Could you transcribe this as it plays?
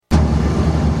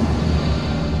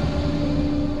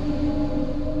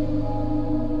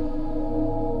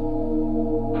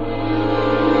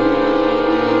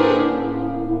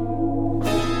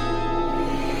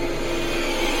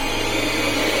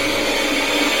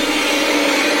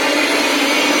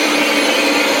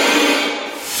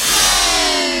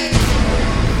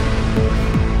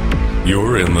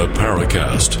You're in the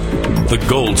Paracast, the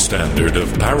gold standard of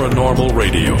paranormal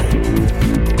radio.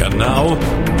 And now,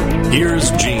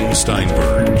 here's Gene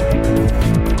Steinberg.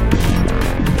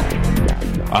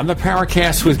 On the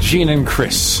Paracast with Gene and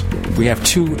Chris, we have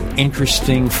two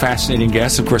interesting, fascinating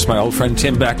guests. Of course, my old friend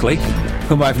Tim Beckley,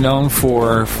 whom I've known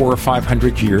for 400 or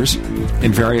 500 years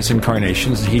in various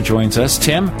incarnations. He joins us.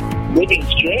 Tim?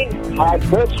 Greetings, Gene. Hi,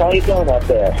 Chris. How you doing out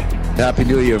there? Happy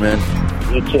New Year, man.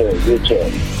 You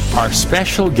too. Our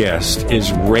special guest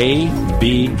is Ray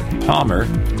B. Palmer.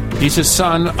 He's the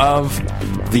son of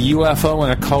the UFO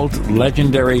and occult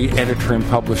legendary editor and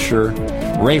publisher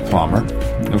Ray Palmer.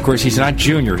 And of course, he's not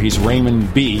Junior. He's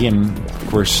Raymond B. And of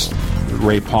course,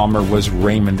 Ray Palmer was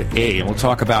Raymond A. And we'll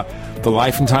talk about the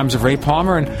life and times of Ray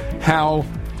Palmer and how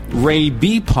Ray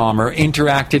B. Palmer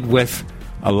interacted with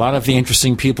a lot of the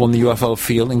interesting people in the UFO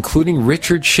field, including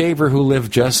Richard Shaver, who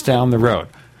lived just down the road.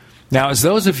 Now, as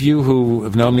those of you who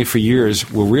have known me for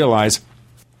years will realize,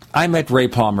 I met Ray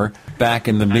Palmer back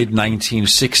in the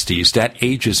mid-1960s. That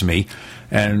ages me.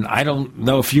 And I don't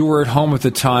know if you were at home at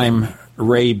the time,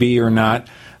 Ray B, or not,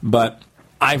 but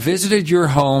I visited your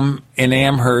home in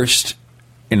Amherst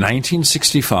in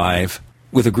 1965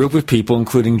 with a group of people,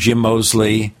 including Jim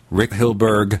Mosley, Rick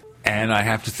Hilberg, and I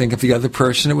have to think of the other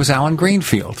person. It was Alan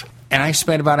Greenfield. And I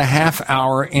spent about a half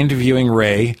hour interviewing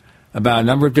Ray about a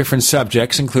number of different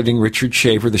subjects, including Richard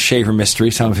Shaver, the Shaver mystery,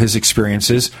 some of his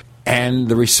experiences, and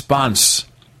the response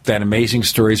that Amazing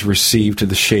Stories received to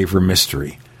the Shaver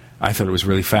mystery. I thought it was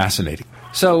really fascinating.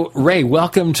 So, Ray,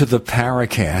 welcome to the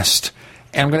Paracast.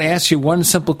 And I'm going to ask you one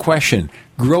simple question.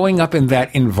 Growing up in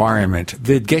that environment,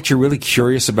 did it get you really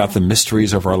curious about the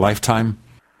mysteries of our lifetime?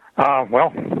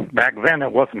 Well, back then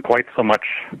it wasn't quite so much.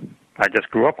 I just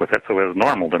grew up with it, so it was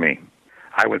normal to me.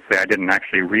 I would say I didn't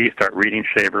actually start reading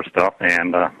Shaver stuff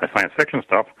and the science fiction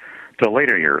stuff till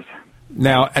later years.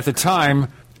 Now, at the time,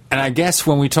 and I guess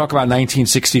when we talk about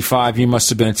 1965, you must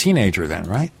have been a teenager then,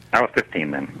 right? I was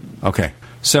 15 then. Okay.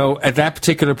 So at that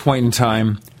particular point in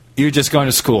time, you were just going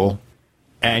to school,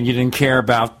 and you didn't care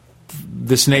about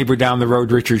this neighbor down the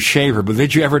road, Richard Shaver. But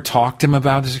did you ever talk to him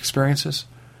about his experiences?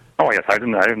 Oh, yes. I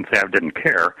didn't say I didn't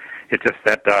care. It's just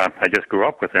that I just grew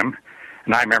up with him.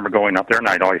 And I remember going up there,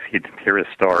 and he'd hear his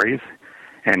stories,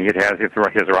 and he'd have his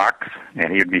rocks,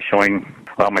 and he'd be showing,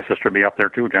 well, my sister would be up there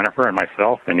too, Jennifer, and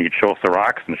myself, and he'd show us the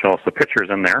rocks and show us the pictures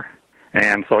in there.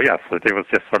 And so, yes, it was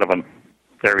just sort of an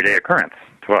everyday occurrence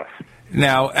to us.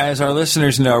 Now, as our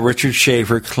listeners know, Richard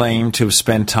Shaver claimed to have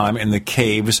spent time in the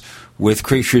caves with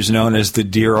creatures known as the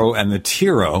Diro and the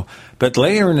Tiro, but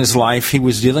later in his life, he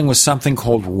was dealing with something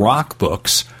called rock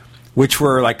books, which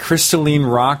were like crystalline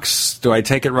rocks, do I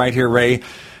take it right here, Ray,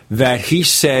 that he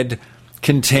said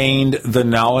contained the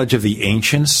knowledge of the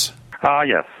ancients?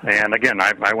 Yes, and again,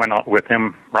 I went out with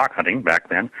him rock hunting back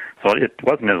then, so it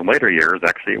wasn't his later years,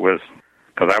 actually, it was,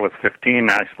 because I was 15,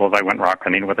 I suppose I went rock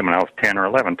hunting with him when I was 10 or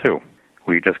 11, too.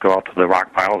 We'd just go out to the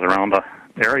rock piles around the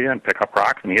area and pick up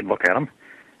rocks, and he'd look at them,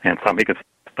 and some he could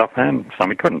stuff in, some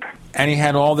he couldn't. And he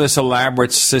had all this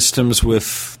elaborate systems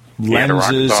with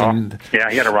lenses and he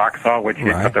had a rock saw which he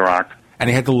cut the rocks, and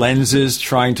he had the lenses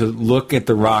trying to look at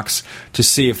the rocks to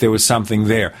see if there was something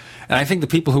there. And I think the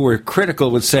people who were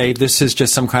critical would say this is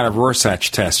just some kind of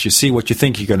Rorschach test. You see what you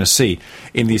think you're going to see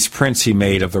in these prints he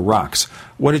made of the rocks.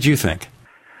 What did you think?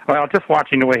 Well, just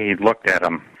watching the way he looked at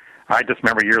them, I just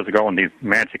remember years ago when these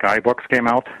Magic Eye books came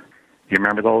out. You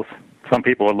remember those? Some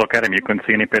people would look at them, you couldn't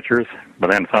see any pictures,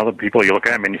 but then some other people, you look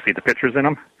at them and you see the pictures in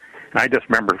them. I just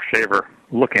remember Shaver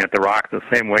looking at the rocks the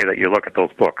same way that you look at those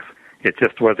books. It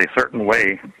just was a certain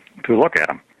way to look at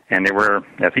them. And they were,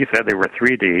 as he said, they were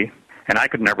 3D, and I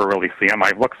could never really see them.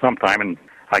 I've looked sometime, and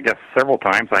I guess several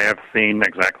times I have seen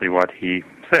exactly what he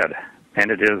said. And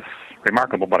it is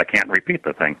remarkable, but I can't repeat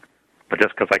the thing. But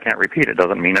just because I can't repeat it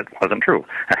doesn't mean it wasn't true.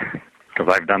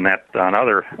 Because I've done that on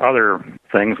other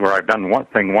things where I've done one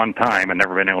thing one time and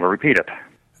never been able to repeat it.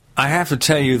 I have to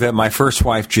tell you that my first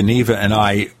wife, Geneva, and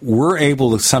I were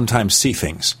able to sometimes see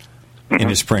things in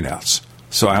his printouts.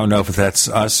 So I don't know if that's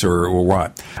us or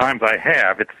what. Times I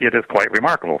have, it is quite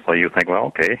remarkable. So you think, well,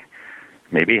 okay,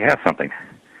 maybe he has something.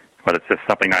 But it's just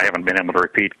something I haven't been able to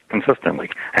repeat consistently.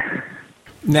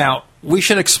 Now, we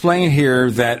should explain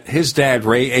here that his dad,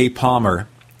 Ray A. Palmer,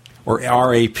 or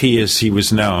RAP as he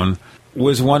was known,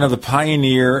 was one of the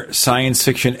pioneer science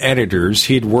fiction editors.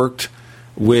 He had worked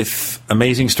with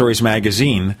Amazing Stories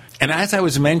magazine. And as I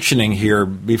was mentioning here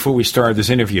before we started this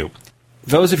interview,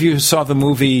 those of you who saw the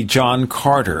movie John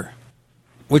Carter,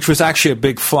 which was actually a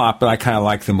big flop, but I kind of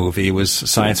liked the movie. It was a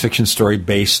science fiction story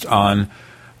based on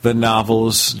the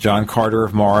novels John Carter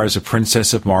of Mars, A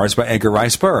Princess of Mars by Edgar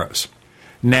Rice Burroughs.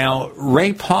 Now,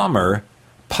 Ray Palmer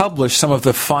published some of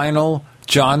the final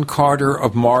John Carter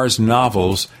of Mars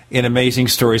novels in Amazing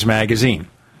Stories magazine.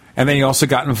 And then he also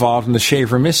got involved in the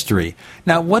Shaver mystery.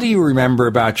 Now, what do you remember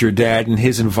about your dad and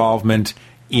his involvement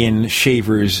in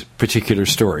Shaver's particular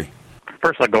story?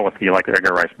 First, I'll go with the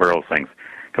Edgar Rice Burroughs things.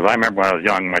 Because I remember when I was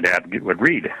young, my dad would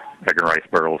read Edgar Rice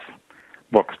Burroughs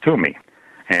books to me.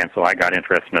 And so I got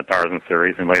interested in the Tarzan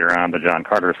series and later on the John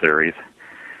Carter series.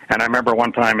 And I remember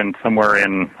one time somewhere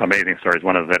in Amazing Stories,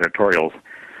 one of his editorials,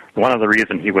 one of the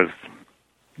reasons he was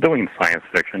doing science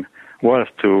fiction was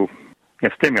to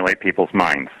stimulate people's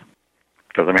minds.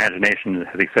 Because imagination,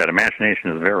 as he said,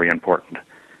 imagination is very important.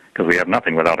 Because we have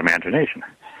nothing without imagination.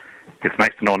 It's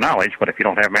nice to know knowledge, but if you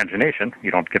don't have imagination,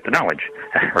 you don't get the knowledge,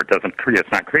 or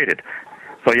it's not created.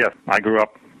 So yes, I grew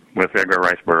up with Edgar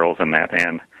Rice Burroughs and that,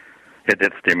 and it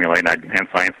did stimulate, and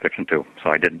science fiction too.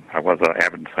 So I was an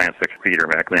avid science fiction reader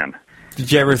back then.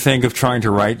 Did you ever think of trying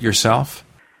to write yourself?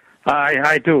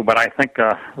 I do, but I think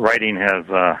writing has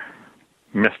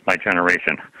missed my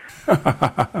generation.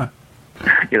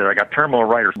 Either I got terminal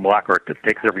writer's block, or it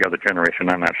takes every other generation.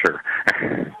 I'm not sure.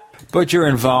 But you're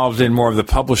involved in more of the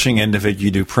publishing end of it. You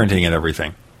do printing and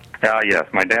everything. Yes,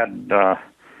 my dad did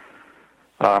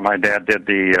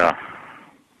the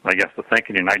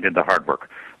thinking, and I did the hard work.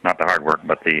 Not the hard work,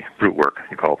 but the brute work,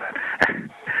 you call that.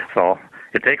 So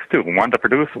it takes two: one to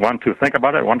produce, one to think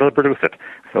about it, one to produce it.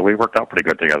 So we worked out pretty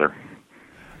good together.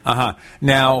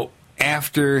 Now,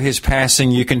 after his passing,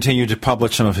 you continued to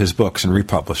publish some of his books and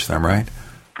republish them, right?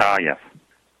 Yes.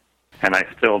 And I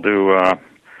still do.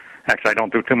 Actually, I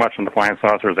don't do too much on the flying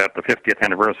saucers. At the 50th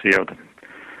anniversary of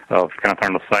Kenneth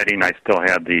Arnold's sighting, I still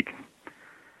had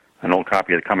an old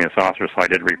copy of the Coming of Saucers, so I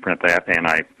did reprint that, and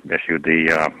I issued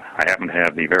I happen to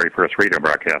have the very first radio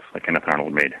broadcast that Kenneth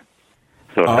Arnold made.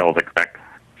 So it tells back.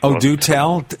 Oh, do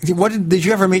tell. Did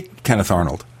you ever meet Kenneth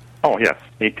Arnold? Oh, yes.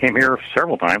 He came here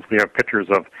several times. We have pictures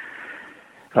of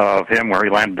him where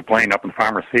he landed the plane up in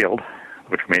Farmer's Field,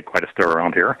 which made quite a stir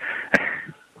around here.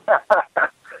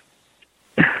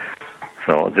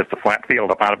 So just a flat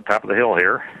field up out of the top of the hill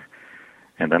here.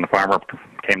 And then the farmer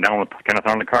came down with Kenneth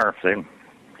Arnold in the car saying,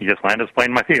 he just landed his plane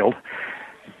in my field.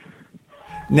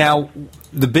 Now,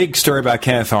 the big story about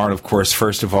Kenneth Arnold, of course,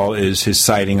 first of all, is his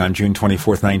sighting on June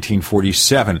 24th,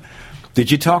 1947. Did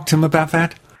you talk to him about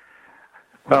that?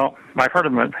 Well, I've heard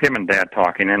of him and Dad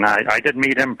talking, and I did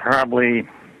meet him probably,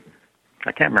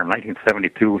 I can't remember,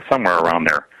 1972, somewhere around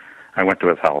there. I went to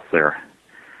his house there.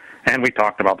 And we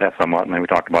talked about that somewhat, and then we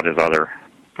talked about his other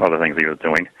things he was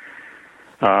doing.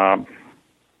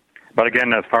 But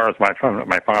again, as far as my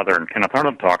father and Kenneth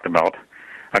Arnold talked about,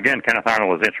 again, Kenneth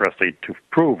Arnold was interested to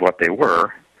prove what they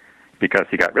were because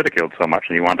he got ridiculed so much,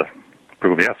 and he wanted to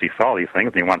prove, yes, he saw these things,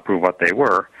 and he wanted to prove what they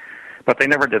were. But they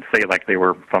never did say like they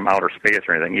were from outer space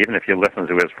or anything. Even if you listen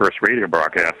to his first radio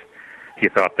broadcast, he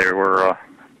thought they were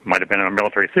might have been in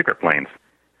military secret planes.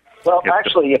 Well,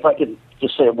 actually, if I could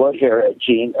just say a word here,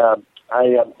 Gene,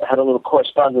 I had a little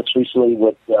correspondence recently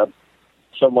with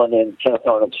someone in Kenneth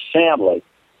Arnold's family.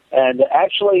 And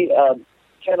actually,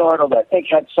 Ken Arnold, I think,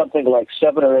 had something like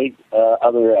 7 or 8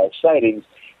 other sightings,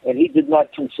 and he did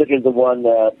not consider the one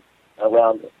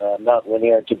around Mount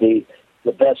Rainier to be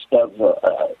the best of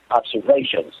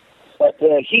observations. But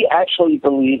he actually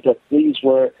believed that these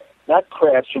were not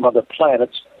crafts from other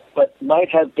planets, but might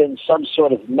have been some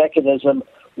sort of mechanism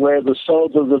where the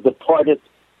souls of the departed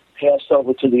passed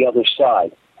over to the other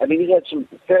side. I mean, he had some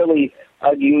fairly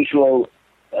unusual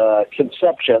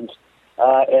conceptions,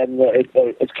 and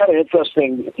it's kind of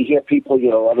interesting to hear people,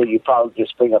 other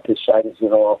ufologists bring up his sightings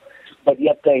and all, but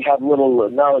yet they have little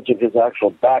knowledge of his actual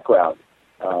background,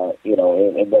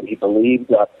 and that he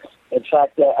believed. In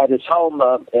fact, at his home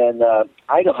in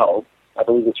Idaho, I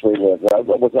believe it's where he lived.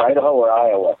 Was it Idaho or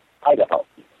Iowa? Idaho.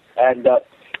 And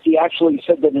he actually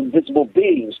said that invisible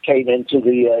beings came into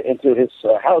his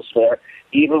house there.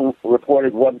 He even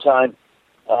reported one time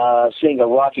seeing a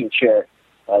rocking chair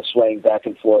swaying back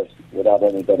and forth without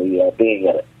anybody being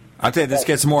in it. I'll tell you, this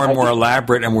gets more and more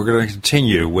elaborate, and we're going to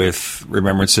continue with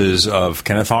remembrances of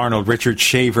Kenneth Arnold, Richard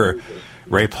Shaver,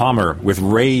 Ray Palmer with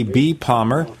Ray B.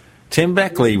 Palmer, Tim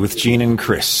Beckley with Gene and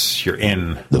Chris. You're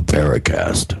in the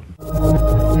Paracast.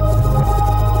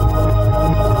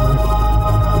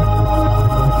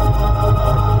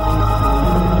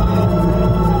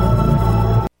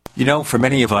 For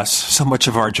many of us, so much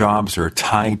of our jobs are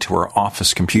tied to our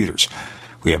office computers.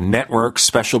 We have networks,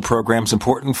 special programs,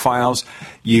 important files.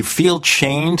 You feel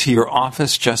chained to your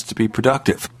office just to be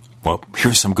productive. Well,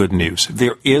 here's some good news.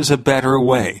 There is a better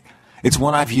way. It's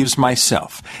one I've used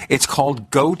myself. It's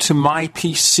called Go to My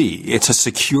PC. It's a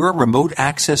secure remote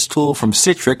access tool from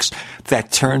Citrix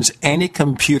that turns any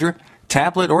computer,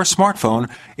 tablet, or smartphone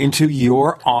into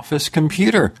your office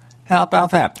computer. How about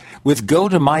that? With Go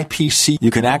to My PC,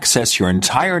 you can access your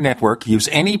entire network, use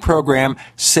any program,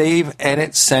 save,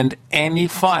 edit, send any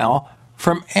file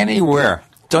from anywhere.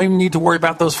 Don't even need to worry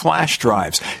about those flash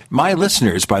drives. My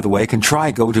listeners, by the way, can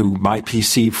try Go to My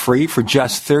PC free for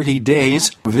just 30 days.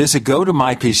 Visit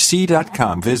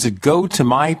gotomypc.com. Visit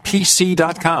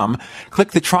gotomypc.com.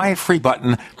 Click the Try It Free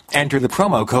button. Enter the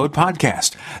promo code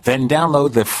podcast. Then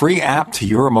download the free app to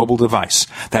your mobile device.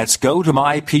 That's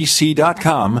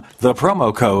gotomypc.com. The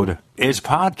promo code is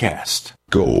podcast.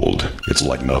 Gold. It's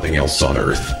like nothing else on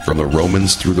Earth. From the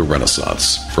Romans through the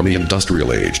Renaissance, from the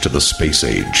Industrial Age to the Space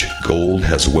Age, gold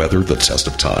has weathered the test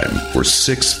of time. For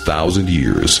 6,000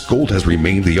 years, gold has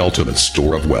remained the ultimate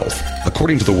store of wealth.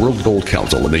 According to the World Gold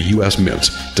Council and the U.S.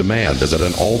 Mint, demand is at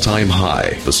an all-time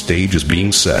high. The stage is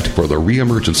being set for the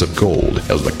reemergence of gold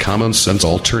as the common-sense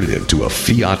alternative to a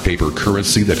fiat paper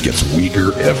currency that gets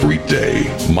weaker every day.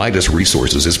 Midas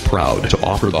Resources is proud to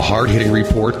offer the hard-hitting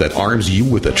report that arms you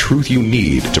with the truth you need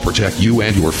to protect you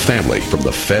and your family from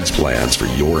the Fed's plans for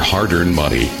your hard-earned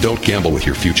money. Don't gamble with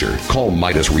your future. Call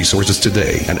Midas Resources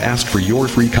today and ask for your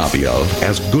free copy of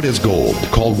As Good as Gold.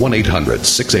 Call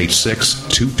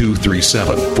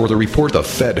 1-800-686-2237 for the report the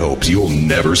Fed hopes you'll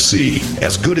never see.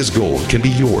 As Good as Gold can be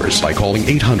yours by calling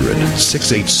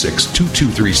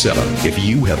 800-686-2237. If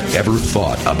you have ever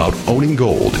thought about owning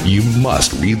gold, you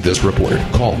must read this report.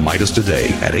 Call Midas today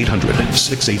at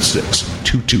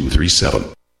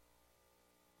 800-686-2237.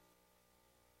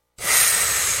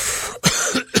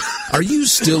 Are you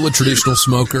still a traditional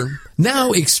smoker?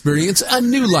 Now experience a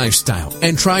new lifestyle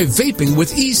and try vaping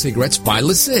with e-cigarettes by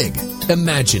LeSig.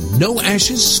 Imagine no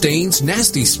ashes, stains,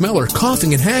 nasty smell, or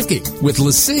coughing and hacking. With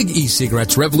LeSig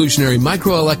e-cigarettes' revolutionary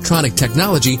microelectronic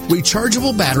technology,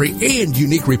 rechargeable battery, and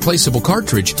unique replaceable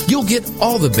cartridge, you'll get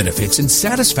all the benefits and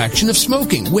satisfaction of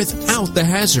smoking without the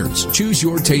hazards. Choose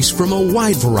your taste from a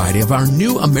wide variety of our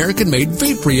new American-made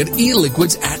vape-free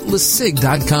e-liquids at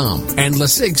LeSig.com. And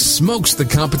LeSig smokes the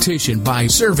competition by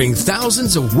serving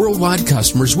thousands of worldwide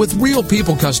customers with real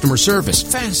people customer service,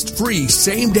 fast, free,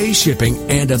 same-day shipping,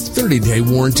 and a 30-day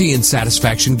warranty and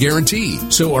satisfaction guarantee.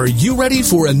 So are you ready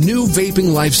for a new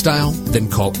vaping lifestyle? Then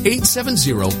call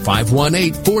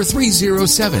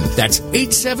 870-518-4307. That's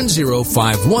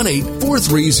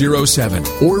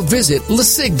 870-518-4307. Or visit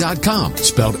LeSig.com,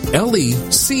 spelled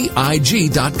LECIG.com.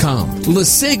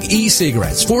 LeSig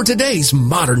e-cigarettes for today's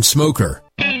modern smoker.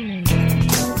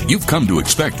 You've come to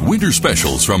expect winter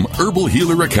specials from Herbal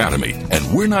Healer Academy,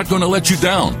 and we're not going to let you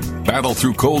down. Battle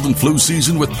through cold and flu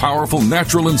season with powerful,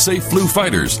 natural, and safe flu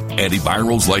fighters.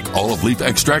 Antivirals like olive leaf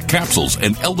extract capsules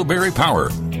and elderberry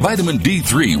power. Vitamin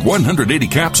D3, 180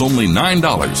 caps, only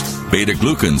 $9.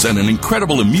 Beta-glucans and an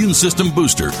incredible immune system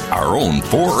booster. Our own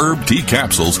 4-herb tea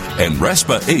capsules and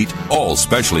Respa 8, all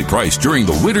specially priced during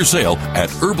the winter sale at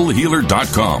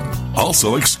herbalhealer.com.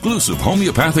 Also, exclusive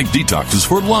homeopathic detoxes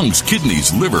for lungs,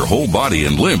 kidneys, liver, whole body,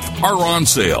 and lymph are on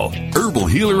sale. Herbal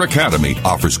Healer Academy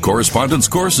offers correspondence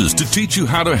courses to teach you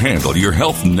how to handle your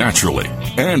health naturally.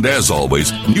 And as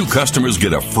always, new customers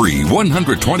get a free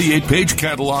 128-page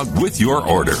catalog with your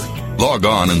order. Log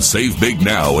on and save big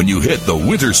now when you hit the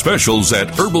winter specials at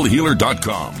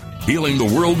herbalhealer.com. Healing the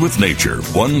world with nature,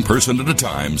 one person at a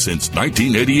time since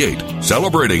 1988.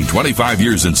 Celebrating 25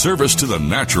 years in service to the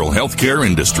natural healthcare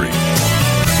industry.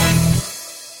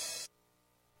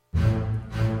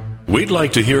 We'd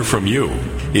like to hear from you.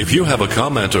 If you have a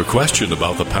comment or question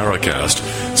about the Paracast,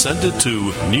 send it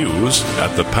to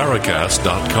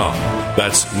news@theparacast.com.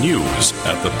 That's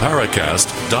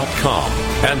news@theparacast.com.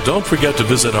 And don't forget to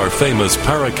visit our famous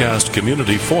Paracast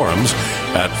community forums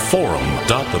at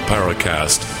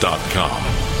forum.theparacast.com.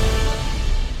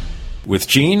 With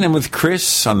Gene and with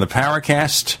Chris on the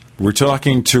Paracast, we're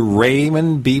talking to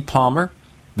Raymond B. Palmer,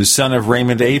 the son of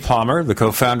Raymond A. Palmer, the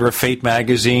co-founder of Fate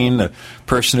magazine, the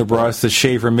person who brought us the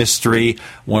Shaver mystery,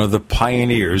 one of the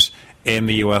pioneers in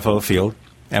the UFO field.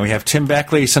 And we have Tim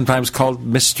Beckley, sometimes called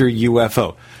Mr.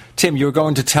 UFO. Tim, you're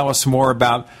going to tell us more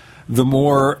about the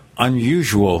more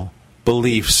unusual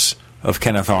beliefs of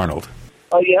Kenneth Arnold.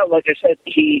 Oh, yeah, like I said,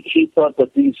 he thought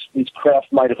that these craft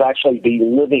might have actually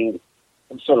been living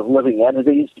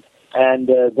entities, and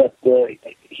that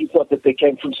he thought that they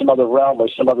came from some other realm or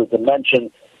some other dimension.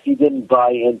 He didn't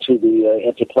buy into the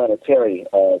interplanetary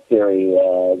theory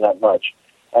that much.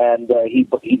 And he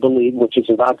believed, which is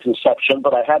a non-conception,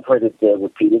 but I have heard it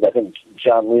repeated. I think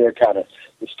John Lear kind of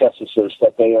discusses this,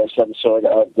 that they are some sort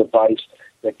of device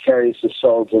that carries the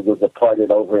souls of the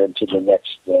departed over into the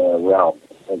next realm,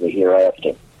 or the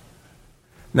hereafter.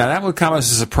 Now, that would come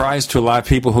as a surprise to a lot of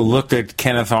people who looked at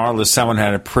Kenneth Arnold as someone who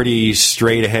had a pretty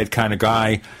straight-ahead kind of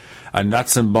guy, a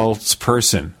nuts-and-bolts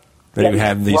person, that he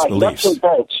had these beliefs. Nuts and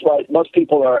bolts, right. Most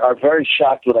people are very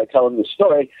shocked when I tell them the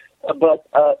story, but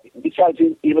besides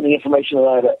even the information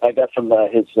that I got from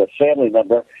his family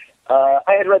member,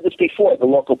 I had read this before, the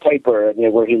local paper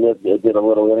where he lived, did a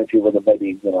little interview with him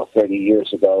maybe 30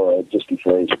 years ago, just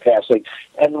before his passing,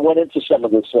 and went into some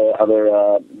of this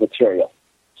other material.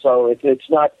 So it's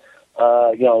not,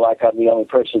 like I'm the only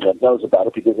person that knows about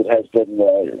it, because it has been,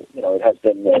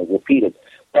 repeated.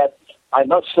 But I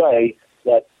must say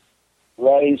that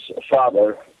Ray's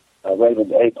father,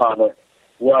 Raymond A. Palmer,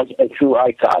 was a true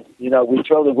icon. We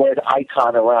throw the word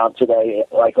icon around today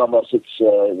like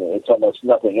it's almost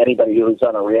nothing. Anybody who's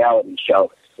on a reality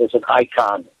show is an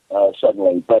icon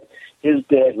suddenly. But his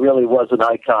dad really was an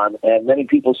icon, and many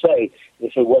people say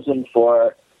if it wasn't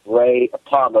for Ray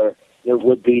Palmer, there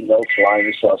would be no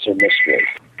flying saucer mystery.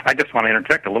 I just want to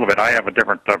interject a little bit. I have a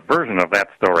different version of that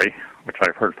story, which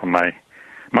I've heard from my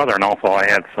mother, and also I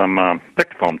had some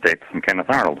dictaphone tapes from Kenneth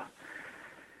Arnold.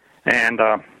 And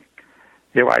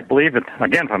I believe it,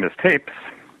 again, from his tapes,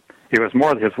 it was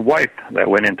more his wife that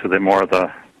went into the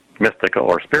mystical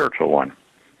or spiritual one.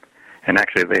 And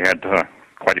actually they had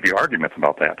quite a few arguments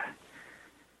about that.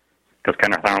 Because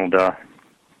Kenneth Arnold,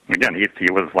 again,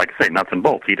 he was, like I say, nuts and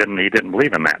bolts. He didn't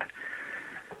believe in that.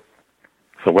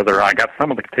 So whether I got some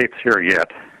of the tapes here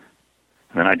yet,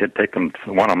 and I did take them,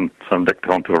 some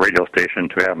dictaphone to a radio station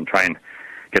to have them try and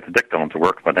get the dictaphone to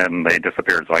work, but then they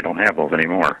disappeared, so I don't have those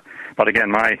anymore. But again,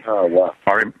 my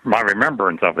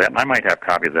remembrance of that, and I might have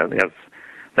copies of it, is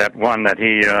that one that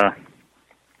he,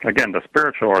 again, the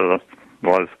spiritual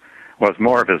was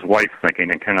more of his wife's thinking,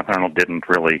 and Kenneth Arnold didn't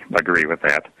really agree with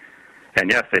that.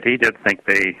 And yes, that he did think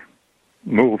they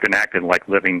moved and acted like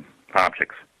living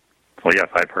objects. So yes,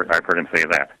 I've heard him say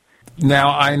that. Now,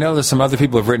 I know that some other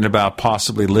people have written about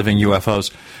possibly living UFOs,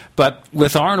 but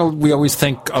with Arnold, we always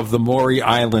think of the Maury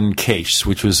Island case,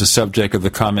 which was the subject of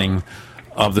the coming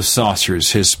of the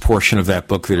saucers, his portion of that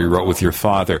book that he wrote with your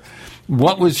father.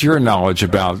 What was your knowledge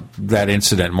about that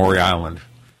incident, Maury Island?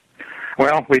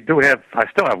 Well, I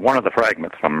still have one of the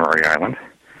fragments from Maury Island.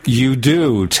 You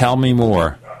do? Tell me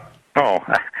more. Oh,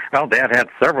 well, Dad had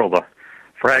several of the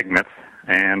fragments,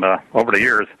 and over the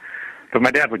years, but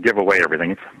my dad would give away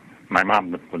everything. My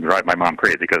mom would drive my mom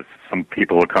crazy because some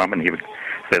people would come and he would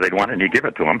say they'd want it and he'd give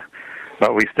it to them.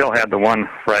 But we still had the one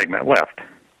fragment left.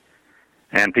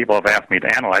 And people have asked me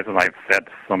to analyze it,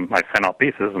 and I sent out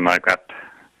pieces, and I've got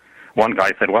one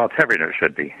guy said, well, it's heavier than it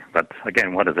should be. But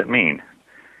again, what does it mean?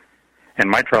 And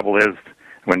my trouble is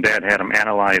when Dad had them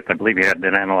analyzed, I believe he had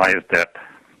been analyzed that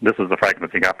this is the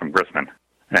fragments he got from Grisman.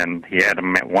 And he had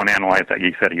them one analyzed at,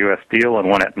 he said, U.S. Steel and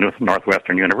one at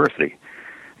Northwestern University.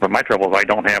 But my trouble is I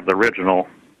don't have the original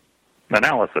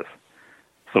analysis.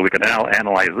 So we could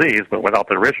analyze these, but without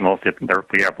the originals,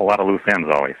 we have a lot of loose ends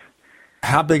always.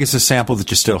 How big is the sample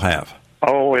that you still have?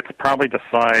 Oh, it's probably the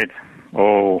side,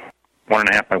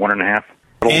 1.5 by 1.5.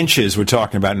 Inches we're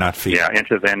talking about, not feet. Yeah,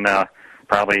 inches, and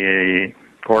probably a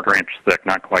quarter inch thick,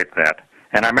 not quite that.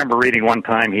 And I remember reading one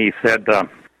time he said,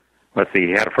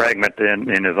 he had a fragment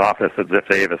in his office at Ziff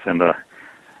Davis, and the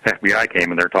FBI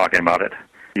came and they're talking about it.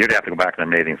 You'd have to go back to the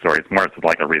amazing story. It's more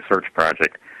like a research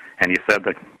project. And he said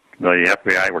that the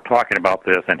FBI were talking about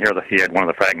this, and here he had one of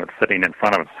the fragments sitting in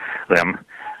front of them,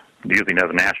 using it as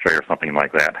an ashtray or something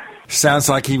like that. Sounds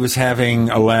like he was having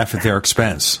a laugh at their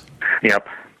expense. Yep.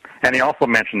 And he also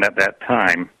mentioned at that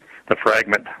time, the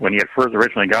fragment, when he had first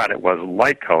originally got it, was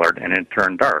light-colored, and it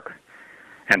turned dark.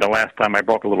 And the last time I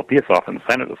broke a little piece off and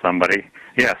sent it to somebody,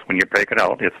 yes, when you break it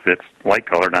out, it's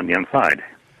light-colored on the inside.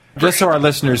 Just so our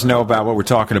listeners know about what we're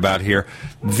talking about here,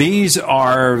 these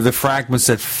are the fragments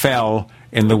that fell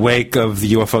in the wake of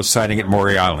the UFO sighting at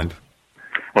Maury Island.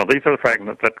 Well, these are the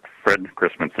fragments that Fred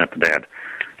Grisman sent to Dad.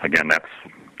 Again, that's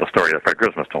the story that Fred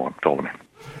Grisman told him.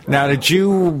 Now, did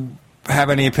you have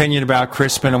any opinion about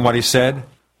Grisman and what he said?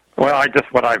 Well, like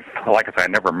I said, I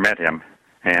never met him,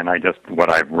 and what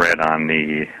I've read on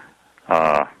in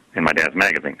my dad's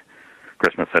magazine.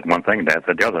 Grisman said one thing, Dad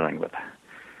said the other thing, but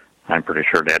I'm pretty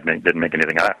sure Dad didn't make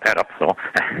anything of that up, so.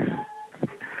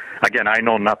 Again, I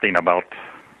know nothing about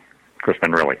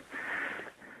Grisman, really.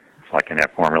 So I can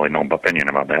have really no opinion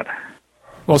about that.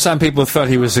 Well, some people thought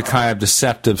he was a kind of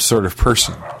deceptive sort of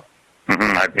person.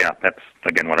 Mm-hmm. Yeah, that's,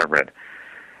 again, what I've read.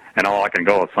 And all I can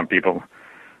go with some people.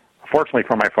 Fortunately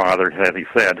for my father, as he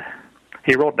said,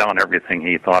 he wrote down everything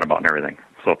he thought about and everything.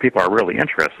 So if people are really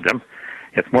interested in him,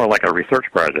 it's more like a research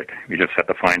project. You just have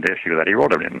to find the issue that he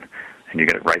wrote it in, and you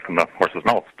get it right from the horse's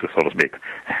mouth, so to speak.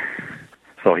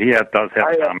 So he does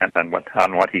have a comment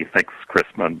on what he thinks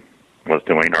Chrisman was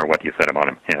doing, or what you said about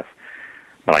him, yes.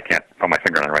 But I can't put my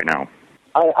finger on it right now.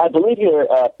 I believe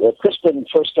Crispin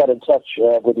first got in touch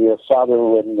with your father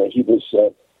when he was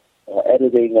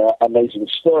editing Amazing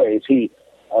Stories. He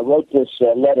wrote this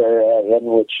letter in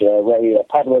which Ray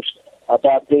published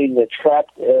about being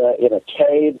trapped in a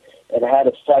cave and how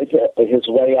to fight his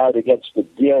way out against the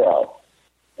Bureau.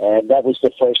 And that was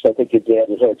the first, I think, you did.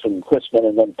 You heard from Crispin,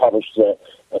 and then published a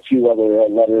few other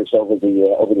letters over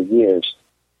the years.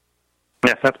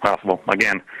 Yes, that's possible.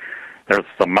 Again, there's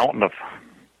a mountain of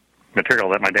material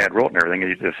that my dad wrote and everything.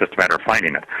 It's just a matter of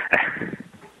finding it.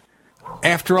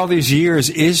 After all these years,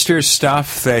 is there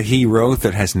stuff that he wrote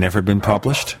that has never been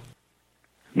published?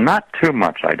 Not too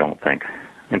much, I don't think.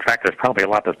 In fact, there's probably a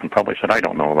lot that's been published that I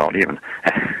don't know about even.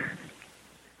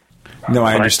 No,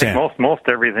 I understand. I think most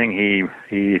everything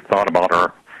he thought about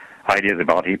or ideas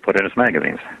about, he put in his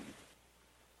magazines.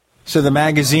 So the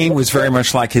magazine was very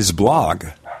much like his blog.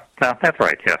 No, that's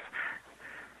right, yes.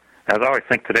 As I always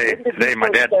think today my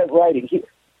dad... Writing.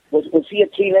 Was he a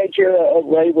teenager,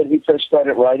 Ray, when he first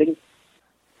started writing?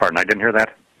 Pardon, I didn't hear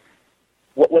that.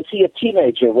 Was he a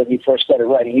teenager when he first started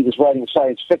writing? He was writing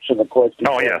science fiction, of course.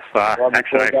 Oh, yes.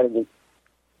 Actually,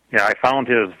 I found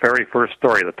his very first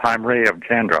story, The Time Ray of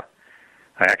Chandra.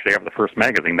 I actually have the first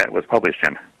magazine that was published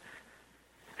in.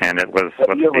 And it was...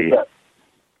 What year was that?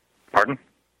 Pardon?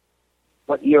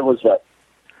 What year was that?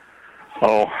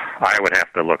 Oh, I would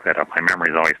have to look that up. My memory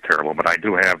is always terrible, but I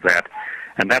do have that.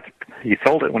 And he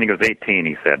sold it when he was 18,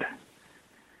 he said.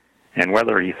 And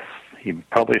whether he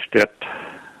published it...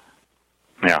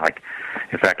 Yeah,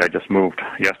 in fact, I just moved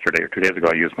yesterday or 2 days ago.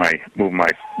 I moved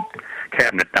my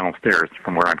cabinet downstairs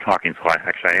from where I'm talking, so I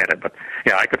had it. But,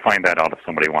 yeah, I could find that out if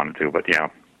somebody wanted to, but, yeah.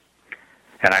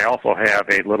 And I also have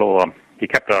a little... he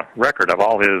kept a record of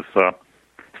all his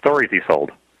stories he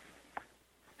sold.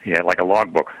 He had like a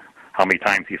logbook. How many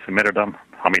times he submitted them,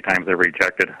 how many times they were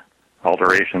rejected,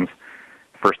 alterations,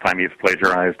 first time he was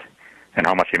plagiarized, and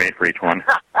how much he made for each one.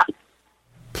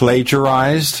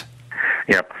 Plagiarized?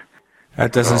 Yep.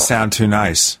 That doesn't sound too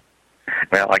nice.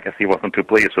 Well, I guess he wasn't too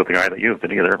pleased with the guy that used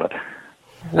it either, but...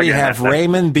 We have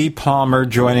Raymond B. Palmer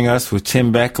joining us with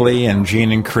Tim Beckley and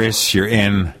Gene and Chris. You're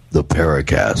in the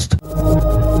Paracast.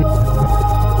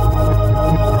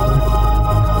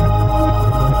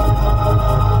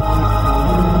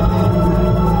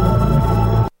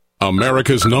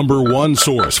 America's #1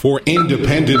 source for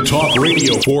independent talk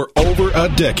radio for over a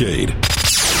decade.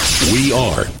 We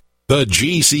are the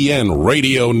GCN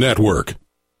Radio Network.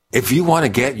 If you want to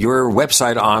get your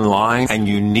website online and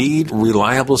you need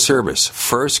reliable service,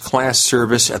 first-class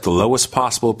service at the lowest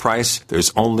possible price,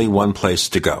 there's only one place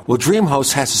to go. Well,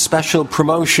 DreamHost has a special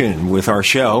promotion with our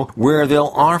show where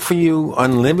they'll offer you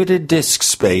unlimited disk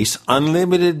space,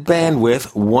 unlimited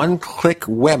bandwidth, one-click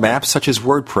web apps such as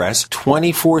WordPress,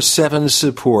 24/7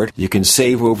 support. You can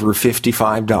save over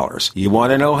 $55. You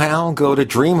want to know how? Go to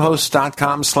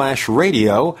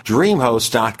dreamhost.com/radio,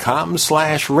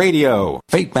 dreamhost.com/radio.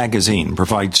 Fate Magazine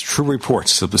provides true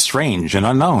reports of the strange and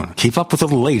unknown. Keep up with the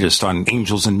latest on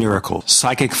angels and miracles,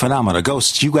 psychic phenomena,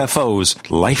 ghosts, UFOs,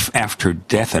 life after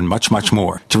death, and much, much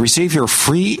more. To receive your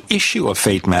free issue of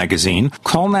Fate Magazine,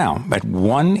 call now at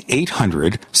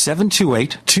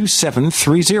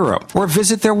 1-800-728-2730 or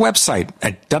visit their website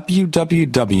at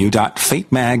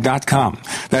www.fatemag.com.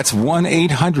 That's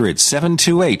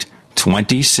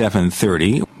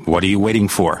 1-800-728-2730. What are you waiting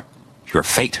for? Your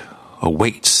fate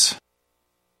awaits.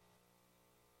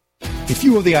 If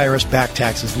you owe the IRS back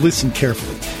taxes, listen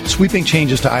carefully. Sweeping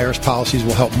changes to IRS policies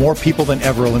will help more people than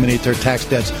ever eliminate their tax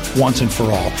debts once and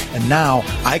for all. And now,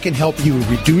 I can help you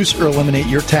reduce or eliminate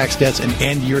your tax debts and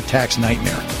end your tax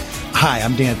nightmare. Hi,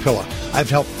 I'm Dan Pilla. I've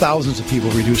helped thousands of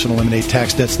people reduce and eliminate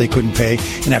tax debts they couldn't pay,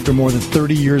 and after more than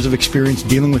 30 years of experience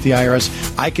dealing with the IRS,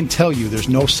 I can tell you there's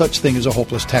no such thing as a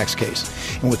hopeless tax case.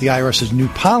 And with the IRS's new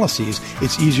policies,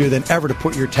 it's easier than ever to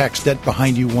put your tax debt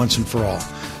behind you once and for all.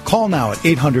 Call now at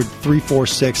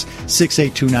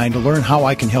 800-346-6829 to learn how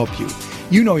I can help you.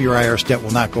 You know your IRS debt will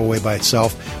not go away by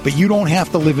itself, but you don't have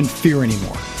to live in fear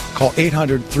anymore. Call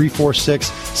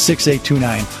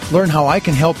 800-346-6829. Learn how I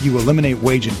can help you eliminate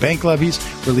wage and bank levies,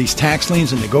 release tax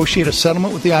liens, and negotiate a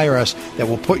settlement with the IRS that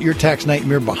will put your tax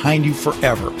nightmare behind you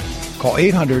forever. Call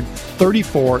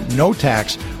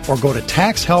 800-34-NO-TAX or go to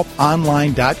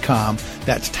taxhelponline.com.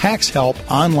 That's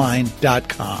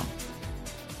taxhelponline.com.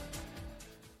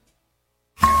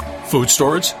 Food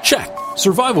storage? Check.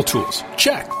 Survival tools?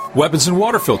 Check. Weapons and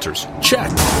water filters? Check.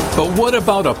 But what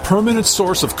about a permanent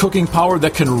source of cooking power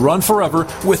that can run forever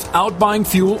without buying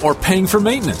fuel or paying for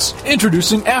maintenance?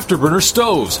 Introducing Afterburner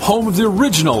Stoves, home of the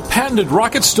original patented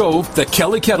rocket stove, the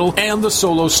Kelly Kettle, and the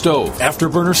Solo Stove.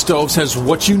 Afterburner Stoves has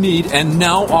what you need and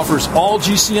now offers all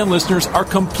GCN listeners our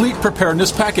complete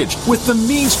preparedness package with the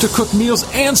means to cook meals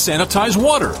and sanitize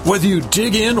water. Whether you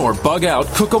dig in or bug out,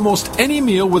 cook almost any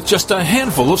meal with just a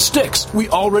handful of sticks. We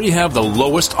already have the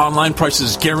lowest online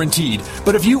prices guaranteed.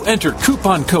 But if you enter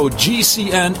coupon code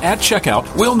GCN at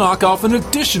checkout, we'll knock off an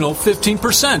additional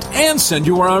 15% and send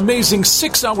you our amazing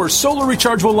 6-hour solar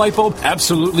rechargeable light bulb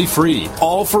absolutely free.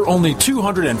 All for only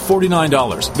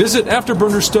 $249. Visit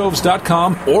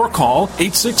AfterburnerStoves.com or call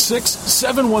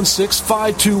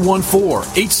 866-716-5214.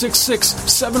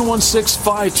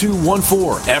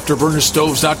 866-716-5214.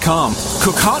 AfterburnerStoves.com.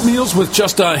 Cook hot meals with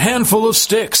just a handful of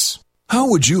sticks.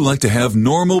 How would you like to have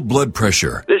normal blood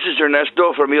pressure? This is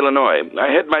Ernesto from Illinois. I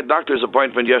had my doctor's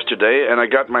appointment yesterday, and I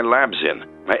got my labs in.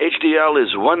 My HDL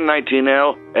is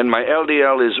 119L, and my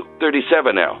LDL is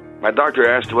 37L. My doctor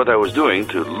asked what I was doing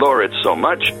to lower it so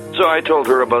much, so I told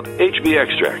her about HB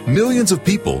extract. Millions of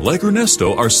people like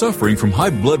Ernesto are suffering from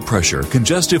high blood pressure,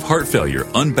 congestive heart failure,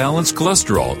 unbalanced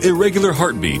cholesterol, irregular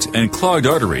heartbeat, and clogged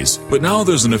arteries. But now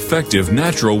there's an effective,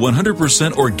 natural,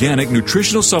 100% organic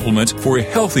nutritional supplement for a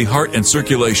healthy heart and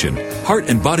circulation. Heart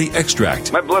and Body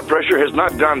Extract. My blood pressure has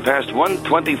not gone past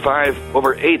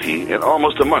 125/80 in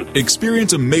almost a month.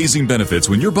 Experience amazing benefits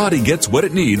when your body gets what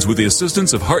it needs with the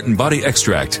assistance of Heart and Body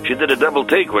Extract. She did a double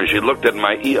take when she looked at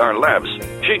my ER labs.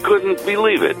 She couldn't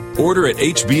believe it. Order at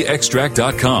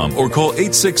hbextract.com or call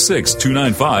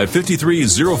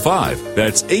 866-295-5305.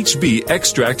 That's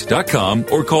hbextract.com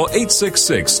or call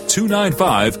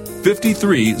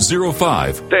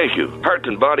 866-295-5305. Thank you. Heart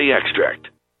and Body Extract.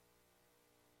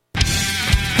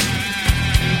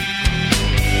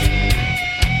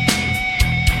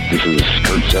 This is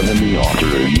Kurt Seven, the author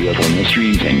of UFO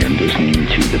Mysteries, and you're listening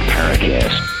to the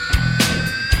Paracast.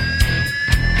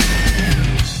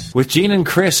 With Gene and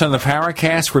Chris on the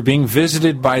Paracast, we're being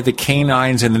visited by the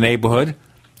canines in the neighborhood.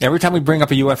 Every time we bring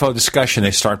up a UFO discussion,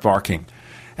 they start barking.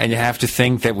 And you have to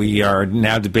think that we are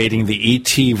now debating the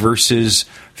ET versus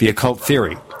the occult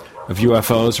theory of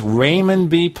UFOs. Raymond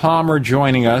B. Palmer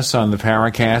joining us on the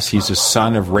Paracast. He's a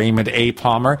son of Raymond A.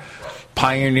 Palmer,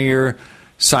 pioneer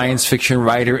science fiction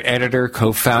writer, editor,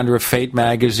 co-founder of Fate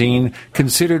magazine,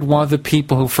 considered one of the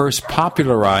people who first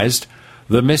popularized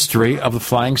the mystery of the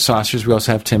flying saucers. We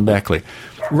also have Tim Beckley.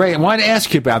 Ray, I wanted to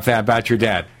ask you about that, about your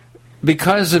dad.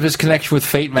 Because of his connection with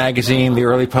Fate magazine, the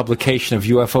early publication of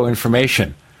UFO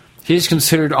information, he's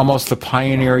considered almost the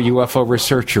pioneer UFO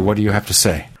researcher. What do you have to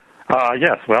say?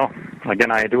 Yes, well,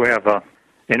 again, I do have an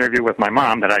interview with my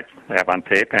mom that I have on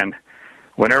tape, and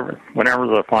whenever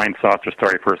the flying saucer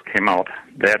story first came out,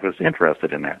 Dad was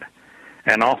interested in that.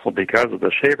 And also because of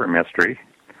the Shaver mystery,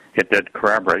 it did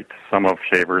corroborate some of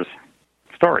Shaver's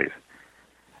stories.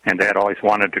 And Dad always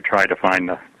wanted to try to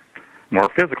find more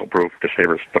physical proof to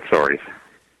Shaver's stories.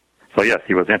 So yes,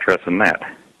 he was interested in that.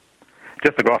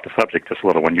 Just to go off the subject just a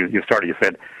little, when you started, you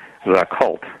said the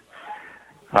cult.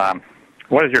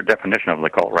 What is your definition of the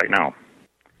cult right now?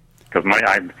 Because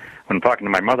when talking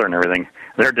to my mother and everything,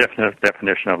 their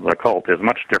definition of the cult is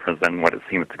much different than what it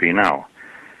seems to be now.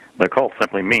 The cult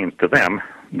simply means to them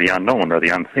the unknown or the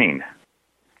unseen.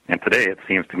 And today it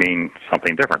seems to mean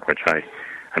something different, which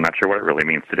I'm not sure what it really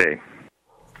means today.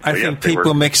 I think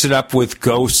people mix it up with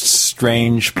ghosts,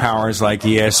 strange powers like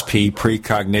ESP,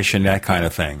 precognition, that kind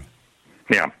of thing.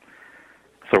 Yeah.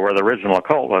 So where the original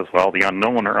occult was, well, the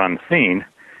unknown or unseen,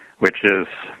 which is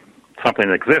something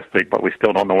that exists, but we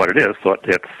still don't know what it is. So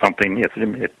it's something. It's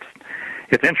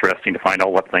interesting to find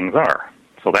out what things are.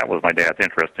 So that was my dad's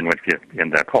interest in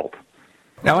the occult.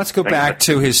 Now let's go back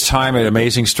to his time at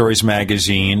Amazing Stories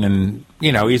magazine, and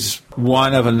he's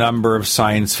one of a number of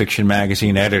science fiction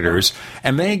magazine editors,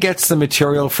 and then he gets the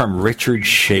material from Richard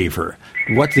Shaver.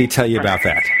 What did he tell you about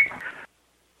that?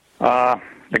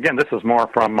 Again, this is more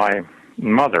from my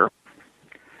mother,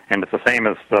 and it's the same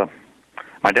as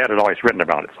my dad had always written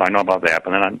about it, so I know about that. But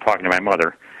then I'm talking to my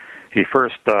mother. He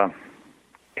first,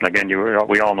 again,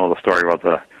 we all know the story about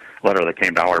the letter that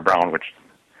came to Howard Brown,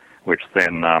 which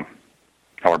then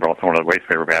Howard Brown threw into the waste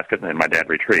paper basket, and my dad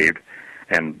retrieved,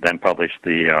 and then published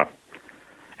the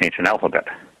ancient alphabet.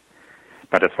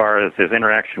 But as far as his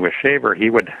interaction with Shaver,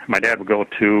 my dad would go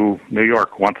to New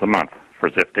York once a month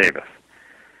for Ziff Davis.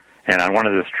 And on one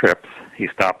of his trips, he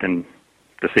stopped in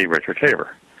to see Richard Shaver.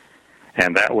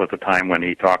 And that was the time when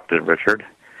he talked to Richard.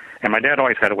 And my dad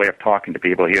always had a way of talking to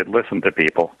people. He had listened to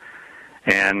people.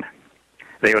 And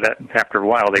they would, after a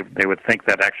while, they would think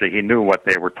that actually he knew what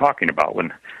they were talking about,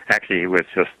 when actually he was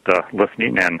just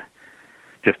listening and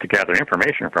just to gather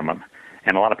information from him.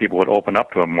 And a lot of people would open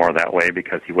up to him more that way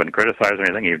because he wouldn't criticize or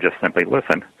anything. He would just simply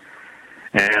listen.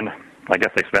 And I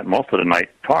guess they spent most of the night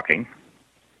talking.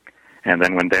 And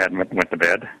then when Dad went to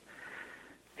bed,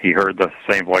 he heard the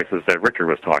same voices that Richard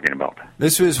was talking about.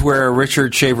 This was where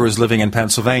Richard Shaver was living in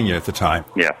Pennsylvania at the time.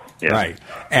 Yes. Right.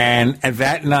 And at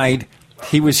that night,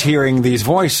 he was hearing these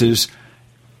voices,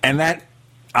 and that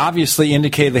obviously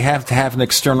indicated they have to have an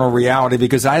external reality,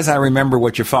 because as I remember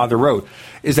what your father wrote,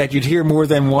 is that you'd hear more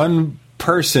than one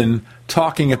person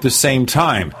talking at the same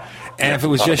time. And if it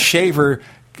was just Shaver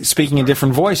speaking in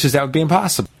different voices, that would be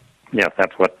impossible. Yes,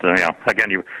 that's what, again,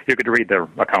 you could read the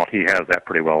account. He has that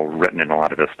pretty well written in a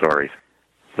lot of his stories.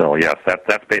 So, yes,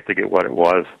 that's basically what it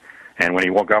was. And when he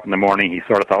woke up in the morning, he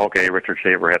sort of thought, okay, Richard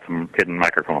Shaver had some hidden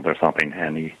microphones or something,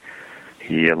 and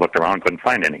he looked around, couldn't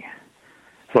find any.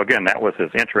 So, again, that was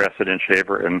his interest in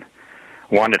Shaver, and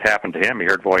one, it happened to him, he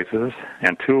heard voices,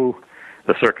 and two,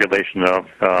 the circulation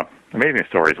of amazing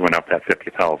stories went up that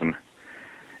 50,000.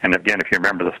 And again, if you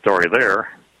remember the story there,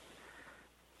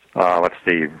 let's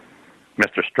see,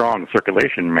 Mr. Strong, the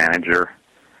circulation manager,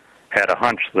 had a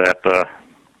hunch that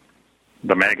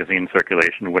the magazine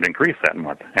circulation would increase that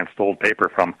month, and stole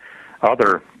paper from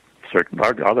other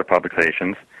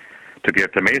publications to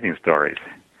give to amazing stories.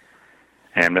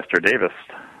 And Mr. Davis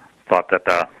thought that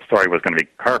the story was going to be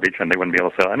garbage and they wouldn't be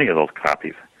able to sell any of those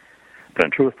copies. But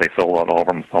in truth, they sold out all of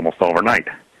them almost overnight.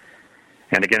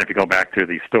 And again, if you go back to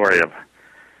the story of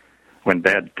when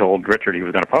Dad told Richard he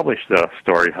was going to publish the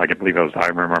story, I believe it was, I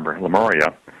remember,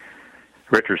 Lemuria,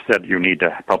 Richard said, you need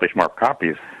to publish more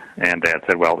copies. And Dad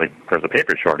said, well, there's a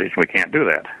paper shortage, we can't do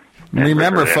that. And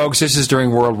remember, folks, this is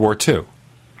during World War II.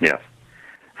 Yes.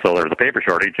 So there was a paper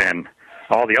shortage, and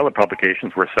all the other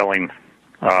publications were selling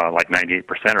like 98%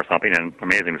 or something, and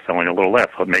Amazing was selling a little less,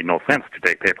 so it made no sense to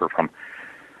take paper from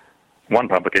one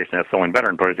publication that's selling better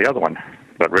and put it to the other one.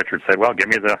 But Richard said, well, give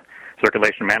me the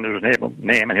circulation manager's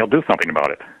name, and he'll do something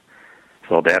about it.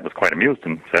 So Dad was quite amused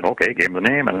and said, okay, gave him the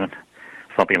name, and then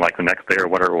something like the next day or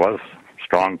whatever it was,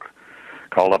 Strong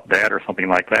called up Dad or something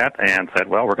like that and said,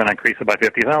 well, we're going to increase it by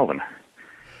 50,000.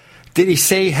 Did he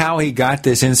say how he got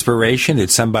this inspiration?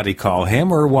 Did somebody call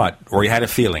him or what? Or he had a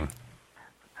feeling?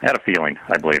 I had a feeling,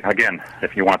 I believe. Again,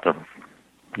 if you want to,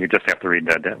 you just have to read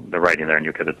the writing there and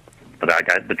you could, but I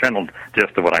got the general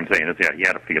gist of what I'm saying is, yeah, he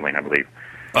had a feeling, I believe.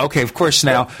 Okay, of course.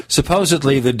 Now,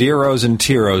 supposedly the Diros and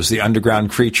Tiros, the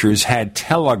underground creatures, had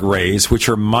telog rays, which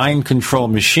are mind control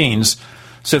machines.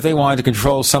 So if they wanted to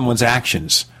control someone's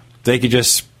actions, they could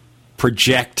just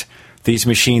project these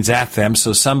machines at them.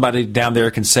 So somebody down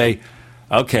there can say,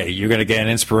 okay, you're going to get an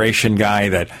inspiration guy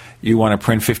that you want to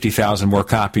print 50,000 more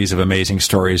copies of Amazing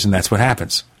Stories, and that's what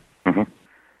happens. Mm-hmm.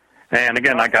 And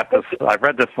again, I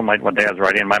read this from what Dad's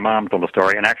writing, and my mom told the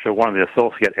story, and actually one of the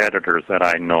associate editors that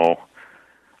I know,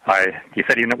 he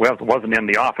said he wasn't in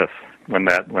the office when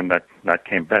that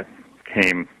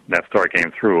story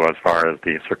came through as far as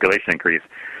the circulation increase,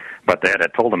 but Dad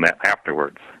had told him that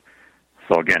afterwards.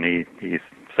 So again, he's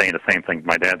saying the same thing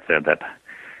my dad said, that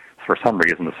for some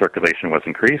reason the circulation was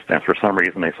increased, and for some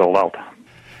reason they sold out.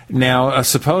 Now,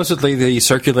 supposedly the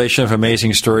circulation of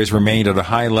Amazing Stories remained at a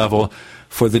high level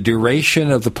for the duration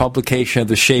of the publication of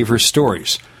the Shaver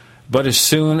stories. But as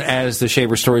soon as the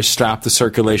Shaver stories stopped, the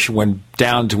circulation went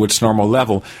down to its normal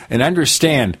level. And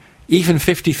understand, even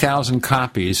 50,000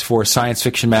 copies for a science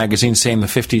fiction magazine, say in the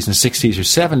 50s and 60s or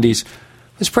 70s,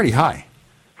 is pretty high.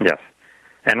 Yes.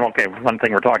 And, okay, one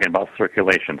thing we're talking about,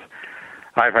 circulations.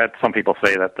 I've had some people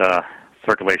say that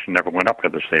circulation never went up to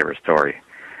the Shaver story.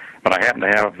 But I happen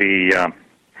to have the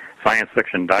Science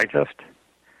Fiction Digest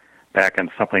back in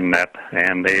something that,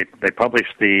 and they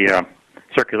published the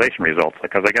circulation results,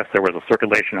 because I guess there was a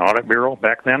Circulation Audit Bureau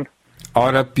back then.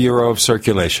 Audit Bureau of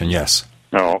Circulation, yes.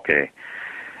 Oh, okay.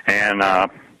 And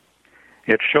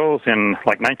it shows in,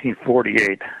 like,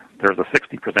 1948, there's a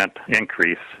 60%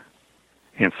 increase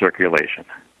in circulation.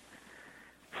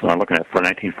 So I'm looking at for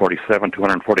 1947,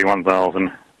 241,000,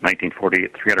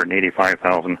 1948,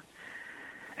 385,000,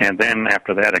 and then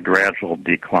after that, a gradual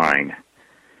decline.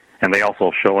 And they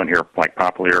also show in here, like,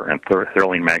 Popular and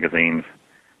Thrilling magazines,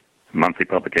 monthly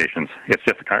publications. It's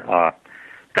just a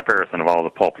comparison of all the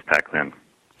pulps back then.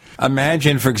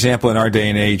 Imagine, for example, in our day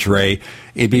and age, Ray,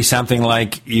 it'd be something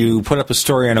like you put up a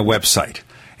story on a website,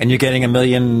 and you're getting 1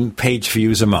 million page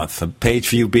views a month. A page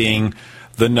view being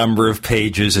the number of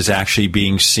pages is actually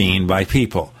being seen by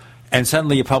people. And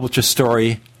suddenly you publish a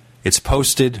story, it's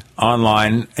posted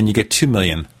online, and you get 2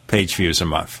 million page views a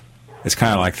month. It's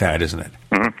kind of like that, isn't it?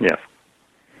 Mm-hmm, yes.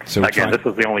 So again, this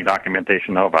is the only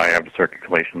documentation of I have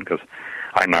circulation, because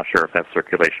I'm not sure if that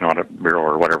circulation audit bureau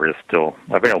or whatever is still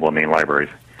available in the libraries.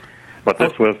 But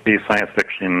this was the science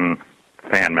fiction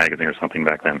fan magazine or something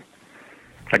back then.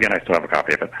 Again, I still have a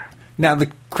copy of it. Now,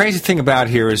 the crazy thing about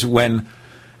here is when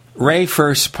Ray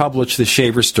first published the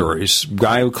Shaver Stories,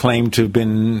 guy who claimed to have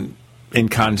been in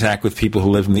contact with people who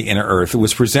live in the inner earth, it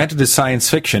was presented as science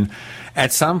fiction.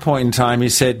 At some point in time, he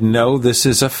said, no, this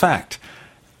is a fact.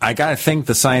 I got to think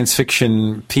the science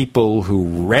fiction people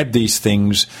who read these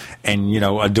things and,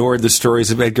 adored the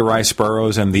stories of Edgar Rice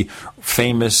Burroughs and the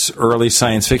famous early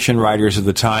science fiction writers of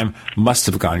the time must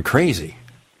have gone crazy.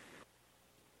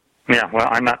 Yeah, well,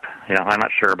 I'm not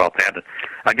sure about that.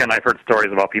 Again, I've heard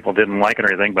stories about people didn't like it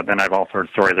or anything, but then I've also heard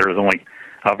stories there was only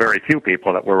very few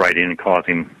people that were writing and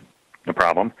causing the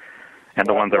problem, and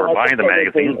the ones that were buying the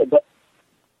magazine.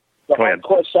 The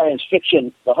hardcore science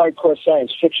fiction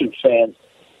fans,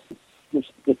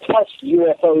 the test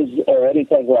UFOs or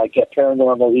anything like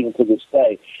paranormal even to this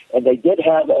day, and they did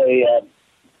have a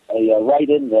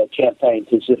write-in campaign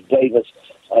to Ziff Davis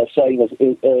saying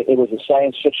it was a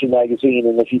science fiction magazine,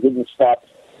 and if you didn't stop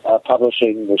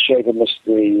publishing the Shaver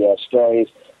Mystery stories,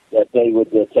 that they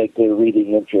would take their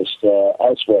reading interest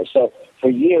elsewhere. So for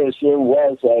years there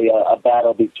was a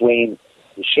battle between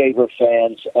the Shaver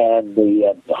fans and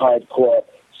the hardcore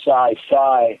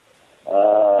sci-fi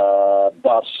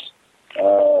buffs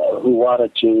who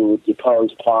wanted to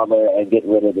depose Palmer and get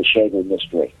rid of the Shaver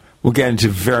Mystery. We'll get into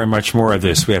very much more of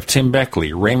this. We have Tim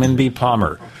Beckley, Raymond B.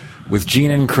 Palmer. With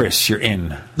Gene and Chris, you're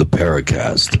in the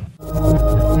Paracast.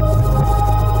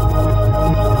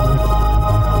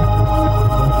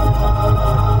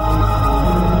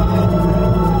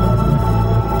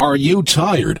 Are you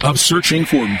tired of searching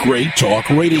for great talk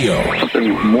radio?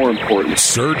 Something more important.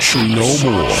 Search no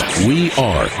more. We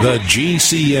are the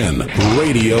GCN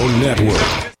Radio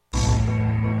Network.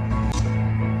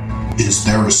 Is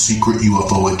there a secret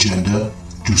UFO agenda?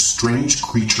 Do strange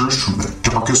creatures from the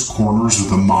darkest corners of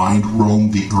the mind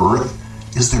roam the earth?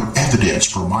 Is there evidence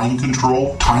for mind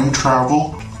control, time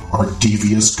travel, or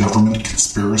devious government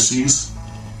conspiracies?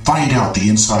 Find out the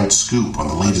inside scoop on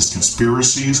the latest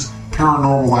conspiracies,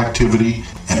 paranormal activity,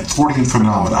 and Fortean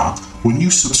phenomena when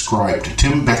you subscribe to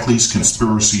Tim Beckley's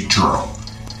Conspiracy Journal.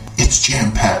 It's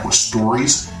jam-packed with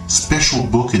stories, special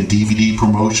book and DVD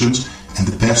promotions, and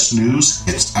the best news,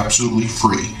 it's absolutely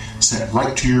free, sent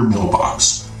right to your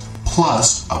mailbox.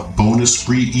 Plus, a bonus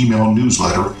free email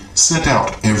newsletter sent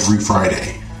out every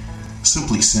Friday.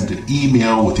 Simply send an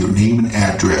email with your name and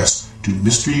address to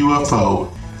Mr. UFO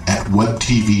at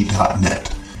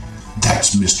webtv.net.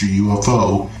 That's Mr.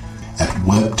 UFO at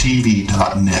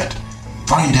webtv.net.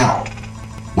 Find out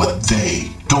what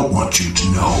they don't want you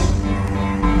to know.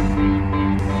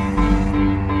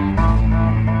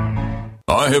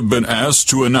 I have been asked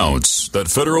to announce that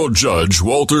Federal Judge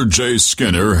Walter J.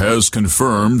 Skinner has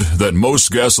confirmed that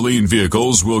most gasoline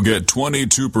vehicles will get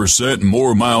 22%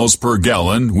 more miles per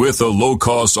gallon with a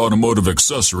low-cost automotive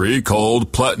accessory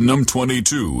called Platinum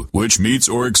 22, which meets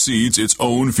or exceeds its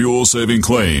own fuel-saving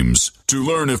claims. To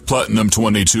learn if Platinum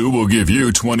 22 will give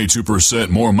you 22%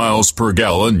 more miles per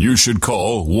gallon, you should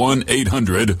call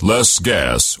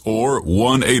 1-800-LESS-GAS or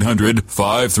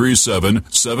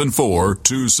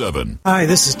 1-800-537-7427. Hi,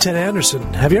 this is Ted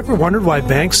Anderson. Have you ever wondered why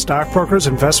banks, stockbrokers,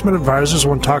 investment advisors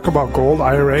won't talk about gold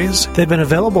IRAs? They've been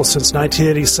available since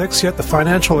 1986, yet the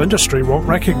financial industry won't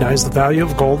recognize the value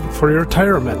of gold for your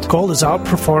retirement. Gold has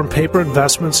outperformed paper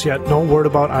investments, yet no word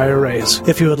about IRAs.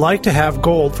 If you would like to have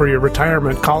gold for your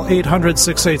retirement, call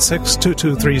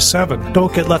 800-686-2237.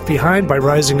 Don't get left behind by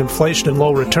rising inflation and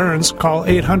low returns. Call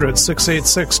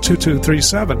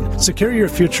 800-686-2237. Secure your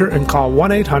future and call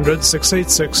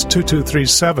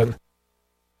 1-800-686-2237.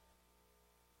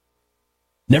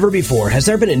 Never before has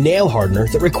there been a nail hardener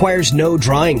that requires no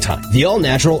drying time. The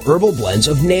all-natural herbal blends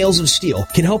of Nails of Steel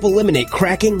can help eliminate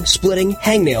cracking, splitting,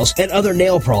 hangnails, and other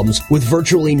nail problems with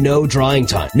virtually no drying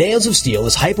time. Nails of Steel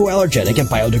is hypoallergenic and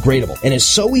biodegradable, and is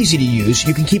so easy to use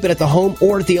you can keep it at the home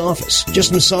or at the office.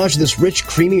 Just massage this rich,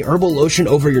 creamy herbal lotion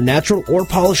over your natural or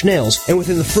polished nails, and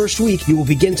within the first week you will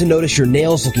begin to notice your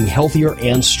nails looking healthier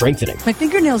and strengthening. My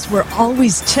fingernails were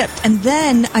always chipped, and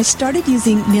then I started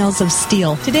using Nails of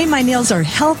Steel. Today my nails are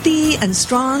healthy and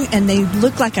strong, and they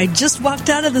look like I just walked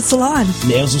out of the salon.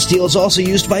 Nails of Steel is also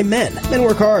used by men. Men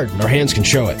work hard, and their hands can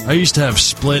show it. I used to have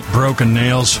split, broken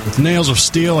nails. With Nails of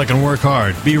Steel, I can work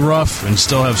hard, be rough, and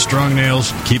still have strong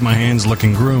nails, keep my hands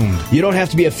looking groomed. You don't have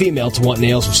to be a female to want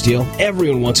Nails of Steel.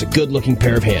 Everyone wants a good-looking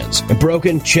pair of hands. And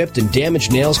broken, chipped, and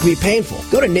damaged nails can be painful.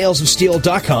 Go to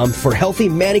nailsofsteel.com for healthy,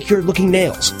 manicured-looking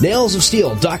nails.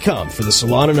 Nailsofsteel.com for the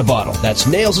salon in a bottle. That's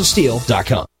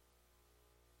nailsofsteel.com.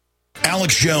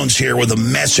 Alex Jones here with a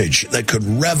message that could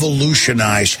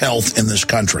revolutionize health in this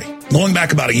country. Going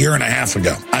back about a year and a half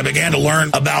ago, I began to learn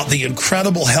about the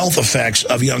incredible health effects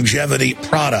of longevity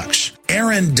products.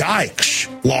 Aaron Dykes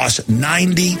lost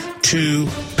 92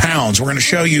 pounds. We're going to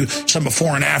show you some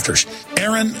before and afters.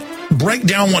 Aaron, break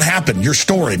down what happened, your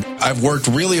story. I've worked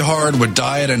really hard with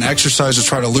diet and exercise to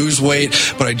try to lose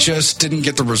weight, but I just didn't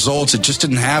get the results. It just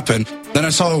didn't happen. Then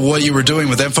I saw what you were doing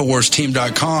with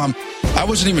InfoWarsTeam.com. I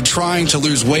wasn't even trying to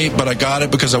lose weight, but I got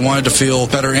it because I wanted to feel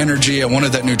better energy. I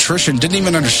wanted that nutrition. Didn't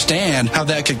even understand how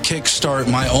that could kickstart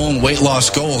my own weight loss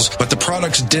goals, but the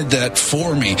products did that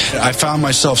for me. I found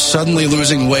myself suddenly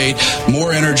losing weight,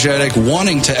 more energetic,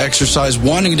 wanting to exercise,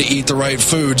 wanting to eat the right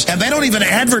foods. And they don't even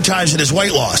advertise it as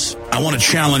weight loss. I want to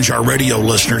challenge our radio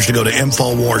listeners to go to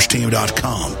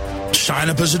InfoWarsTeam.com. Sign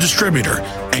up as a distributor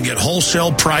and get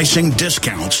wholesale pricing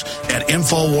discounts at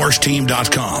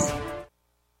InfoWarsTeam.com.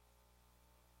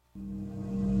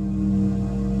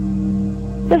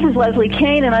 This is Leslie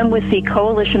Kane, and I'm with the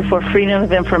Coalition for Freedom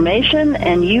of Information,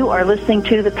 and you are listening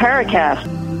to the Paracast.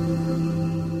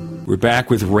 We're back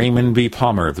with Raymond B.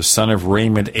 Palmer, the son of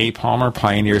Raymond A. Palmer,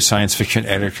 pioneer science fiction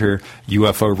editor,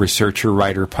 UFO researcher,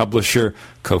 writer, publisher,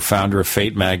 co-founder of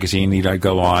Fate magazine, need I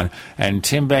go on, and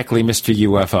Tim Beckley, Mr.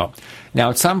 UFO.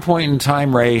 Now, at some point in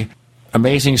time, Ray,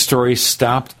 Amazing Stories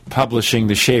stopped publishing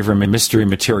the Shaver mystery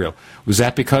material. Was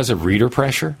that because of reader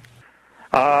pressure?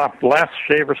 Last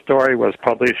Shaver story was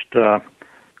published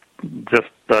just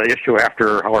the issue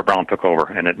after Howard Brown took over,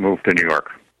 and it moved to New York.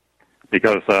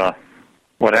 Because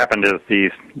what happened is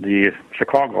the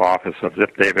Chicago office of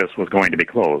Zip Davis was going to be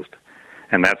closed,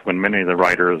 and that's when many of the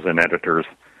writers and editors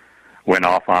went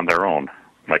off on their own,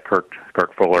 like Kirk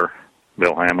Fuller,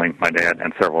 Bill Hamling, my dad,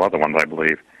 and several other ones, I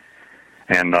believe.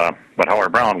 And but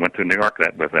Howard Brown went to New York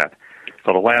with that.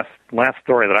 So the last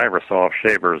story that I ever saw of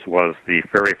Shavers was the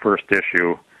very first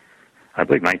issue, I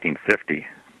believe 1950,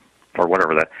 or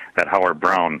whatever, that Howard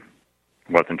Brown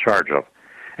was in charge of.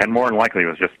 And more than likely it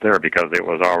was just there because it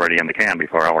was already in the can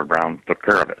before Howard Brown took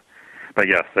care of it. But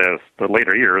yes, as the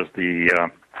later years,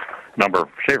 the number of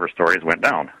Shaver stories went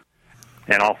down.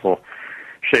 And also,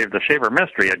 the Shaver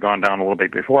mystery had gone down a little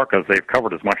bit before because they've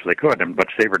covered as much as they could,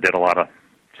 but Shaver did a lot of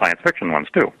science fiction ones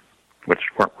too, which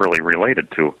weren't really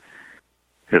related to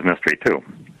his mystery too.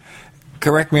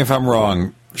 Correct me if I'm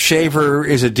wrong. Shaver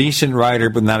is a decent writer,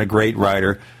 but not a great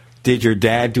writer. Did your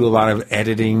dad do a lot of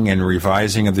editing and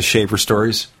revising of the Shaver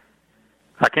stories?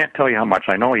 I can't tell you how much.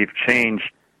 I know he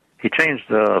changed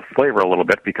the flavor a little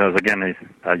bit because, again,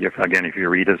 if you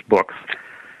read his books,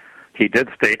 he did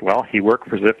state, well, he worked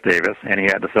for Zip Davis and he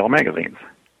had to sell magazines.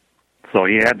 So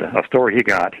he had a story he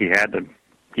got. He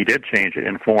did change it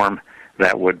in form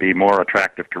that would be more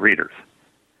attractive to readers.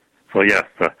 So yes,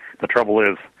 the trouble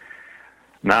is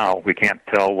now we can't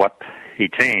tell what he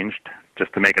changed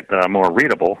just to make it more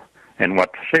readable and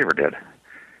what Shaver did.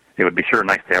 It would be sure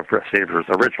nice to have Shaver's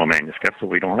original manuscript, so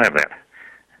we don't have that.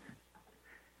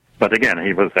 But again,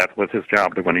 that was his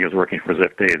job when he was working for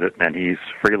Zip Davis, and he's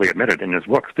freely admitted in his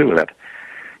books too that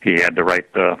he had to write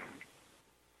so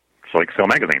he could sell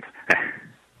magazines.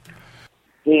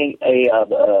 Being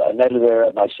an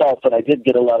editor myself, and I did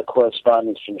get a lot of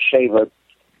correspondence from Shaver.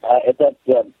 At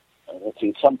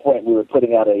some point we were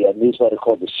putting out a newsletter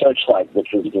called The Searchlight,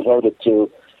 which was devoted to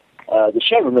the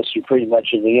Shaver mystery pretty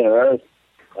much in the Inner Earth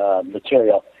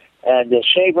material. And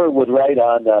Shaver would write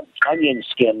on onion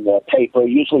skin paper,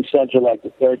 usually sent you like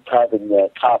the third carbon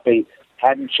copy,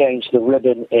 hadn't changed the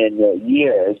ribbon in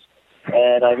years.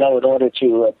 And I know in order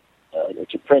to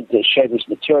print the Shaver's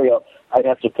material, I'd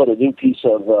have to put a new piece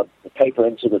of paper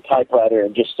into the typewriter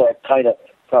and just start kind of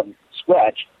from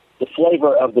scratch. The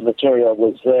flavor of the material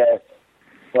was there,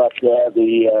 but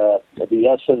the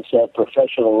essence of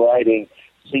professional writing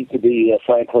seemed to be,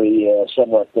 frankly,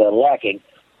 somewhat lacking.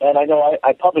 And I know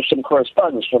I published some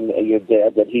correspondence from your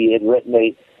dad that he had written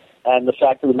me, and the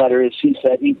fact of the matter is he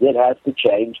said he did have to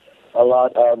change a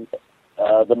lot of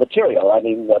the material. I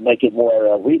mean, make it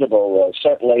more readable.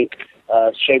 Certainly,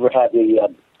 Shaver had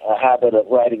the habit of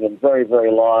writing in very,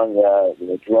 very long,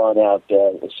 drawn-out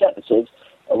sentences,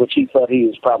 which he thought he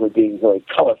was probably being very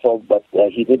colorful, but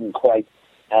he didn't quite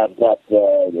have that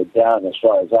down as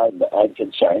far as I'm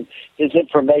concerned. His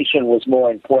information was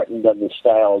more important than the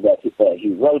style that he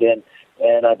wrote in,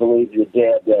 and I believe your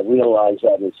dad realized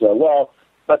that as well.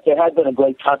 But there had been a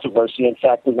great controversy. In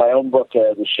fact, in my own book,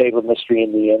 The Shaver Mystery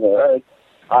in the Inner Earth,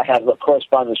 I have a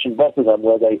correspondence from both of them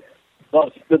where they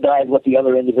both denied what the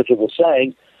other individual was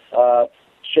saying.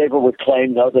 Shaver would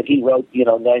claim, that he wrote,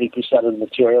 90% of the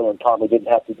material and Palmer didn't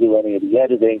have to do any of the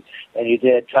editing. And you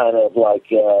did kind of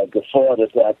guffawed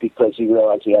at that because he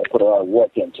realized he had to put a lot of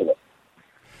work into it.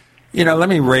 Let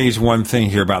me raise one thing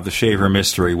here about the Shaver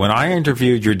mystery. When I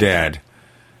interviewed your dad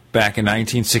back in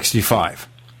 1965,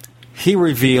 he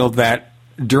revealed that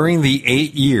during the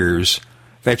 8 years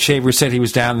that Shaver said he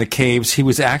was down in the caves, he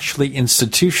was actually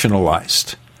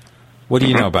institutionalized. What do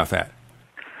you know about that?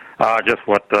 Just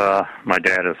what my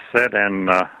dad has said, and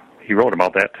he wrote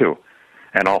about that too.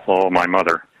 And also my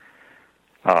mother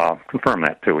confirmed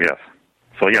that too, yes.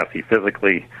 So yes,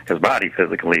 his body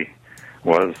physically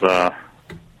was,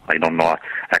 I don't know,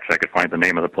 actually I could find the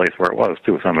name of the place where it was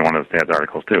too, some of one of his dad's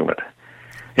articles too, but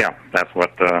yeah, that's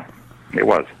what it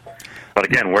was. But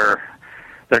again,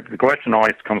 the question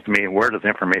always comes to me, where does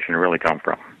information really come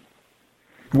from?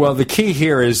 Well, the key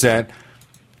here is that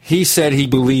he said he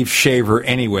believed Shaver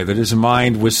anyway, that his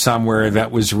mind was somewhere that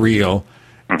was real,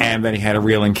 and that he had a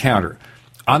real encounter.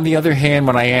 On the other hand,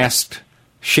 when I asked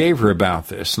Shaver about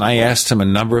this, and I asked him a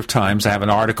number of times, I have an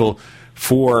article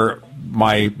for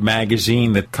my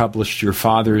magazine that published your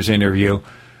father's interview,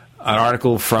 an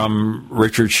article from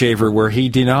Richard Shaver where he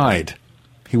denied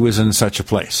he was in such a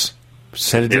place.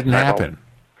 Said it didn't happen.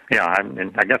 Yeah,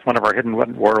 I guess one of our Hidden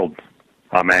World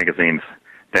magazines,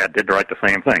 Dad did write the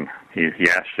same thing. He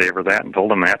asked Shaver that and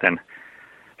told him that, and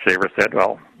Shaver said,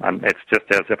 well, it's just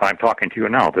as if I'm talking to you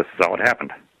now. This is how it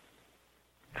happened.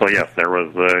 So, yes, there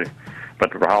was,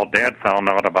 but how Dad found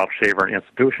out about Shaver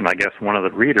Institution, I guess one of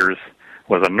the readers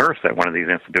was a nurse at one of these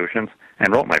institutions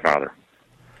and wrote my father.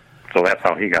 So that's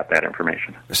how he got that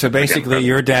information. So basically,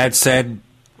 your dad said,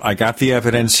 I got the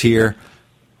evidence here.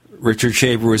 Richard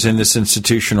Shaver was in this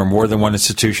institution or more than one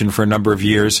institution for a number of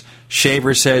years.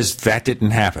 Shaver says that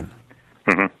didn't happen.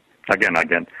 Mm-hmm.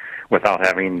 Again, without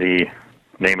having the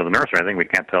name of the nurse or anything, we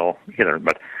can't tell either.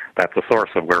 But that's the source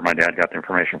of where my dad got the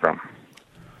information from.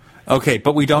 Okay,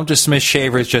 but we don't dismiss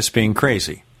Shaver as just being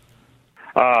crazy.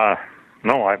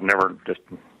 No, I've never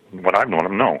what I've known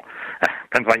him, no.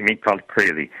 Depends what you mean called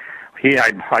crazy.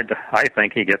 I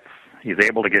think he's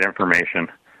able to get information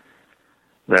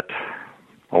that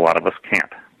a lot of us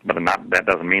can't. But that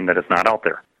doesn't mean that it's not out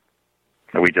there.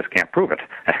 We just can't prove it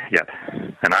yet.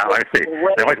 And I say,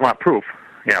 they always want proof.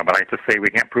 Yeah, but I just say we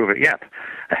can't prove it yet.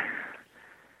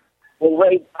 Well,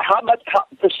 Ray,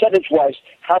 percentage-wise,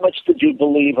 how much did you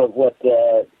believe of what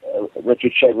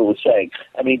Richard Shaver was saying?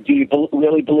 I mean, do you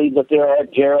really believe that there are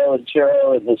Gero and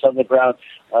Tero and this underground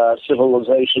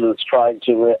civilization that's trying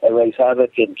to erase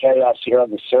havoc and chaos here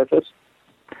on the surface?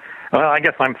 Well, I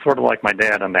guess I'm sort of like my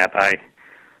dad on that.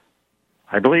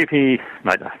 I believe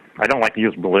I don't like to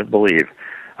use believe.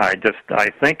 I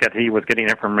think that he was getting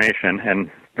information, and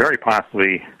very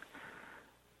possibly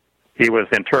he was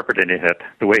interpreting it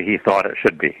the way he thought it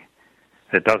should be.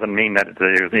 It doesn't mean that it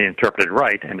was interpreted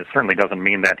right, and it certainly doesn't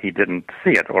mean that he didn't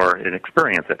see it or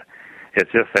experience it.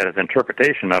 It's just that his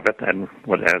interpretation of it and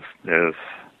what is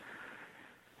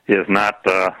not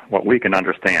what we can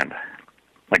understand.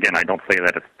 Again, I don't say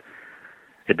that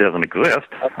it doesn't exist.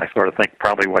 I sort of think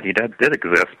probably what he did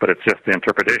exist, but it's just the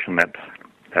interpretation that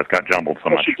has got jumbled so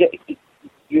much.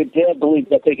 You did believe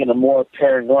that taking a more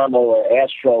paranormal or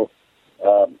astral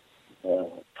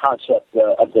concept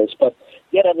of this, but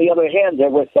yet on the other hand, there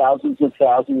were thousands and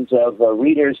thousands of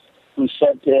readers who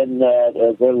sent in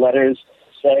their letters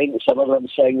saying, some of them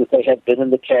saying that they had been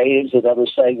in the caves, and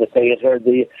others saying that they had heard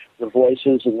the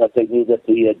voices and that they knew that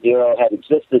the Gero had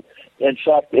existed. In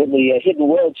fact, in the Hidden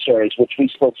World series, which we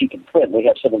still keep in print, we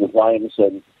have some of the volumes,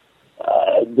 and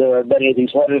there are many of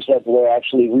these letters that were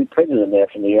actually reprinted in there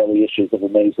from the early issues of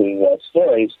Amazing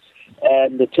Stories.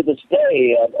 And to this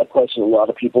day, of course, a lot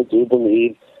of people do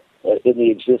believe in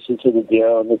the existence of the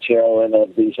Gero and the Tero and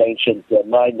of these ancient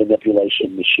mind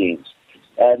manipulation machines.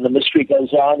 And the mystery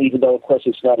goes on, even though, of course,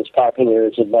 it's not as popular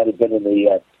as it might have been in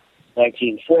the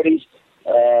 1940s.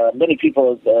 Many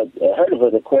people have heard of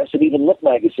it, of course, and even Look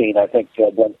magazine, I think,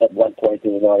 at one point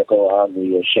in an article on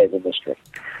the Shaver mystery.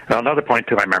 Well, another point,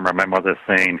 too, I remember my mother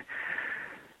saying,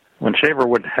 when Shaver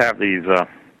would have these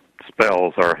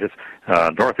spells, or his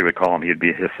Dorothy would call him, he'd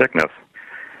be his sickness,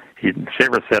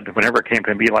 Shaver said whenever it came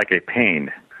to him, be like a pain.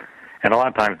 And a lot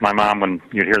of times my mom, when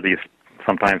you'd hear these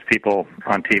sometimes people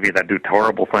on TV that do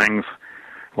horrible things,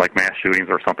 like mass shootings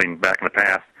or something back in the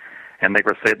past, and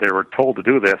they were told to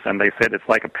do this, and they said it's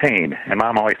like a pain. And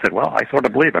Mom always said, well, I sort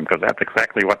of believe him, because that's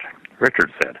exactly what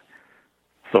Richard said.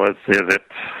 So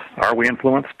are we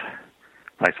influenced?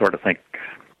 I sort of think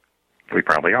we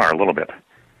probably are a little bit.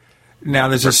 Now,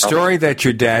 there's a story that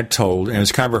your dad told, and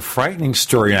it's kind of a frightening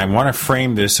story, and I want to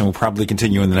frame this, and we'll probably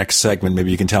continue in the next segment.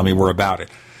 Maybe you can tell me more about it.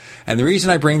 And the reason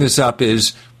I bring this up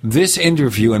is this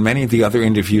interview and many of the other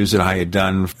interviews that I had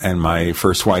done and my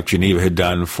first wife, Geneva, had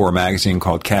done for a magazine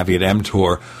called Caveat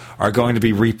Emptor are going to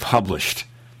be republished.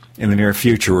 in the near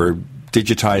future. We're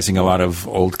digitizing a lot of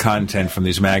old content from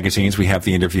these magazines. We have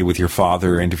the interview with your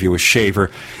father, interview with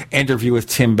Shaver, interview with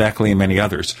Tim Beckley, and many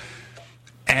others.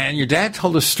 And your dad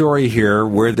told a story here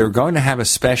where they're going to have a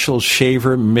special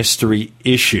Shaver mystery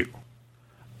issue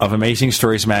of Amazing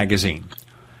Stories magazine.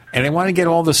 And they want to get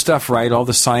all the stuff right, all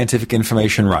the scientific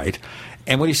information right.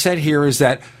 And what he said here is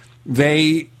that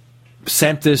they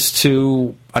sent this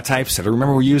to a typesetter.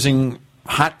 Remember, we're using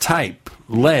hot type,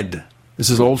 lead. This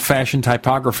is old-fashioned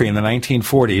typography in the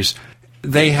 1940s.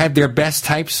 They had their best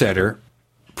typesetter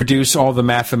produce all the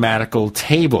mathematical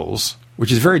tables,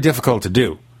 which is very difficult to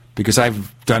do because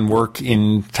I've done work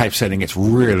in typesetting. It's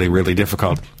really, really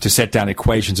difficult to set down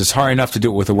equations. It's hard enough to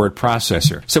do it with a word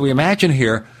processor. So we imagine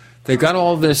here they got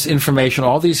all this information,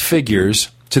 all these figures,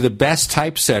 to the best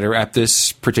typesetter at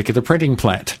this particular printing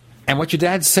plant. And what your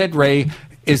dad said, Ray,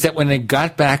 is that when they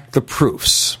got back the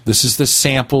proofs, this is the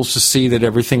samples to see that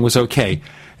everything was okay,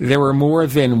 there were more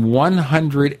than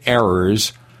 100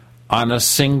 errors on a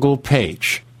single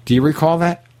page. Do you recall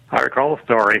that? I recall the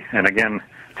story, and again,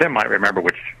 Tim might remember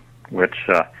which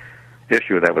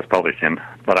issue that was published in.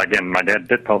 But again, my dad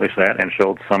did publish that and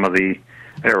showed some of the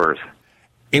errors.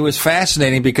 It was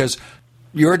fascinating because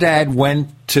your dad went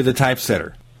to the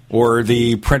typesetter, or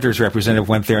the printer's representative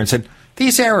went there and said,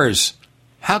 "These errors,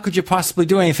 how could you possibly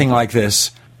do anything like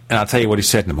this?" And I'll tell you what he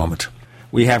said in a moment.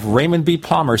 We have Raymond B.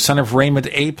 Palmer, son of Raymond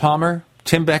A. Palmer,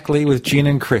 Tim Beckley with Gene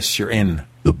and Chris. You're in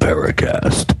the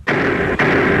Paracast.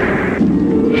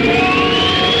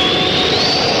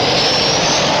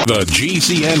 The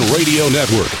GCN Radio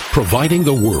Network, providing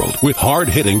the world with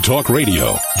hard-hitting talk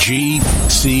radio.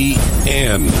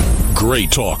 GCN.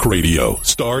 Great talk radio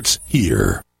starts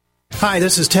here. Hi,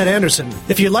 this is Ted Anderson.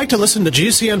 If you'd like to listen to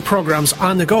GCN programs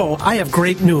on the go, I have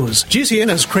great news. GCN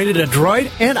has created a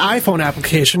Droid and iPhone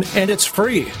application, and it's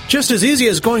free. Just as easy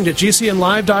as going to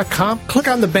GCNlive.com, click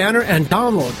on the banner, and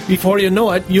download. Before you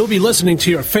know it, you'll be listening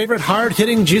to your favorite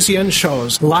hard-hitting GCN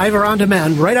shows, live or on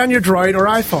demand, right on your Droid or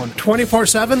iPhone,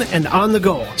 24/7 and on the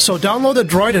go. So download the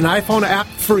Droid and iPhone app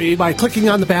free by clicking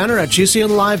on the banner at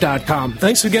GCNlive.com.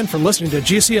 Thanks again for listening to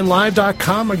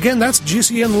GCNlive.com. Again, that's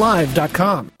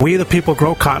GCNlive.com. We the people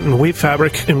grow cotton, weave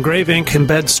fabric, engrave ink,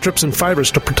 embed strips and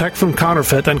fibers to protect from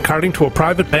counterfeit, then carting to a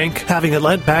private bank, having it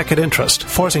lent back at interest,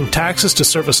 forcing taxes to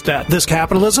service debt. This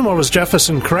capitalism, or was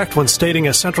Jefferson correct when stating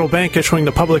a central bank issuing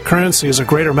the public currency is a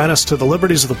greater menace to the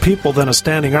liberties of the people than a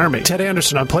standing army? Ted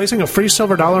Anderson, I'm placing a free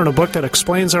silver dollar in a book that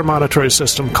explains our monetary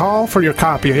system. Call for your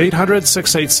copy,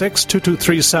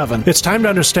 800-686-2237. It's time to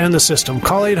understand the system.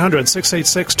 Call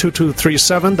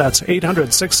 800-686-2237. That's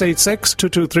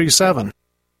 800-686-2237.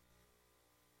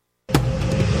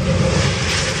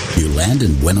 You land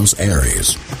in Buenos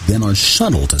Aires, then are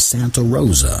shuttled to Santa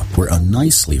Rosa, where a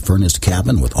nicely furnished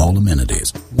cabin with all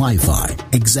amenities, Wi-Fi,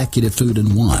 executive food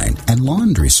and wine, and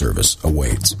laundry service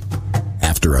awaits.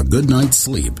 After a good night's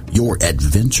sleep, your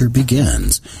adventure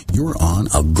begins. You're on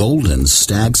a golden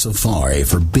stag safari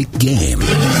for big game.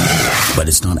 But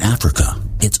it's not Africa,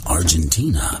 it's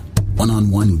Argentina.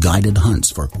 One-on-one guided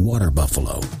hunts for water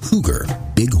buffalo, cougar,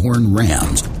 bighorn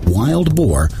rams, wild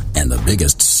boar, and the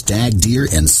biggest stag deer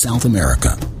in South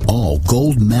America. All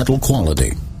gold medal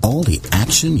quality. All the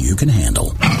action you can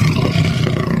handle.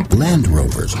 Land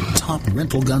Rovers, top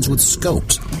rental guns with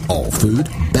scopes. All food,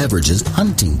 beverages,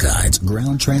 hunting guides,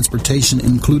 ground transportation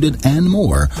included, and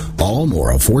more. All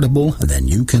more affordable than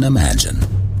you can imagine.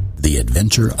 The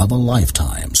adventure of a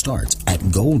lifetime starts at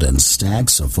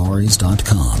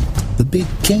GoldenStagSafaris.com. The big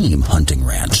game hunting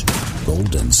ranch.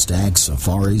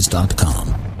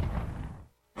 GoldenStagSafaris.com.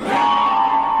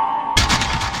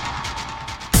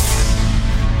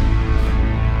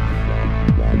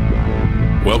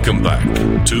 Welcome back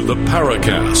to the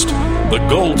Paracast, the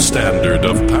gold standard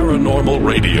of paranormal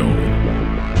radio.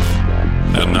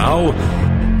 And now,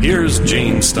 here's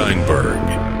Gene Steinberg.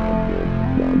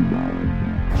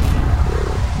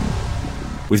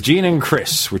 With Gene and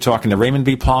Chris, we're talking to Raymond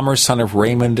B. Palmer, son of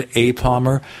Raymond A.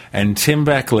 Palmer, and Tim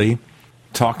Beckley,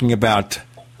 talking about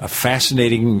a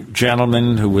fascinating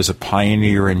gentleman who was a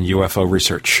pioneer in UFO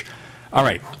research. All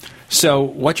right, so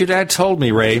what your dad told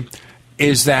me, Ray,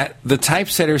 is that the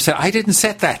typesetter said, I didn't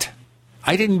set that.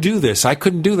 I didn't do this. I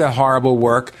couldn't do that horrible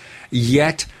work.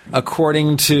 Yet,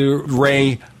 according to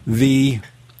Ray, the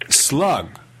slug,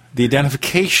 the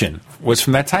identification, was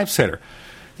from that typesetter.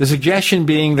 The suggestion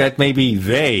being that maybe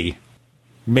they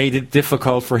made it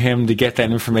difficult for him to get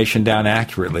that information down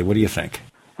accurately. What do you think?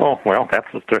 Oh, well, that's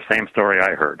the same story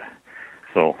I heard.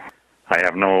 So I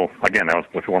have no, again, that was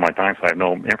before my time, so I have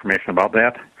no information about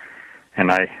that.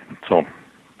 And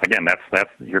again,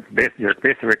 that's your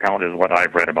basic account is what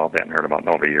I've read about that and heard about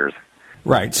over the years.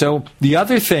 Right. So the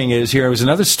other thing is, here was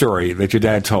another story that your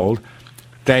dad told,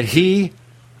 that he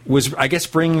was, I guess,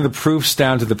 bringing the proofs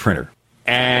down to the printer.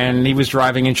 And he was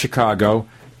driving in Chicago.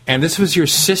 And this was your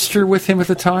sister with him at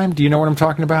the time? Do you know what I'm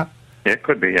talking about? It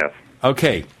could be, yes.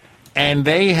 Okay. And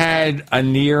they had a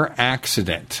near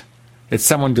accident that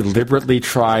someone deliberately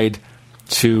tried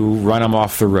to run them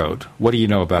off the road. What do you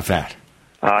know about that?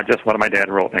 Just what my dad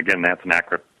wrote. Again, that's an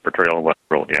accurate portrayal of what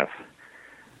he wrote, yes.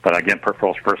 But again,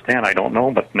 firsthand, I don't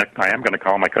know. But I am going to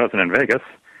call my cousin in Vegas,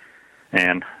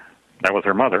 and that was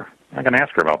her mother. I'm going to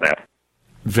ask her about that.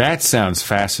 That sounds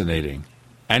fascinating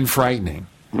and frightening.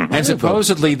 Mm-hmm. And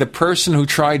supposedly the person who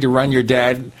tried to run your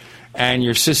dad and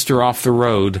your sister off the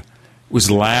road was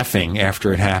laughing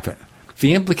after it happened.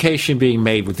 The implication being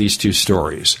made with these two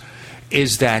stories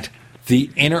is that the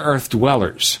inner earth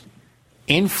dwellers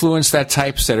influenced that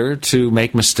typesetter to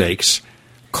make mistakes,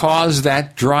 caused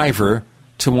that driver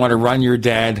to want to run your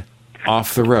dad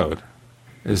off the road.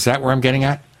 Is that where I'm getting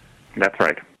at? That's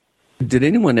right. Did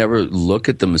anyone ever look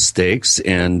at the mistakes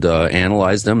and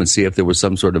analyze them and see if there was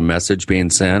some sort of message being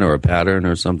sent or a pattern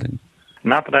or something?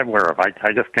 Not that I'm aware of. I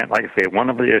just can't, like I say, one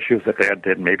of the issues that Dad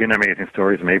did, maybe in Amazing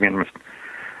Stories, maybe in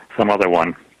some other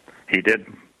one, he did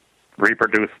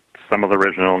reproduce some of the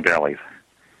original galleys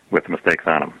with mistakes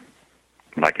on them.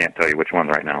 And I can't tell you which ones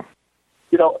right now.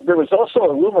 You know, there was also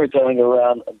a rumor going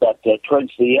around that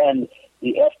towards the end,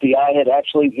 the FBI had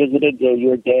actually visited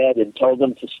your dad and told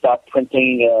them to stop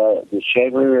printing the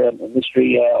Shaver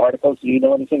mystery articles. Do you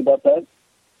know anything about that?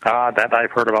 That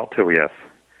I've heard about too, yes.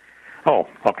 Oh,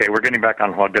 okay, we're getting back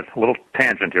on a little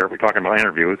tangent here. We're talking about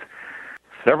interviews.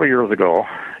 Several years ago,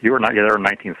 you were not there in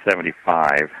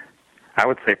 1975. I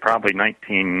would say probably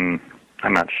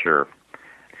I'm not sure.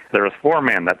 There was 4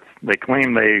 men that they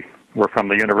claimed they were from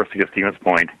the University of Stevens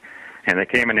Point, and they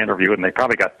came and interviewed, and they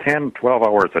probably got 10, 12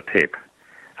 hours of tape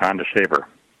on the Shaver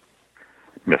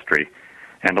mystery.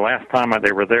 And the last time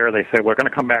they were there, they said, we're going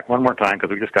to come back one more time because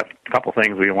we just got a couple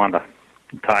things we want to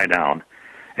tie down.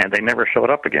 And they never showed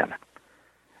up again.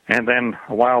 And then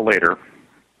a while later,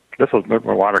 this was the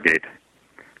Watergate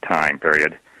time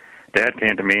period, Dad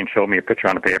came to me and showed me a picture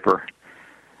on the paper,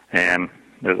 and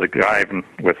there's a guy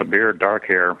with a beard, dark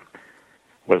hair,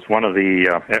 was one of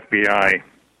the FBI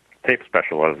tape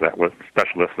specialists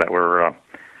that were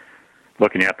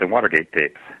looking at the Watergate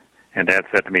tapes. And Dad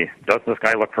said to me, doesn't this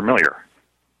guy look familiar?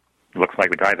 It looks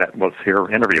like the guy that was here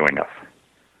interviewing us.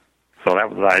 So that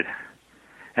was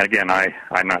and again,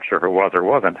 I'm not sure if it was or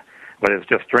wasn't, but it's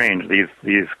just strange.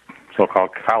 These so-called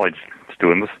college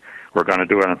students were going to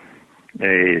do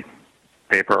a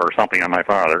paper or something on my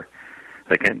father.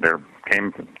 They came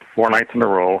 4 nights in a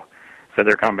row, said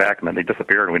they'd come back, and then they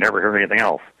disappeared, and we never heard anything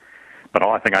else. But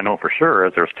all I think I know for sure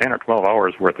is there's 10 or 12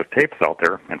 hours worth of tapes out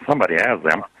there, and somebody has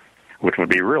them, which would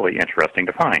be really interesting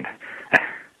to find.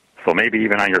 So maybe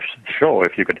even on your show,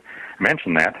 if you could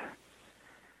mention that,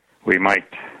 we might...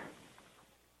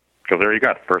 So there you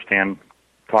got firsthand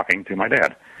talking to my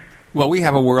dad. Well, we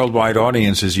have a worldwide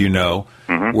audience, as you know.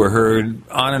 Mm-hmm. We're heard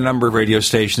on a number of radio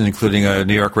stations, including a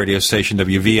New York radio station,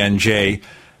 WVNJ.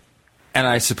 And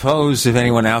I suppose if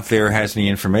anyone out there has any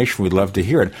information, we'd love to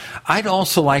hear it. I'd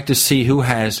also like to see who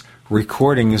has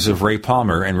recordings of Ray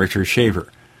Palmer and Richard Shaver.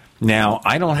 Now,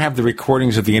 I don't have the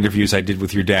recordings of the interviews I did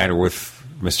with your dad or with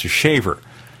Mr. Shaver,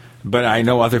 but I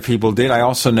know other people did. I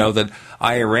also know that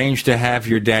I arranged to have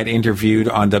your dad interviewed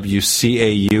on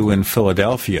WCAU in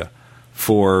Philadelphia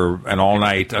for an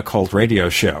all-night occult radio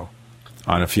show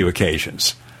on a few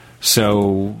occasions.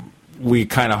 So we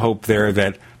kind of hope there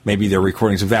that maybe there are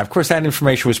recordings of that. Of course, that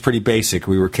information was pretty basic.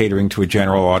 We were catering to a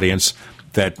general audience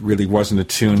that really wasn't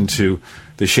attuned to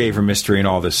the Shaver mystery and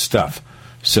all this stuff.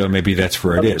 So maybe that's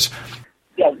where it is.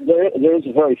 Yeah, there is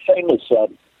a very famous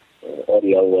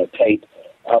audio tape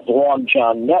of Long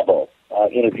John Neville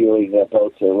interviewing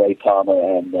both Ray Palmer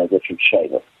and Richard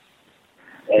Shaver.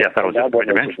 Yes, that was just what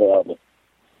available.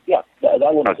 Yeah, that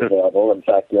one was available. In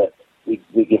fact, we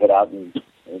give it out and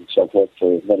so forth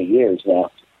for many years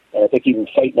now. And I think even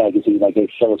Fate magazine, I gave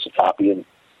Phyllis a copy, and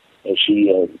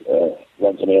she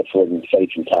runs an ad for it in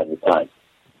Fate from time to time.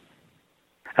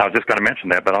 I was just going to mention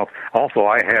that, but also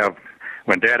I have,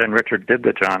 when Dad and Richard did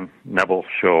the John Neville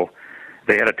show,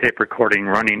 they had a tape recording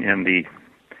running in the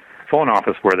phone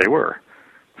office where they were.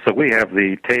 So we have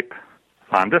the tape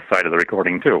on this side of the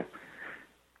recording too,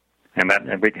 and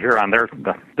we can hear on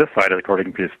this side of the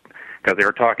recording piece because they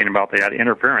were talking about they had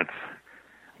interference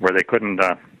where they couldn't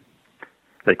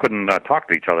talk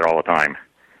to each other all the time,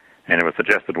 and it was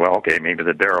suggested, well, okay, maybe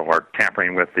the Darrow are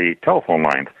tampering with the telephone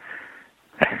lines.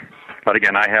 But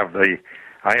again, I have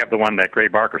the one that Gray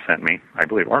Barker sent me, I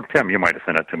believe, or Tim, you might have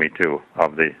sent it to me too,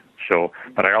 of the show,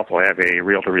 but I also have a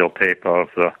reel-to-reel tape of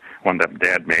the one that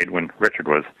Dad made when Richard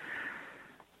was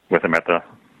with him at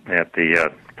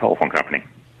the telephone company,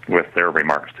 with their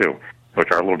remarks too, which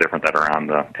are a little different that are on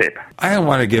the tape. I don't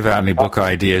want to give out any book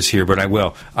ideas here, but I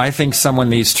will. I think someone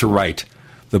needs to write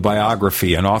the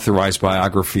biography, an authorized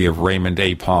biography of Raymond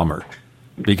A. Palmer,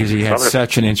 because he had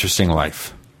such an interesting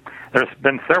life. There's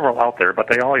been several out there, but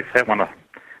they always want to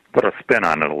put a spin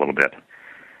on it a little bit.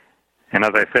 And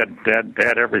as I said,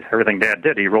 Dad, everything Dad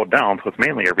did, he wrote down, so it's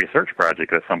mainly a research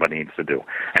project that somebody needs to do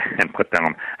and put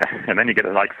down. And then you get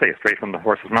it, like say, straight from the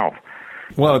horse's mouth.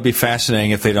 Well, it'd be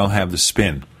fascinating if they don't have the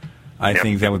spin. I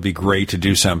think that would be great to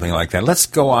do something like that. Let's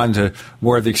go on to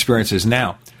more of the experiences.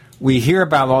 Now, we hear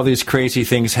about all these crazy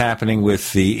things happening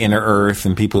with the inner earth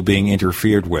and people being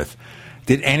interfered with.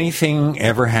 Did anything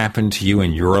ever happen to you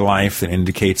in your life that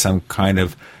indicates some kind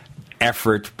of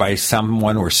effort by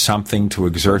someone or something to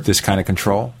exert this kind of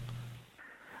control?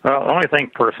 Well, the only thing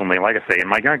personally, like I say, in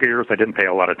my younger years, I didn't pay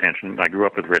a lot of attention. I grew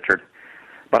up with Richard.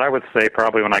 But I would say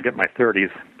probably when I get my 30s,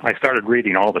 I started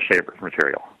reading all the Shaver's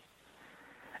material.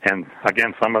 And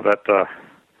again, some of it,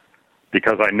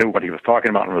 because I knew what he was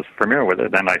talking about and was familiar with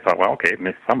it, then I thought, well, okay,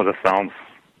 some of this sounds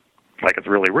like it's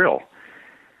really real.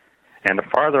 And the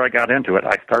farther I got into it,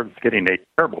 I started getting a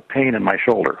terrible pain in my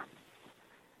shoulder.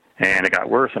 And it got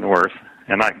worse and worse,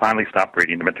 and I finally stopped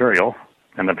reading the material,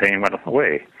 and the pain went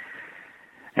away.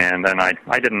 And then I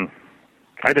didn't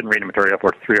read the material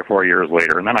for 3 or 4 years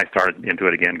later, and then I started into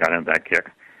it again, got into that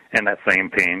kick, and that same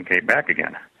pain came back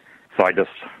again. So I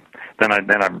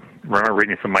remember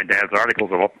reading some of my dad's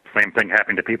articles about the same thing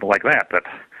happening to people like that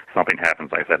something happens.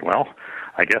 I said, well,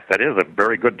 I guess that is a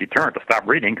very good deterrent to stop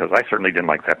reading, because I certainly didn't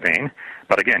like that pain.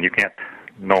 But again, you can't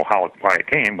know why it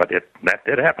came, but that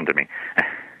did happen to me.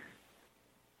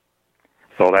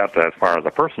 So that, as far as a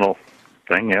personal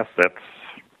thing, yes, that's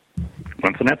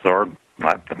coincidence, or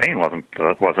not, the pain wasn't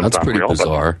that's pretty unreal,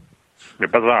 bizarre.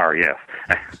 But bizarre, yes.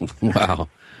 Wow.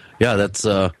 Yeah, that's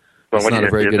not a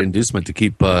very good inducement to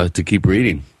keep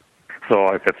reading. So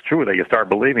if it's true that you start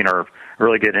believing or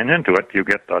really getting into it, you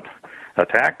get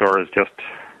attacked, or is just,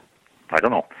 I don't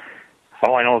know.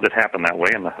 All I know is it happened that way,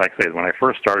 and like I say, when I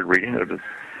first started reading it,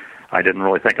 I didn't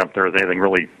really think there was anything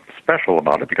really special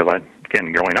about it, because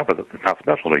again, growing up with it, it's not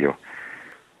special to you.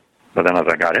 But then as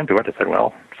I got into it, I said,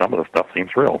 well, some of the stuff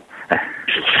seems real.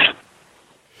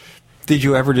 Did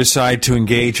you ever decide to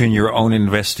engage in your own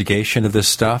investigation of this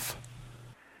stuff?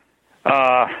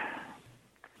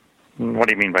 What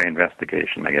do you mean by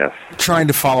investigation, I guess? Trying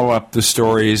to follow up the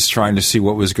stories, trying to see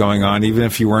what was going on, even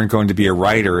if you weren't going to be a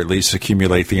writer, at least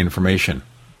accumulate the information.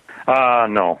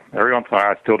 No. Every once in a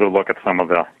while, I still do look at some of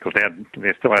because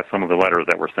they still have some of the letters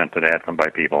that were sent to Dad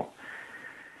by people.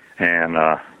 And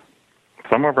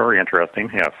some are very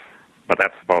interesting, yes. But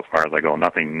that's about as far as I go.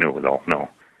 Nothing new, though, no.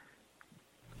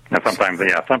 And sometimes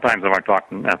if I'm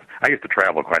talking, I used to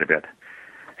travel quite a bit.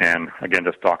 And again,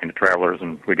 just talking to travelers,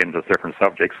 and we get into different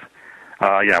subjects.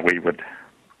 I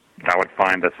would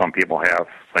find that some people have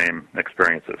same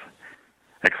experiences.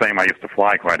 Like same, I used to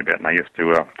fly quite a bit, and I used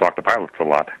to talk to pilots a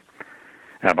lot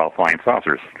about flying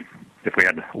saucers. If we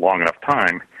had long enough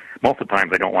time, most of the time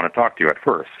they don't want to talk to you at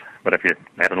first. But if you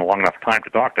had a long enough time to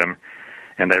talk to them,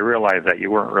 and they realize that you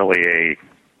weren't really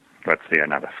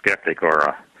not a skeptic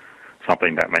or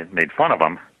something that made fun of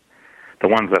them, the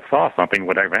ones that saw something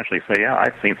would eventually say, yeah,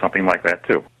 I've seen something like that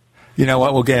too. You know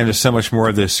what? We'll get into so much more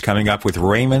of this coming up with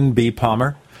Raymond B.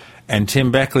 Palmer and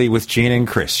Tim Beckley with Gene and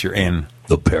Chris. You're in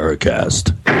the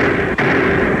Paracast.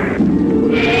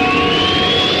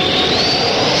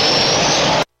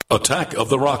 Attack of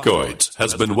the Rockoids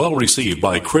has been well received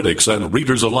by critics and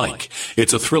readers alike.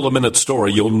 It's a thrill-a-minute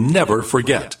story you'll never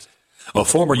forget. A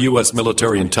former U.S.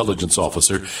 military intelligence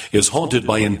officer is haunted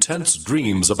by intense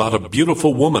dreams about a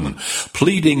beautiful woman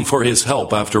pleading for his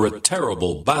help after a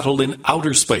terrible battle in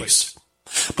outer space.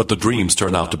 But the dreams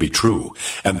turn out to be true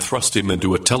and thrust him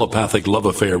into a telepathic love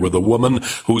affair with a woman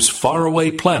whose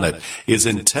faraway planet is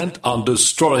intent on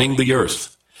destroying the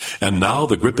Earth. And now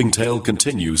the gripping tale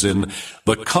continues in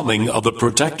The Coming of the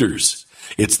Protectors.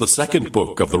 It's the second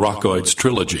book of the Rockoids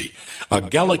trilogy, a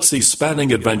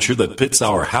galaxy-spanning adventure that pits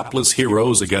our hapless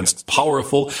heroes against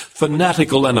powerful,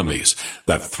 fanatical enemies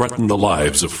that threaten the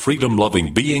lives of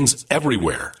freedom-loving beings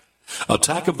everywhere.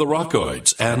 Attack of the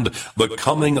Rockoids and The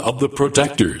Coming of the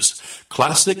Protectors.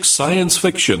 Classic science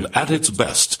fiction at its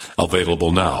best,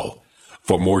 available now.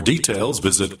 For more details,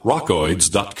 visit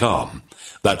rockoids.com.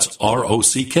 That's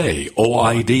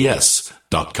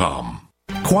ROCKOIDS.com.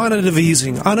 Quantitative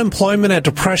easing, unemployment at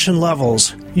depression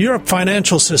levels, Europe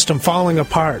financial system falling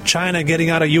apart, China getting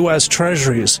out of U.S.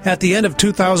 treasuries. At the end of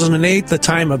 2008, the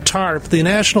time of TARP, the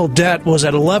national debt was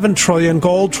at $11 trillion,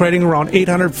 gold trading around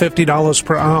 $850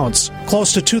 per ounce.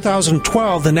 Close to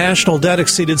 2012, the national debt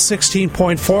exceeded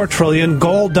 $16.4 trillion,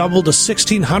 gold doubled to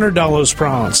 $1,600 per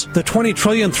ounce. The $20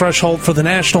 trillion threshold for the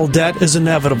national debt is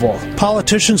inevitable.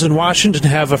 Politicians in Washington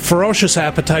have a ferocious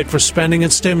appetite for spending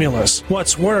and stimulus.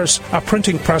 What's worse, a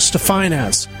printing press to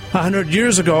finance. 100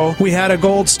 years ago, we had a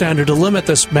gold standard to limit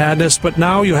this madness, but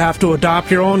now you have to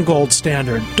adopt your own gold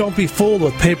standard. Don't be fooled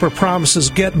with paper promises.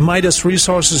 Get Midas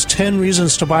Resources 10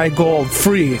 Reasons to Buy Gold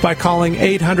free by calling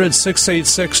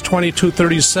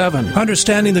 800-686-2237.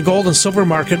 Understanding the gold and silver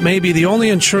market may be the only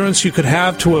insurance you could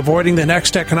have to avoiding the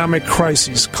next economic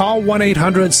crisis. Call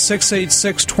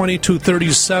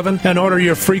 1-800-686-2237 and order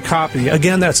your free copy.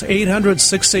 Again, that's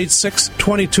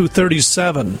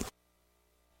 800-686-2237.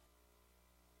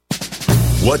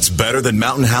 What's better than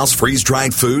Mountain House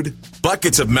freeze-dried food?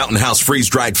 Buckets of Mountain House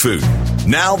freeze-dried food.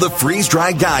 Now the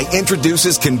freeze-dried guy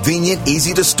introduces convenient,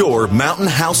 easy-to-store Mountain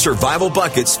House survival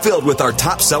buckets filled with our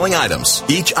top-selling items.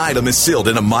 Each item is sealed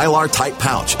in a Mylar-type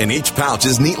pouch, and each pouch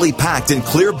is neatly packed in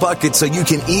clear buckets so you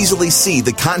can easily see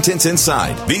the contents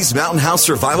inside. These Mountain House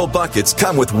survival buckets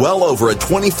come with well over a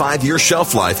 25-year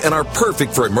shelf life and are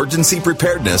perfect for emergency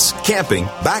preparedness, camping,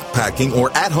 backpacking, or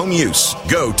at-home use.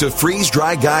 Go to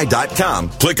freezedryguy.com,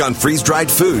 click on freeze-dried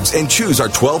foods, and choose our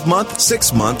 12-month,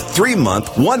 6-month, 3-month,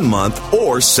 1-month,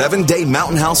 or 7-day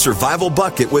Mountain House survival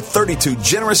bucket with 32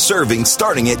 generous servings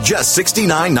starting at just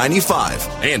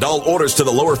 $69.95. And all orders to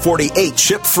the lower 48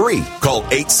 ship free. Call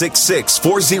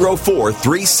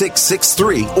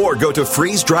 866-404-3663 or go to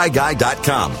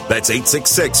freezedryguy.com. That's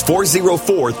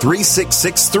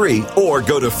 866-404-3663 or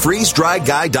go to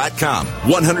freezedryguy.com.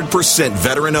 100%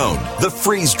 veteran owned. The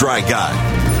Freeze Dry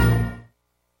Guy.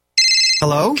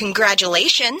 Hello?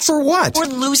 Congratulations. For what? For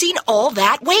losing all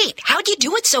that weight. How'd you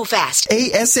do it so fast?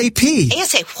 ASAP.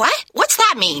 ASAP what? What's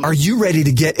that mean? Are you ready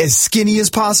to get as skinny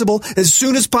as possible, as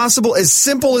soon as possible, as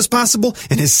simple as possible,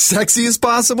 and as sexy as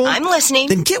possible? I'm listening.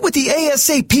 Then get with the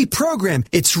ASAP program.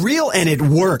 It's real and it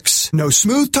works. No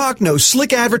smooth talk, no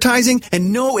slick advertising,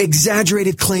 and no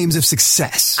exaggerated claims of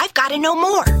success. I've got to know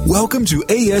more. Welcome to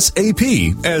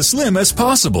ASAP, as slim as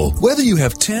possible. Whether you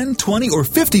have 10, 20, or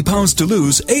 50 pounds to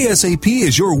lose, ASAP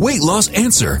is your weight loss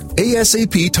answer.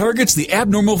 ASAP targets the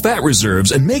abnormal fat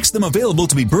reserves and makes them available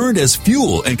to be burned as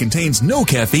fuel and contains no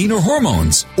caffeine or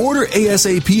hormones. Order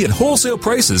ASAP at wholesale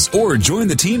prices or join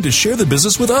the team to share the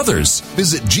business with others.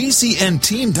 Visit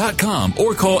GCNteam.com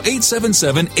or call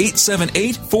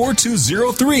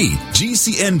 877-878-4203.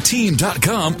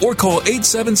 GCNteam.com or call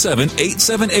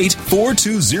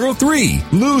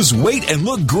 877-878-4203. Lose weight and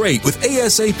look great with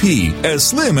ASAP, as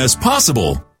slim as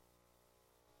possible.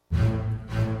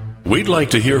 We'd like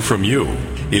to hear from you.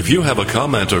 If you have a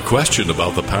comment or question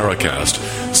about the Paracast,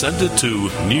 send it to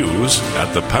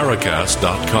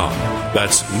news@theparacast.com.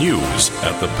 That's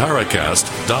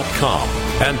news@theparacast.com.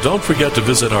 And don't forget to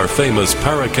visit our famous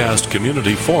Paracast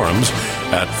community forums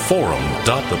at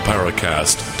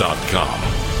forum.theparacast.com.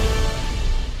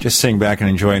 Just sitting back and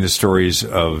enjoying the stories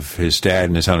of his dad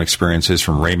and his own experiences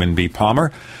from Raymond B.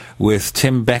 Palmer. With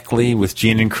Tim Beckley, with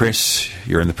Gene and Chris.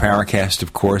 You're in the Paracast,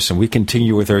 of course, and we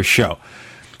continue with our show,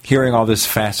 hearing all this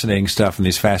fascinating stuff and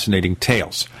these fascinating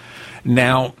tales.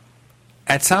 Now,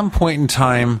 at some point in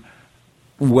time,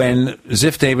 when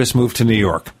Ziff Davis moved to New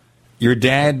York, your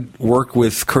dad worked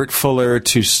with Kurt Fuller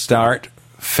to start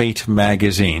Fate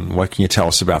magazine. What can you tell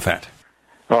us about that?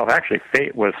 Well, actually,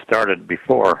 Fate was started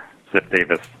before Ziff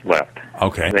Davis left.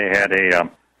 Okay. They had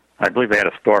I believe they had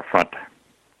a storefront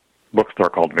bookstore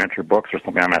called Venture Books or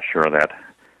something. I'm not sure of that.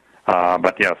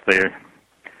 But yes,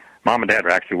 Mom and Dad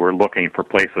actually were looking for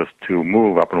places to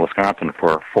move up in Wisconsin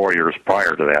for 4 years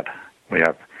prior to that. We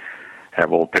have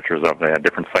old pictures of they had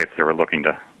different sites they were looking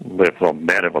to live. So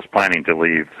Dad was planning to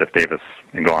leave Ziff Davis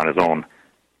and go on his own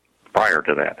prior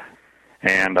to that.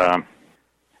 And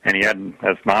he had,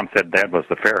 as Mom said, Dad was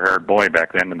the fair-haired boy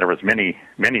back then, and there was many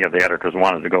of the editors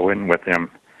wanted to go in with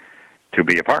him to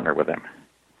be a partner with him.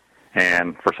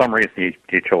 And for some reason,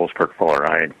 he chose Kurt Fuller.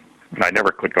 I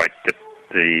never could quite get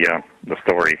the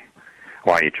story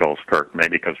why he chose Kurt.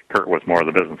 Maybe because Kurt was more of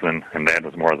the businessman and Dad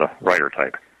was more of the writer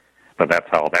type. But that's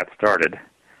how that started.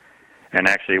 And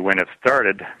actually, when it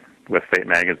started with Fate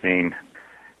magazine,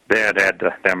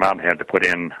 Mom had to put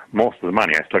in most of the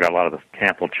money. I still got a lot of the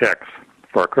canceled checks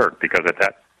for Kurt because at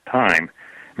that time,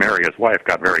 Mary, his wife,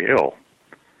 got very ill.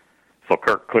 So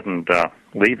Kurt couldn't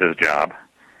leave his job.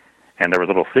 And there was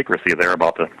a little secrecy there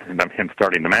about him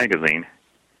starting the magazine.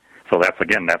 So that's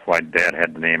why Dad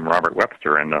had the name Robert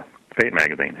Webster in the Fate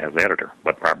magazine as the editor,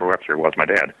 but Robert Webster was my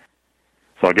dad.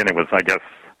 So again, it was, I guess,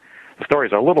 the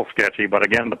stories are a little sketchy, but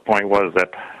again, the point was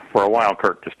that for a while,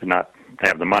 Kurt just did not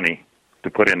have the money to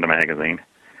put in the magazine,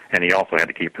 and he also had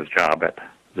to keep his job at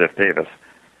Ziff Davis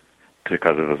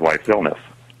because of his wife's illness.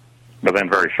 But then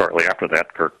very shortly after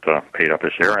that, Kurt paid up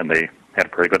his share, and they had a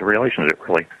pretty good relationship,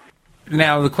 really.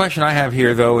 Now, the question I have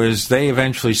here, though, is they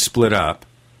eventually split up,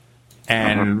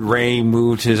 and Ray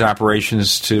moved his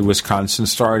operations to Wisconsin,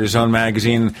 started his own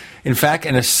magazine. In fact,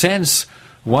 in a sense,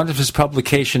 one of his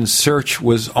publications, Search,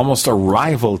 was almost a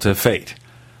rival to Fate.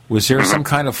 Was there some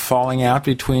kind of falling out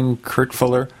between Kurt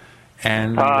Fuller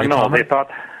and Ray no, Palmer? they thought,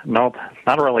 no, it's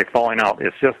not really falling out.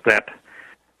 It's just that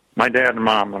my dad and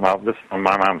mom, well, this is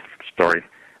my mom's story,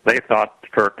 they thought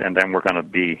Kurt and them were going to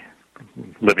be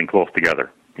living close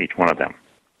together, each one of them.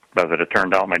 But as it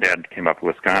turned out, my dad came up to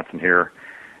Wisconsin here,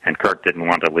 and Kurt didn't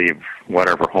want to leave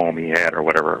whatever home he had or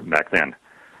whatever back then.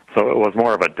 So it was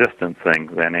more of a distant thing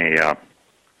than a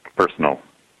personal.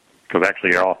 Because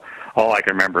actually all I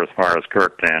can remember as far as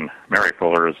Kurt and Mary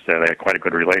Fuller is they had quite a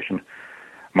good relation.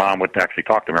 Mom would actually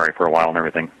talk to Mary for a while and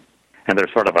everything. And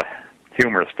there's sort of a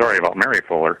humorous story about Mary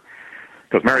Fuller,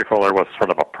 because Mary Fuller was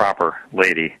sort of a proper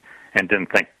lady and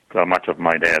didn't think much of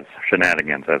my dad's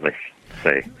shenanigans, as they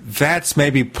say. That's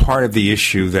maybe part of the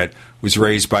issue that was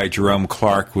raised by Jerome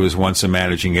Clark, who was once a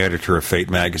managing editor of Fate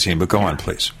magazine. But go on,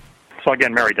 please. So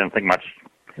again, Mary didn't think much.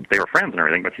 They were friends and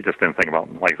everything, but she just didn't think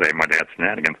about, like I say, my dad's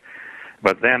shenanigans.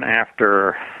 But then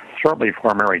shortly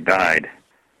before Mary died,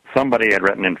 somebody had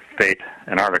written in Fate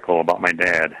an article about my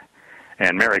dad,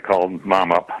 and Mary called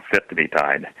Mom up fit to be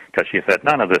tied, because she said,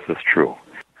 none of this is true.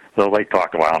 So they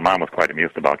talked a while, and Mom was quite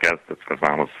amused about that, because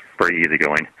Mom was pretty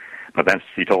easygoing. But then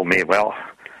she told me, well,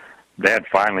 Dad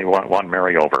finally won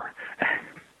Mary over.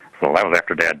 So that was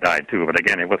after Dad died, too. But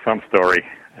again, it was some story.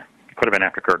 It could have been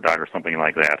after Kurt died or something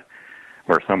like that,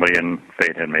 where somebody in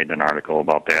Fate had made an article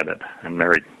about Dad, and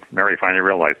Mary finally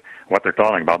realized what they're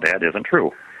talking about Dad isn't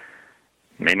true.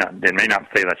 It may not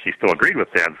say that she still agreed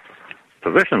with Dad's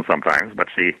position sometimes, but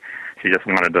she just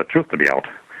wanted the truth to be out.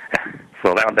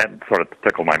 So that sort of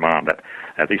tickled my mom, that,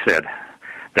 as he said,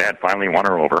 Dad finally won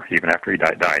her over. Even after he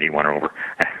died, he won her over.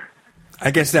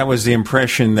 I guess that was the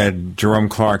impression that Jerome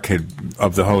Clark had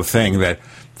of the whole thing, that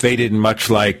they didn't much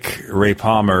like Ray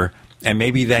Palmer, and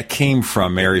maybe that came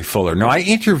from Mary Fuller. Now, I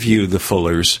interviewed the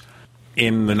Fullers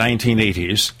in the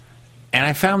 1980s, and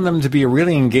I found them to be a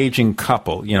really engaging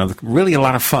couple, really a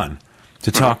lot of fun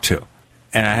to talk to.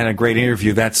 And I had a great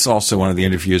interview. That's also one of the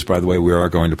interviews, by the way. We are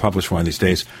going to publish one of these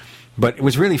days. But it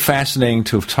was really fascinating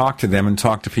to have talked to them and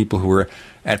talked to people who were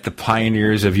at the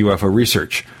pioneers of UFO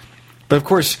research. But, of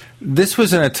course, this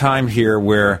was in a time here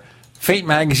where Fate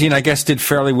magazine, I guess, did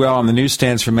fairly well on the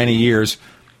newsstands for many years.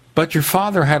 But your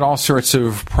father had all sorts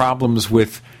of problems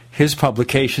with his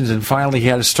publications, and finally he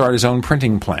had to start his own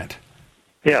printing plant.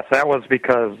 Yes, that was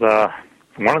because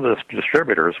one of the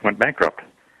distributors went bankrupt.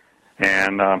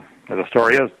 And the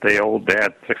story is they owed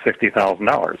Dad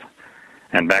 $60,000.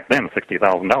 And back then,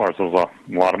 $60,000 was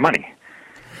a lot of money.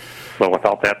 So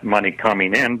without that money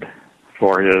coming in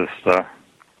for his,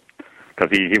 because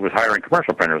he was hiring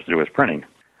commercial printers to do his printing.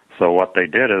 So what they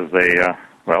did is they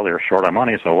were short on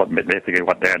money. So basically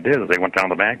what Dad did is they went down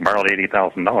to the bank, borrowed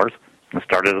 $80,000, and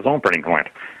started his own printing plant.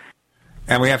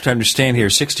 And we have to understand here,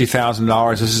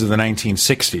 $60,000, this is the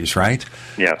 1960s, right?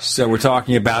 Yes. So we're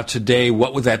talking about today,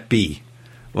 what would that be?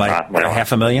 Like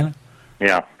 $500,000?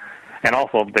 Yeah. And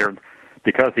also,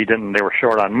 because they were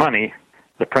short on money,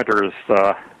 the printers,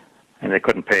 and they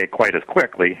couldn't pay quite as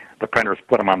quickly, the printers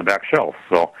put them on the back shelf.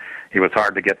 So it was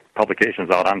hard to get publications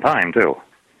out on time, too.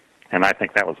 And I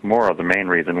think that was more of the main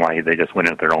reason why they just went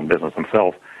into their own business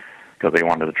themselves, because they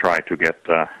wanted to try to get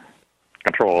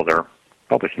control of their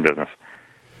publishing business.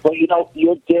 Well,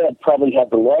 your dad probably had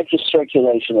the largest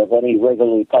circulation of any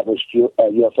regularly published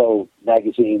UFO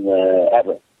magazine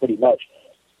ever, pretty much.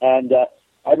 And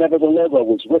I remember the logo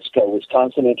was WISCO,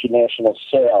 Wisconsin International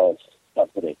Sales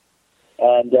Company.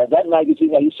 And that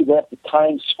magazine, I used to go up to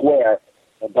Times Square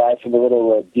and buy from a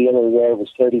little dealer there. It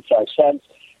was 35 cents.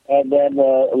 And then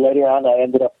later on, I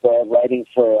ended up writing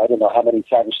for, I don't know how many,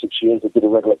 5 or 6 years. I did a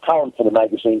regular column for the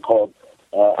magazine called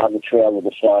On the Trail of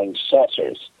the Flying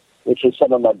Saucers, which was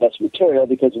some of my best material,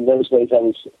 because in those days I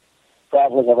was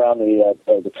traveling around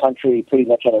the country pretty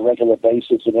much on a regular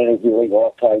basis and interviewing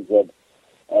all kinds of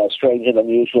strange and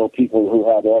unusual people who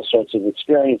had all sorts of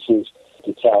experiences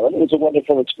to tell. And it was a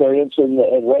wonderful experience, and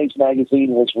Ray's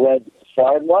magazine was read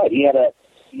far and wide. He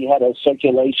had a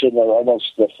circulation of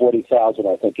almost 40,000,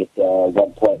 I think, at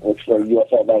one point, which for a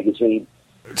UFO magazine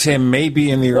Tim, maybe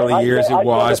in the early years it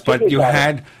was, but you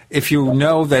had, if you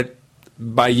know that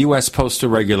by U.S. postal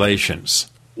regulations,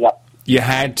 you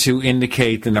had to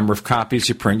indicate the number of copies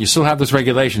you print. You still have those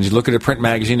regulations. You look at a print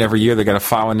magazine every year, they've got to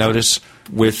file a notice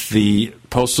with the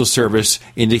Postal Service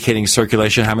indicating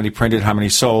circulation, how many printed, how many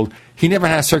sold. He never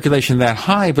had circulation that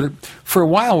high, but for a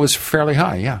while it was fairly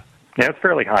high, Yeah, it's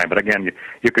fairly high, but again,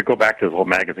 you could go back to those old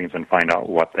magazines and find out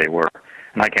what they were.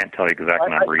 And I can't tell you the exact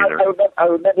number either. I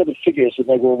remember the figures, and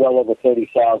they were well over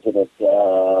 30,000 at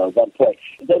one point.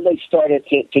 Then they started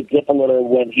to dip a little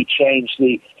when he changed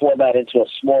the format into a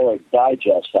smaller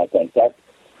digest, I think. That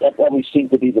always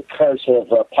seemed to be the curse of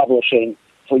publishing.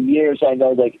 For years, I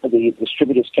know the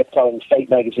distributors kept telling Fate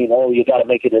magazine, you got to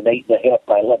make it an 8.5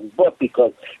 by 11 book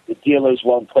because the dealers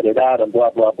won't put it out and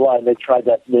blah, blah, blah. And they tried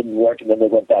that, didn't work, and then they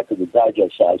went back to the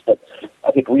digest size. But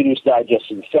I think Reader's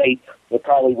Digest and Fate were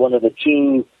probably one of the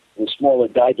two smaller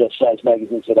digest size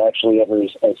magazines that actually ever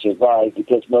survived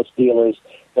because most dealers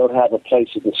don't have a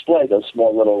place to display those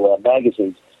small little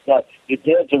magazines. Now, if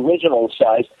there's original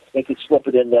size, they could slip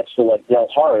it in next to like Del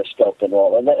Horoscope and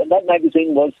all. And that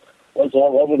magazine was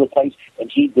all over the place, and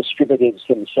he distributed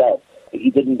himself. He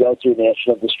didn't go through a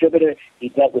national distributor. He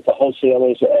dealt with the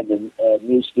wholesalers and the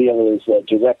news dealers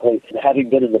directly. And having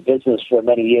been in the business for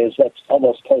many years, that's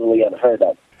almost totally unheard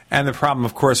of. And the problem,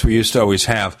 of course, we used to always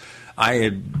have, I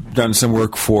had done some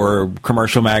work for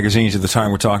commercial magazines at the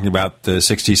time. We're talking about the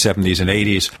 60s, 70s, and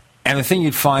 80s. And the thing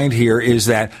you'd find here is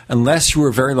that unless you were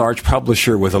a very large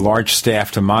publisher with a large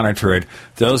staff to monitor it,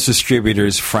 those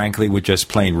distributors, frankly, would just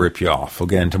plain rip you off. We'll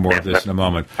get into more of this in a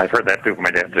moment. I've heard that, too, from my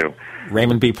dad, too.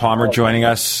 Raymond B. Palmer joining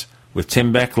us with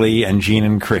Tim Beckley and Gene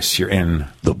and Chris. You're in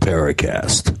the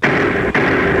Paracast.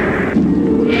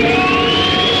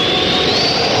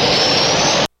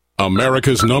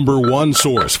 America's #1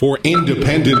 source for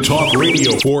independent talk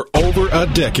radio for over a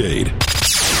decade.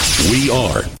 We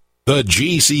are the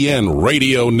GCN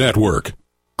Radio Network.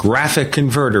 Graphic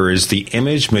Converter is the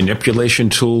image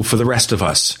manipulation tool for the rest of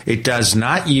us. It does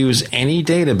not use any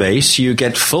database. You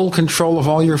get full control of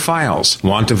all your files.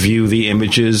 Want to view the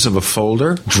images of a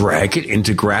folder? Drag it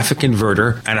into Graphic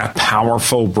Converter and a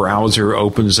powerful browser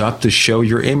opens up to show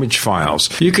your image files.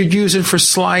 You could use it for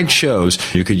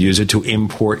slideshows. You could use it to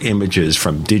import images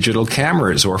from digital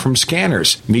cameras or from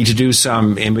scanners. Need to do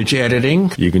some image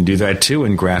editing? You can do that too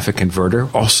in Graphic Converter.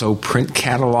 Also print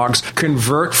catalogs.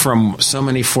 Convert from so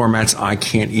many formats I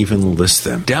can't even list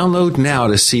them. Download now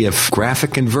to see if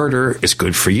Graphic Converter is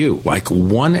good for you, like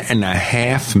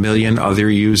 1.5 million other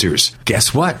users.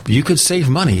 Guess what? You could save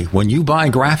money when you buy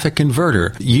Graphic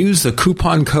Converter. Use the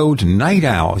coupon code Night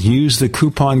Owl. Use the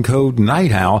coupon code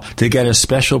Night Owl to get a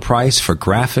special price for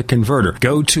Graphic Converter.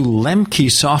 Go to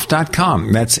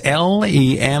lemkesoft.com. That's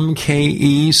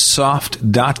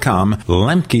LEMKEsoft.com.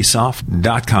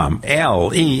 Lemkesoft.com.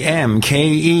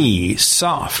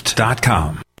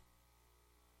 LEMKEsoft.com.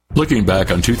 Looking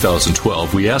back on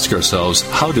 2012, we ask ourselves,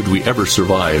 how did we ever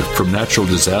survive from natural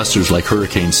disasters like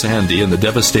Hurricane Sandy and the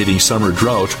devastating summer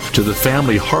drought to the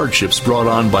family hardships brought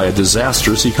on by a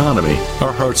disastrous economy?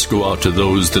 Our hearts go out to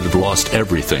those that have lost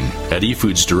everything. At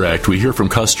eFoods Direct, we hear from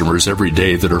customers every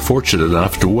day that are fortunate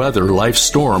enough to weather life's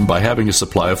storm by having a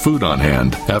supply of food on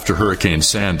hand. After Hurricane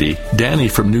Sandy, Danny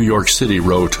from New York City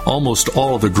wrote, almost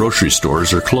all of the grocery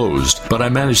stores are closed, but I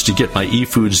managed to get my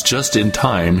eFoods just in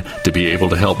time to be able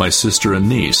to help my sister and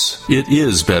niece. It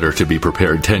is better to be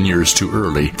prepared 10 years too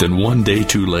early than one day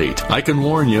too late. I can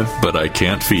warn you, but I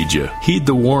can't feed you. Heed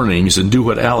the warnings and do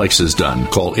what Alex has done.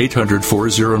 Call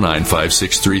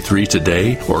 800-409-5633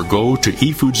 today or go to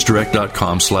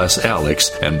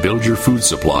efoodsdirect.com/Alex and build your food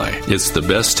supply. It's the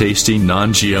best tasting,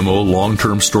 non-GMO,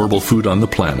 long-term storable food on the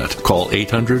planet. Call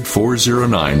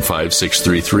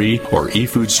 800-409-5633 or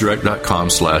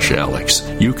efoodsdirect.com/Alex.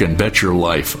 You can bet your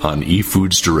life on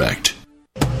eFoods Direct.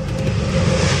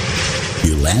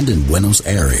 You land in Buenos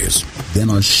Aires, then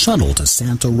are shuttled to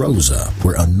Santa Rosa,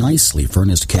 where a nicely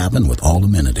furnished cabin with all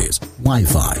amenities,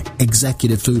 Wi-Fi,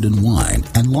 executive food and wine,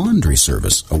 and laundry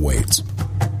service awaits.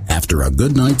 After a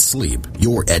good night's sleep,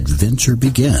 your adventure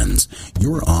begins.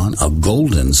 You're on a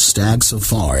golden stag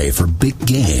safari for big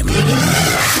game.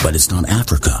 But it's not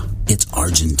Africa, it's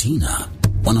Argentina.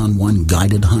 One-on-one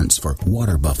guided hunts for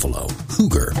water buffalo,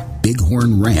 cougar,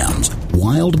 bighorn rams,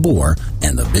 wild boar,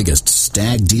 and the biggest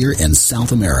stag deer in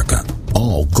South America.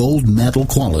 All gold medal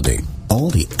quality. All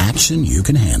the action you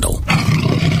can handle.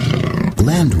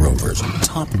 Land Rovers,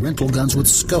 top rental guns with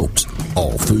scopes.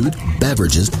 All food,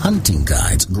 beverages, hunting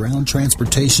guides, ground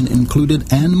transportation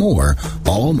included, and more.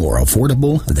 All more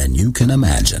affordable than you can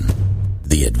imagine.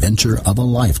 The adventure of a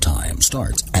lifetime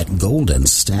starts at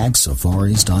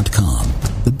goldenstagsafaris.com.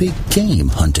 The big game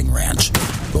hunting ranch.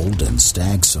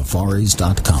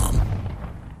 goldenstagsafaris.com.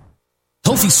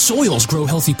 Healthy soils grow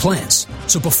healthy plants.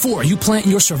 So before you plant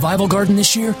your survival garden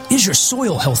this year, is your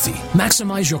soil healthy?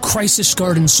 Maximize your crisis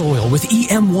garden soil with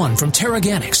EM1 from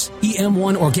Terraganics.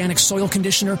 EM1 organic soil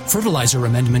conditioner, fertilizer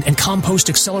amendment, and compost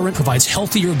accelerant provides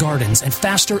healthier gardens and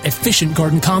faster, efficient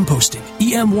garden composting.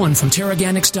 EM1 from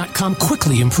Terraganics.com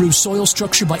quickly improves soil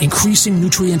structure by increasing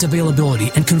nutrient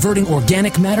availability and converting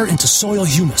organic matter into soil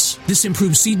humus. This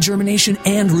improves seed germination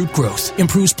and root growth,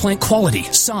 improves plant quality,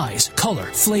 size, color,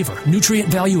 flavor, nutrient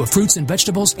value of fruits and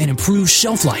vegetables, and improves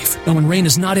shelf life. And when rain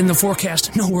is not in the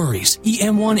forecast, no worries.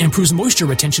 EM1 improves moisture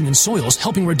retention in soils,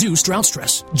 helping reduce drought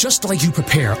stress. Just like you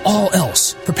prepare all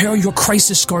else, prepare your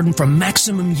crisis garden for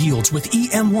maximum yields with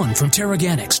EM1 from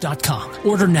Terraganics.com.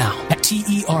 Order now at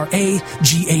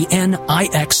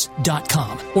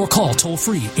Terraganix.com or call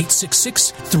toll-free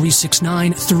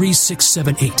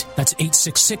 866-369-3678. That's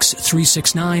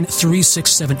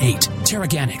 866-369-3678.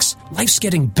 Terraganics. Life's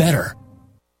getting better.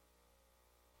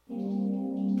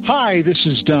 Hi, this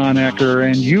is Don Ecker,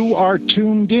 and you are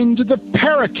tuned into the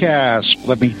Paracast.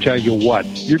 Let me tell you what,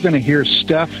 you're going to hear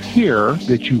stuff here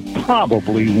that you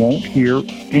probably won't hear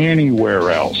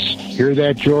anywhere else. Hear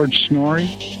that, George Snorri?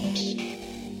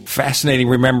 Fascinating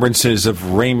remembrances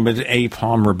of Raymond A.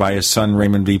 Palmer by his son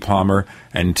Raymond B. Palmer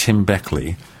and Tim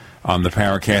Beckley on the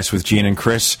Paracast with Gene and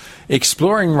Chris,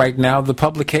 exploring right now the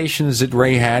publications that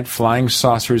Ray had, Flying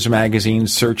Saucers Magazine,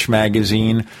 Search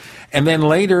Magazine, and then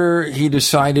later he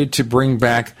decided to bring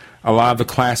back a lot of the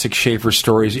classic Schaefer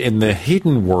stories in the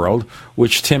Hidden World,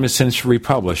 which Tim has since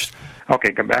republished.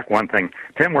 Okay, come back one thing.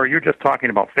 Tim, were you just talking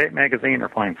about Fate Magazine or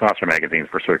Flying Saucer Magazines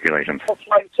for circulations? Oh,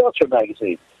 Flying Saucer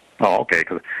Magazine. Oh, okay,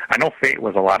 because I know Fate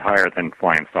was a lot higher than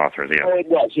Flying Saucers, yeah. Oh, it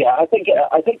was, yeah. I think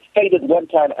Fate at one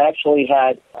time actually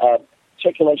had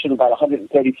circulation of about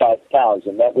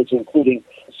 135,000. That was including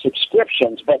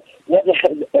subscriptions. But what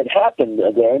had happened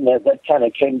there, and that kind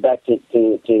of came back to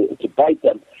bite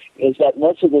them, is that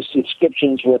most of the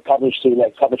subscriptions were published through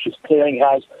like Publishers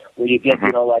Clearinghouse, where you get,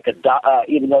 like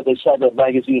even though they sell the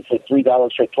magazine for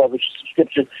 $3 for a 12-inch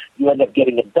subscription, you end up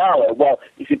getting $1. Well,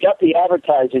 if you got the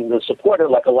advertising, the supporter,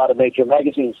 like a lot of major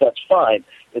magazines, that's fine.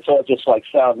 It's all just like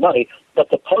found money. But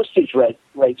the postage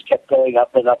rates kept going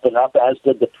up and up and up, as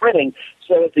did the printing.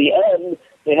 So at the end,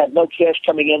 they had no cash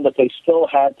coming in, but they still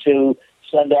had to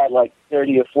send out like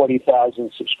 30 or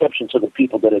 40,000 subscriptions to the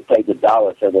people that had paid the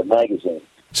 $1 for their magazine.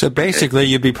 So basically,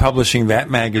 you'd be publishing that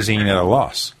magazine at a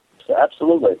loss.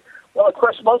 Absolutely. Well, of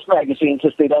course, most magazines,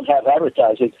 if they don't have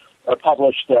advertising, are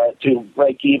published to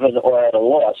break even or at a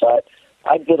loss.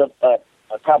 I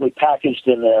probably packaged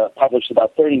and published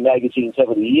about 30 magazines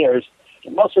over the years.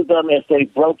 Most of them, if they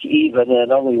broke even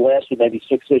and only lasted maybe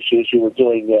 6 issues, you were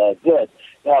doing good.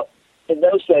 Now, in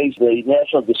those days, the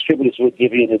national distributors would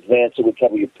give you an advance that would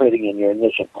cover your printing and your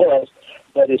initial cost.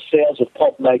 But as sales of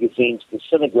pulp magazines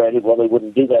disintegrated, well, they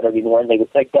wouldn't do that anymore, and they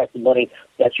would take back the money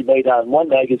that you made on one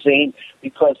magazine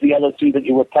because the other two that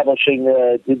you were publishing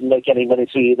didn't make any money,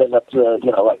 so you'd end up,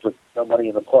 like with no money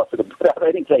in the coffers to put out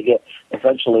anything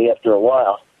eventually after a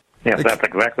while. Yes, that's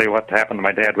exactly what happened to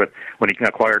my dad when he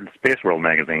acquired Space World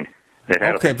magazine.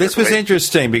 Okay, this was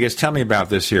interesting because tell me about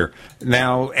this here.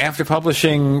 Now, after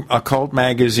publishing occult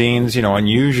magazines,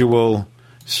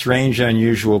 strange,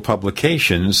 unusual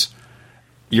publications,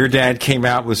 your dad came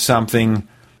out with something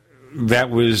that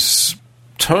was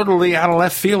totally out of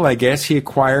left field, I guess. He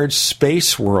acquired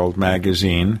Space World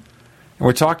magazine. And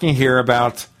we're talking here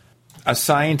about a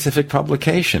scientific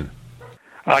publication.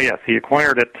 Oh, yes, he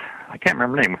acquired it. I can't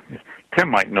remember the name. Tim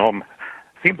might know him.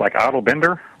 Seems like Otto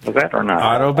Bender. Was that or not?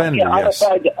 Otto Bender, yes.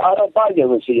 Otto Bender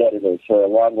was the editor for a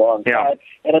long, long time.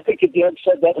 And I think he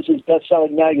said that was his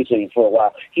best-selling magazine for a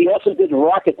while. He also did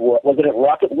Rocket World. Was it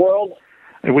Rocket World?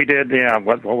 We did, yeah.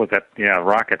 What was that? Yeah,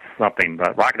 Rocket something.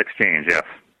 Rocket Exchange, yes.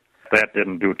 That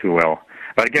didn't do too well.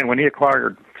 But again, when he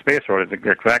acquired Space World, it's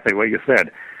exactly what you said.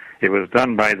 It was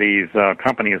done by these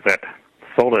companies that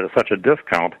sold it at such a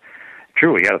discount.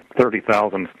 True, he had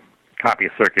 30,000 copy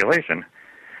circulation,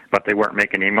 but they weren't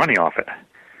making any money off it.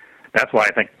 That's why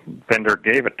I think Bender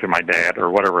gave it to my dad,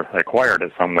 or whatever, acquired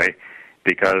it some way,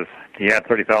 because he had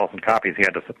 30,000 copies he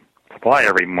had to supply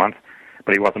every month,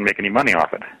 but he wasn't making any money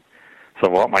off it. So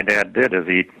what my dad did is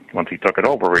once he took it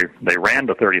over, they ran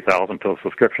to 30,000 until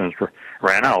subscriptions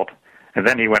ran out, and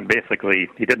then he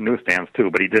did newsstands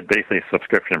too, but he did basically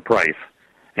subscription price,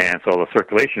 and so the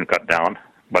circulation cut down,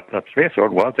 but the Space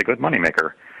World was a good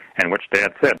moneymaker, and which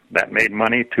Dad said that made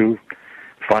money to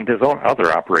fund his own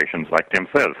other operations, like Tim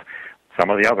says. some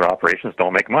of the other operations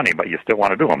don't make money, but you still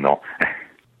want to do them, though.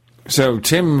 So,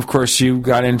 Tim, of course, you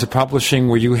got into publishing.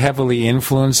 Were you heavily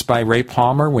influenced by Ray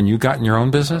Palmer when you got in your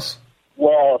own business?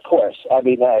 Well, of course. I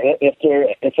mean, if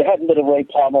there hadn't been a Ray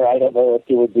Palmer, I don't know if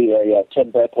there would be a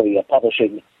Tim Beckley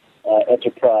publishing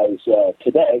enterprise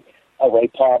today. Ray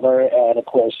Palmer and, of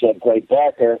course, Gray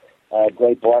Barker,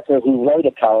 who wrote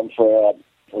a column for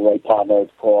Ray Palmer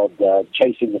called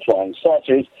Chasing the Flying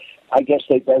Saucers. I guess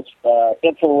they both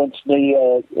influenced me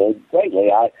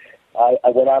greatly. I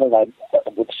went out and I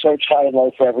would search high and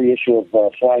low for every issue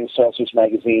of Flying Saucers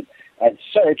magazine and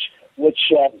search,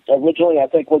 which originally I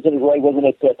think wasn't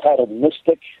it titled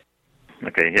Mystic?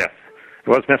 Okay, yes, it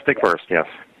was Mystic first, yes.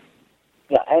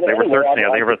 Yeah, and they anyway, were searching.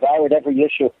 I devoured every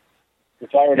issue.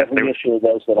 Every issue of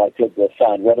those that I could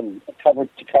find, read them cover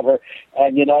to cover,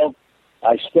 and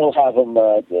I still have them.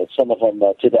 Some of them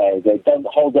today. They don't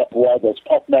hold up well. Those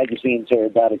pulp magazines are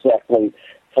not exactly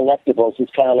collectibles.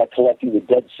 It's kind of like collecting the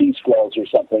Dead Sea Scrolls or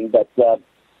something. But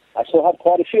I still have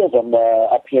quite a few of them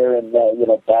up here in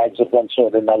bags of one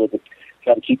sort or another to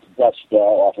try to keep the dust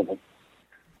off of them.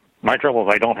 My trouble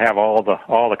is I don't have all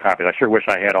the copies. I sure wish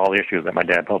I had all the issues that my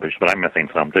dad published, but I'm missing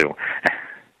some too.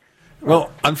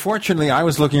 Well, unfortunately, I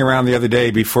was looking around the other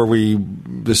day before we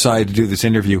decided to do this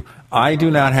interview. I do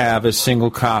not have a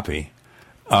single copy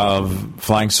of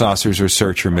Flying Saucers or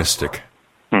Search or Mystic.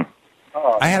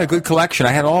 I had a good collection.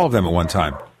 I had all of them at one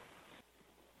time.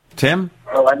 Tim?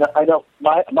 Well, I know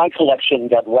my collection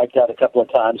got wiped out a couple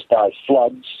of times by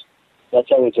floods.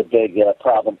 That's always a big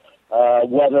problem.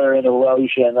 Weather and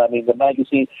erosion. I mean, the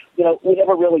magazine, we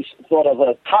never really thought of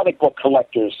comic book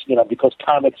collectors, because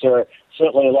comics are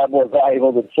certainly a lot more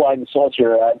valuable than Flying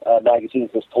Saucer magazines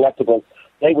as collectibles.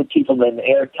 They would keep them in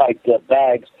airtight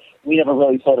bags. We never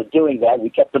really thought of doing that. We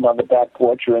kept them on the back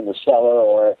porch or in the cellar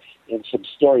or in some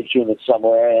storage unit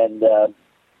somewhere, and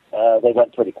they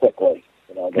went pretty quickly.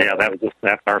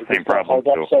 That's our same problem, too.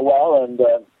 Hold up so well, and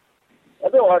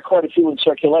there are quite a few in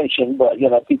circulation, but,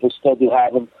 people still do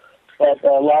have them. But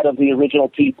a lot of the original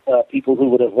people who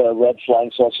would have read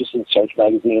Flying Saucers and Search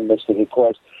magazine, Mystic, of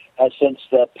course, has since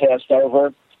passed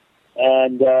over.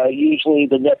 And usually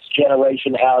the next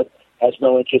generation out has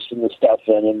no interest in the stuff,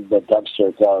 and in the dumpster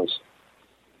it goes.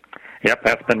 Yep,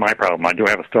 that's been my problem. I do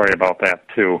have a story about that,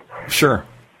 too. Sure.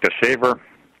 Because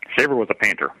Shaver was a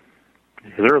painter.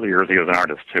 His early years, he was an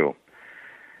artist, too.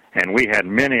 And we had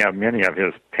many of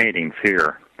his paintings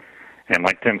here. And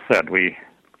like Tim said,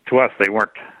 to us, they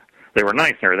were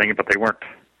nice and everything, but they weren't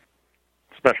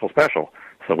special.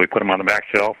 So we put them on the back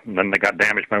shelf, and then they got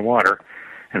damaged by water.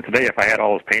 And today, if I had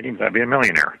all those paintings, I'd be a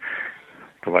millionaire.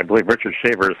 Because I believe Richard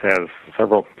Shavers has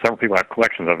several people have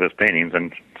collections of his paintings,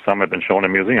 and some have been shown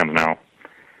in museums now.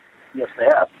 Yes, they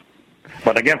have.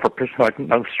 But again, for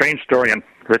a strange story on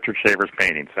Richard Shavers'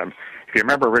 paintings. If you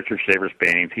remember Richard Shavers'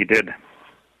 paintings, he did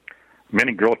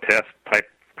many grotesque type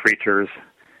creatures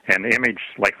and image,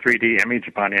 like 3D image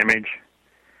upon image.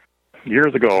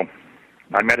 Years ago,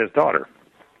 I met his daughter.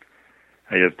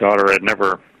 His daughter had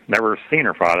never seen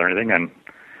her father or anything, and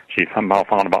she somehow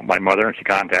found about my mother, and she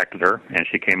contacted her, and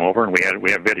she came over, and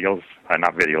we have videos,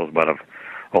 not videos, but of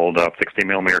old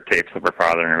 60mm tapes of her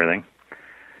father and everything.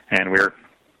 And we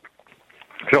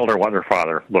told her what her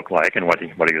father looked like and what he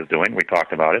was doing. We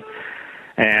talked about it,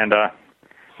 and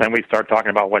then we started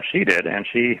talking about what she did, and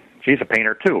she's a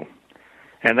painter too.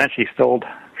 And then she showed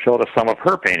us some of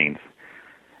her paintings.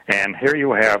 And here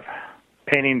you have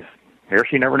paintings. Here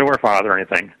she never knew her father or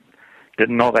anything.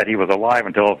 Didn't know that he was alive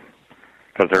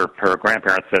because her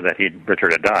grandparents said that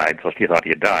Richard had died, so she thought he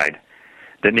had died.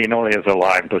 Didn't even know he was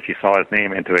alive until she saw his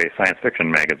name into a science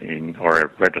fiction magazine or a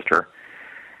register.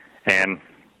 And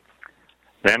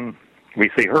then we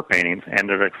see her paintings, and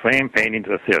they're the same paintings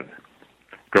as his.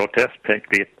 Grotesque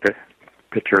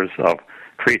pictures of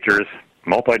creatures,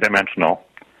 multidimensional.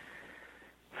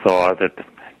 So that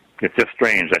it's just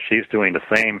strange that she's doing the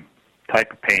same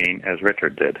type of painting as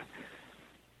Richard did.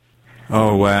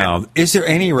 Oh, wow. Is there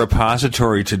any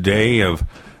repository today of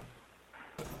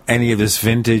any of this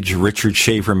vintage Richard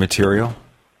Shaver material?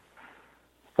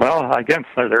 Well, I guess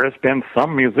there has been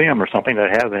some museum or something that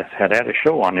had a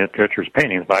show on Richard's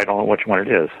paintings, but I don't know which one it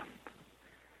is.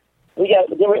 Well, yeah,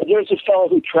 there's a fellow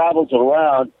who travels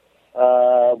around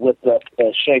with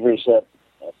Shaver's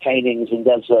paintings and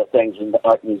does things in the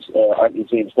art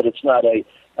museums, but it's not a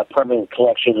permanent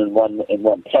collection in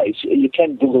one place. You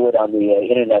can Google it on the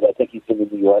internet. I think he's been in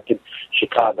New York and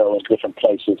Chicago and different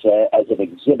places as an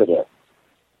exhibitor.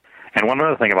 And one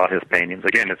other thing about his paintings,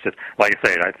 again, it's just, like I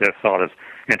say, I just thought it's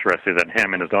interesting that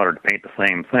him and his daughter paint the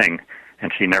same thing,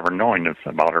 and she never knowing this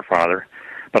about her father.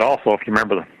 But also, if you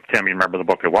remember, Tim, you remember the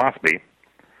book of Waspy,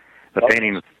 The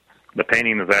paintings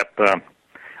that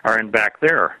are in back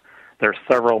there, there's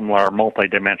several of them are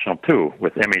multidimensional too,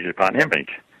 with image upon image.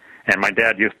 And my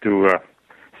dad used to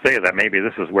say that maybe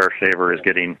this is where Shaver is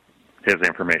getting his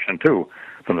information too,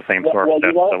 from the same source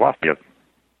that Waspy is.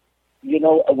 You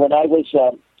know, when I was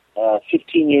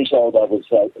 15 years old, I was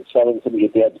selling some of your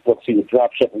dad's books. He would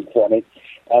drop ship them for me,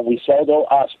 and we sold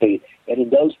Waspy. And in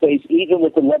those days, even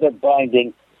with the leather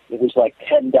binding, it was like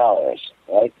 $10,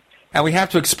 right? And we have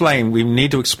to explain, we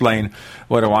need to explain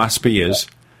what a Waspy is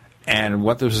and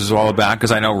what this is all about,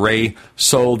 because I know Ray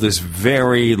sold this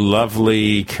very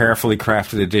lovely, carefully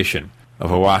crafted edition of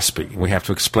a Waspy. We have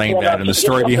to explain that and the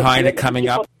story behind it coming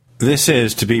up. This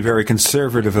is, to be very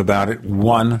conservative about it,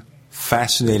 one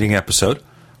fascinating episode.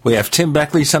 We have Tim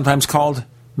Beckley, sometimes called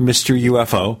Mr.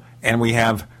 UFO, and we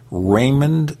have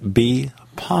Raymond B.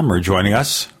 Palmer joining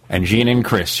us. And Gene and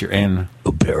Chris, you're in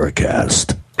the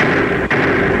Paracast.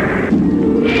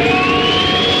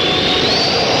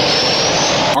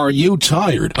 Are you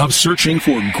tired of searching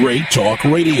for great talk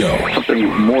radio? Something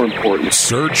more important.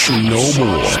 Search no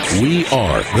more. We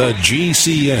are the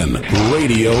GCN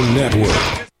Radio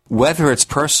Network. Whether it's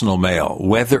personal mail,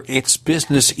 whether it's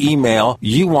business email,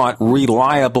 you want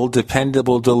reliable,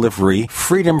 dependable delivery,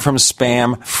 freedom from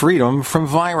spam, freedom from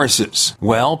viruses.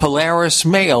 Well, Polaris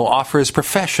Mail offers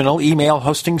professional email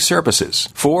hosting services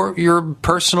for your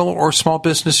personal or small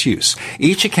business use.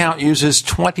 Each account uses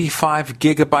 25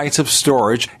 gigabytes of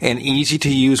storage, an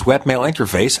easy-to-use webmail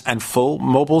interface, and full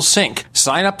mobile sync.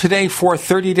 Sign up today for a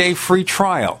 30-day free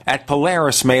trial at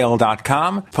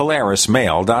polarismail.com,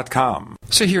 polarismail.com.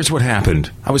 So here's what happened.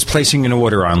 I was placing an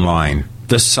order online.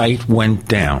 The site went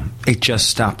down. It just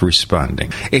stopped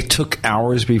responding. It took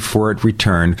hours before it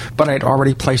returned, but I'd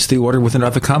already placed the order with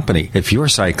another company. If your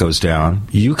site goes down,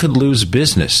 you could lose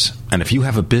business. And if you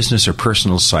have a business or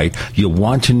personal site, you'll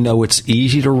want to know it's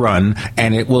easy to run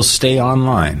and it will stay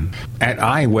online. At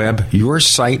iWeb, your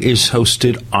site is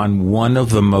hosted on one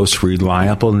of the most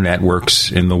reliable networks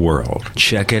in the world.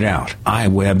 Check it out.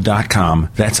 iWeb.com.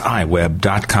 That's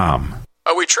iWeb.com.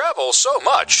 We travel so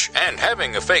much, and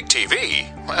having a fake TV,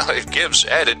 well, it gives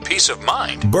added peace of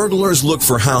mind. Burglars look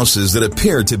for houses that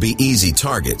appear to be easy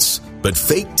targets, but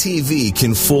fake TV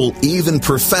can fool even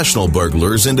professional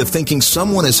burglars into thinking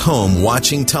someone is home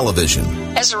watching television.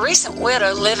 As a recent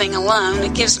widow living alone,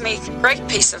 it gives me great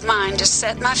peace of mind to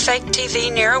set my fake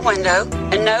TV near a window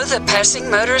and know that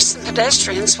passing motorists and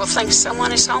pedestrians will think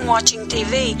someone is home watching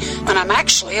TV when I'm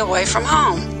actually away from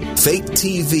home. Fake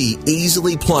TV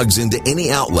easily plugs into any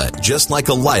outlet, just like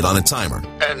a light on a timer.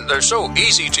 And they're so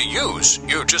easy to use.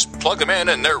 You just plug them in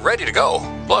and they're ready to go.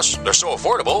 Plus, they're so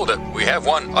affordable that we have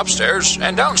one upstairs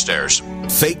and downstairs.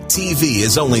 Fake TV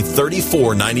is only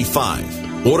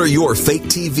 $34.95. Order your fake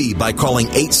TV by calling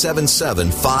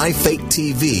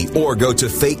 877-5-FAKE-TV or go to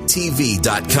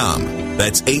faketv.com.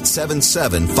 That's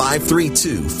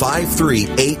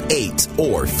 877-532-5388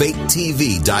 or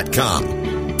faketv.com.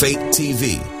 Fake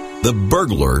TV, the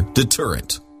burglar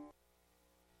deterrent.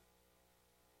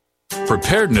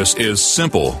 Preparedness is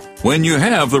simple when you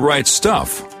have the right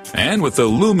stuff. And with the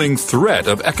looming threat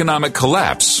of economic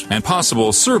collapse and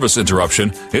possible service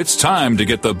interruption, it's time to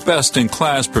get the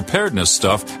best-in-class preparedness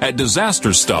stuff at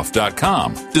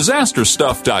disasterstuff.com.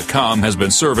 Disasterstuff.com has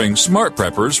been serving smart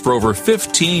preppers for over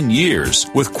 15 years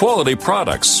with quality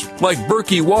products like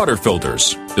Berkey water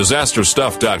filters.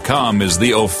 Disasterstuff.com is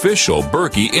the official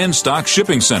Berkey in-stock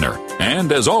shipping center.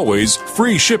 And as always,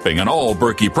 free shipping on all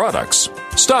Berkey products.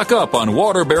 Stock up on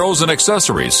water barrels and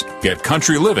accessories. Get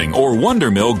Country Living or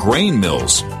Wonder Mill grain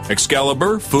mills,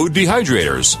 Excalibur food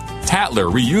dehydrators,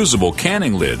 Tatler reusable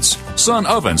canning lids, Sun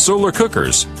oven solar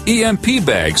cookers, EMP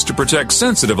bags to protect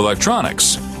sensitive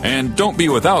electronics. And don't be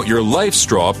without your Life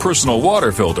Straw personal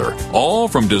water filter, all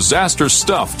from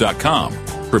disasterstuff.com.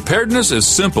 Preparedness is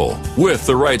simple with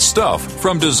the right stuff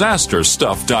from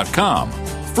disasterstuff.com.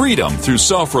 Freedom through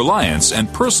self-reliance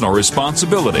and personal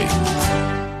responsibility.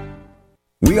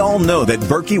 We all know that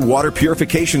Berkey Water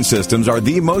Purification Systems are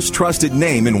the most trusted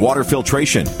name in water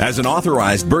filtration. As an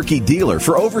authorized Berkey dealer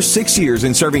for over 6 years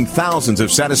and serving thousands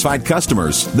of satisfied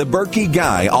customers, the Berkey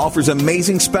Guy offers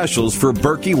amazing specials for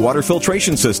Berkey Water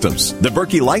Filtration Systems. The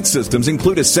Berkey Light Systems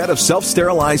include a set of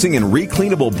self-sterilizing and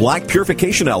recleanable black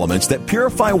purification elements that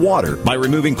purify water by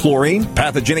removing chlorine,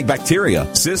 pathogenic bacteria,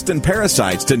 cysts, and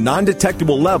parasites to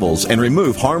non-detectable levels and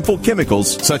remove harmful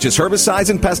chemicals such as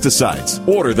herbicides and pesticides.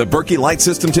 Order the Berkey Light Systems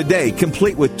system today,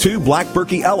 complete with 2 Black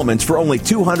Berkey elements for only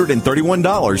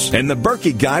 $231. And the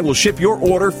Berkey Guy will ship your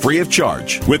order free of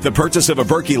charge. With the purchase of a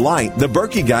Berkey Light, the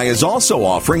Berkey Guy is also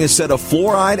offering a set of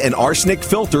fluoride and arsenic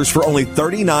filters for only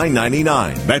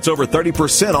 $39.99. That's over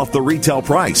 30% off the retail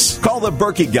price. Call the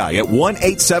Berkey Guy at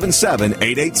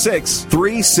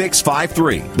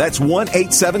 1-877-886-3653. That's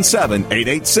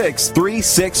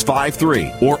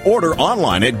 1-877-886-3653. Or order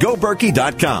online at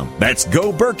GoBerkey.com. That's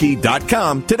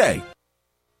GoBerkey.com today.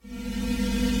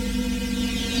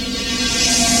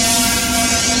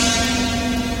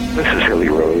 This is Hilly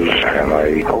Rose, and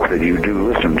I hope that you do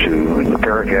listen to the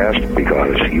Paracast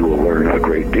because you will learn a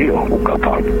great deal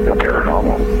about the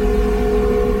paranormal.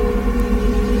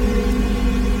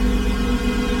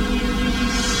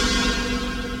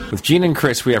 With Gene and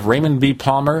Chris, we have Raymond B.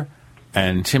 Palmer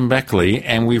and Tim Beckley,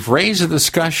 and we've raised a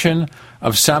discussion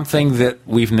of something that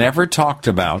we've never talked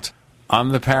about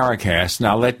on the Paracast.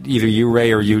 Now, let either you,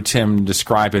 Ray, or you, Tim,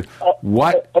 describe it.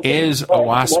 What is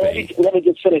OWASP? Let me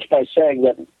just finish by saying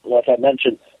that, like I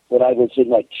mentioned, when I was in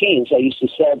my teens, I used to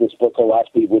sell this book,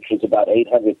 OWASP, which was about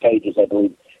 800 pages, I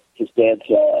believe his dad's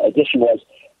edition was.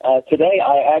 Today,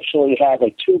 I actually have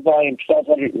a 2-volume,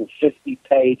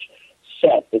 1,250-page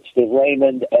set. It's the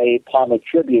Raymond A. Palmer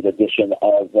Tribute edition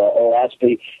of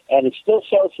OWASP, and it still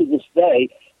sells to this day.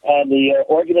 And the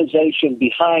organization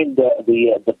behind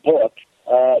the book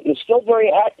is still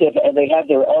very active, and they have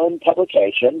their own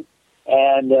publication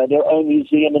and their own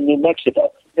museum in New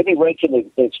Mexico. Maybe Ray can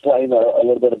explain a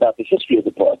little bit about the history of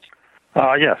the book.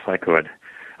 Yes, I could.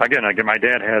 Again, my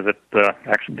dad has it,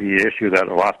 actually the issue that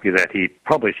OWASP that he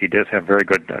published, he does have very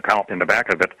good account in the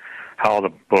back of it, how the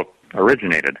book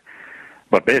originated.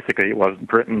 But basically it was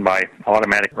written by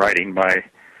automatic writing by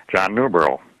John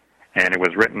Newborough, and it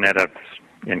was written at an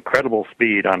incredible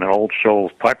speed on an old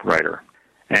Shoals typewriter.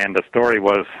 And the story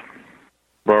was,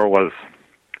 Burr was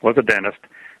a dentist,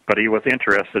 but he was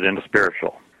interested in the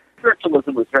spiritual.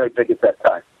 Spiritualism was very big at that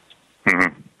time.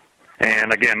 Mm-hmm.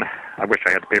 And again, I wish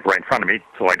I had the paper right in front of me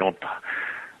so I don't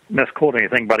misquote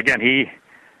anything. But again, he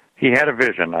had a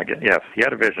vision. He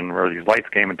had a vision where these lights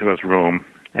came into his room,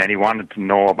 and he wanted to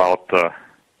know about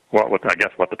what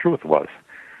the truth was.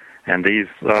 And these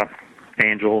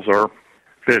angels or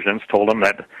visions told him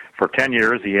that for 10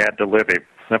 years he had to live a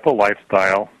simple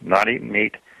lifestyle, not eat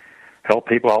meat, help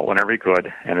people out whenever he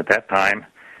could, and at that time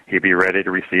he'd be ready to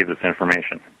receive this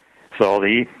information. So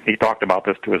he talked about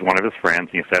this to one of his friends.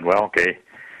 He said, well, okay,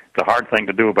 it's a hard thing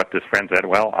to do, but this friend said,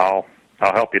 well, I'll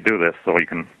help you do this so you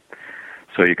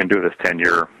can do this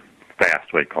 10-year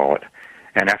fast, we call it.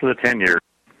 And after the 10 years,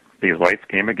 these lights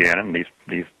came again, and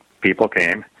these people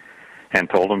came and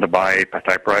told him to buy a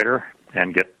typewriter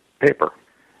and get paper.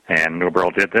 And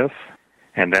Newborough did this,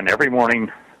 and then every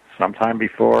morning, sometime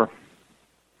before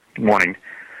morning,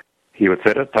 he would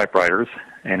sit at typewriters,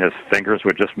 and his fingers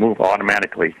would just move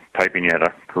automatically, typing at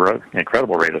an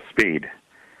incredible rate of speed.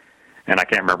 And I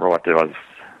can't remember what it was.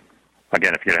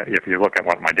 Again, if you look at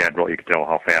what my dad wrote, you could tell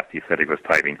how fast he said he was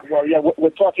typing. Well, yeah, we're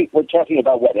talking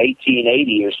about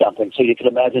 1880 or something. So you can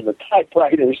imagine the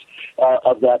typewriters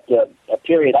of that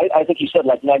period. I think you said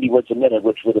like 90 words a minute,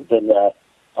 which would have been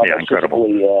incredible,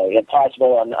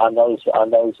 impossible on those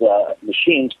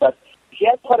machines. But he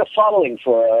had quite a following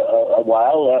for a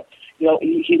while.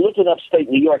 He lived in upstate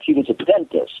New York. He was a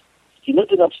dentist. He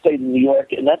lived in upstate New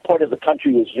York, and that part of the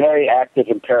country was very active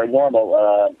in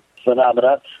paranormal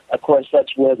phenomena. Of course,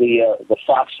 that's where the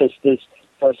Fox sisters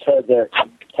first heard their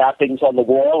tappings on the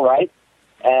wall, right?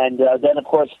 And then, of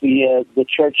course, the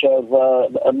Church of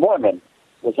Mormon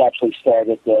was actually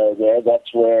started there.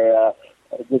 That's where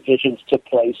the visions took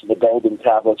place, and the golden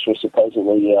tablets were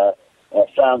supposedly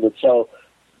founded. So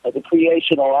the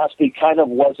creation of OWASP kind of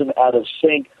wasn't out of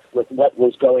sync with what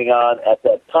was going on at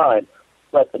that time.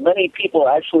 But many people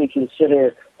actually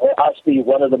consider OWASP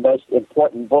one of the most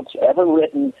important books ever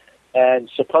written, and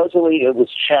supposedly it was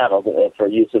channeled, for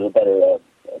use of a better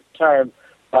term,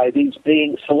 by these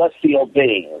celestial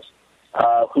beings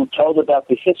who told about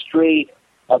the history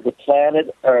of the planet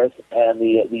Earth and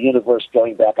the universe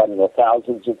going back,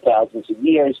 thousands and thousands of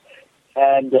years.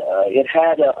 And it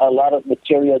had a lot of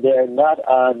material there, not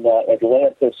on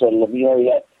Atlantis or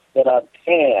Lemuria, but on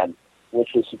Pan,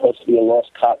 which was supposed to be a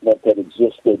lost continent that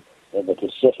existed in the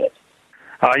Pacific.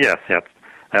 Yes.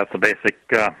 That's the basic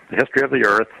history of the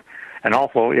Earth. And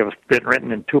also, it was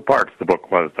written in 2 parts, the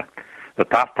book was. The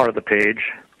top part of the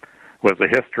page was the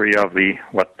history of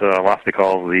what OWASP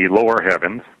calls the lower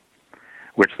heavens,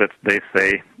 which they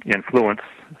say influence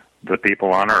the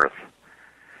people on Earth.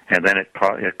 And then it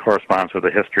corresponds with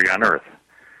the history on Earth.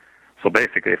 So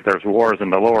basically, if there's wars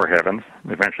in the lower heavens,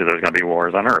 eventually there's going to be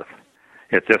wars on Earth.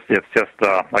 It's just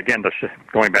again,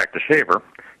 going back to Shaver,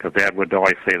 because Dad would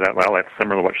always say that, well, that's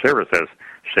similar to what Shaver says.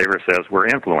 Shaver says we're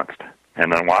influenced.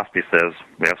 And then Waspy says,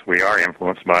 yes, we are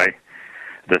influenced by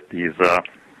these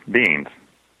beings.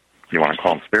 You want to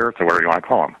call them spirits or whatever you want to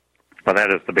call them. But that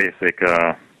is the basic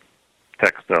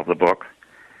text of the book.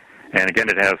 And again,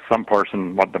 it has some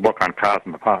portion, the book on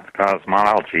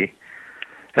cosmology,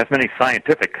 has many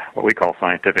scientific, what we call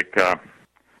scientific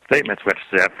statements which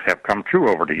have come true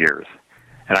over the years.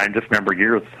 And I just remember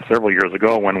several years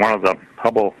ago when one of the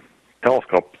Hubble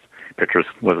telescope pictures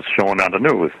was shown on the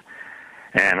news.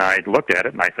 And I looked at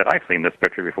it and I said, I've seen this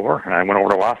picture before. And I went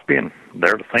over to Waspy and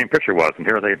there the same picture was. And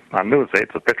here on news say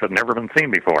it's a picture that's never been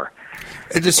seen before.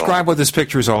 Describe what this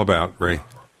picture is all about, Ray.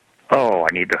 Oh,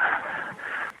 I need to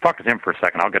talk to Tim for a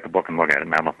second. I'll get the book and look at it,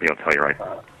 and I'll be able to tell you right.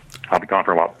 I'll be gone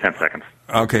for about 10 seconds.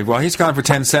 Okay, well, he's gone for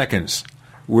 10 seconds.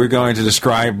 We're going to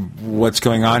describe what's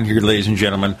going on here, ladies and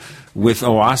gentlemen. With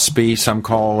OASP, some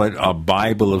call it a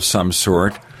Bible of some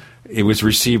sort. It was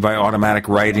received by automatic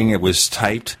writing. It was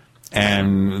typed.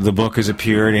 And the book has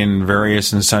appeared in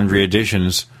various and sundry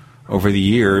editions over the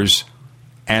years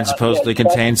and supposedly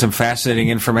contains some fascinating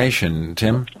information.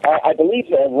 Tim? I believe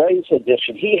Ray's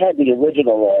edition, he had the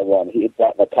original one. He had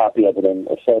gotten a copy of it in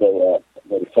a photo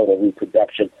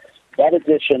reproduction. That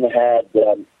edition had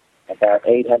about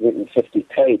 850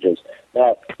 pages.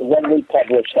 Now, the one we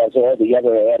published has all the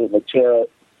other added material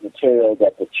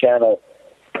that the channel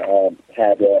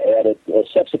had added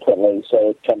subsequently, so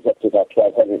it comes up to about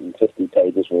 1,250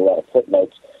 pages with a lot of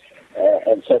footnotes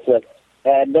and so forth.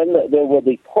 And then there were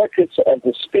the portraits of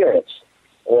the spirits,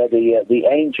 or the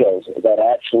angels that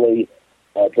actually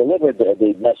delivered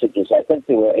the messages. I think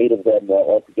there were 8 of them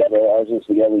altogether. Ours is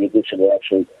the only edition that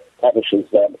actually publishes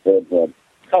them in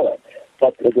color.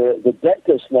 But the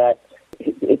dentist now,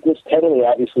 it just totally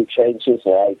obviously changed his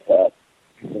life.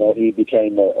 He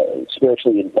became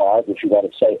spiritually involved, if you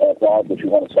want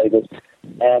to say this.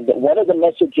 And one of the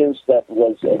messages that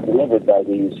was delivered by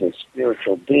these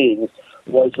spiritual beings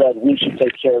was that we should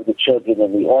take care of the children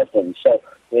and the orphans. So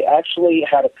they actually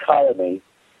had a colony.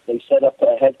 They set up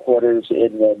a headquarters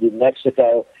in New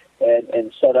Mexico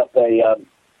and set up a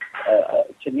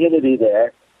community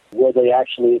there where they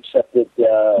actually accepted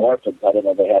orphans. I don't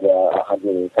know, they had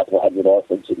a couple of hundred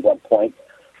orphans at one point.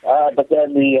 But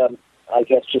then I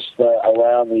guess just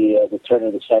around the turn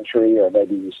of the century, or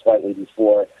maybe slightly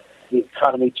before, the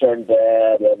economy turned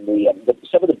bad, and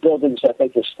some of the buildings I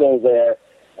think are still there,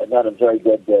 not in very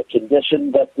good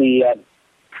condition. But the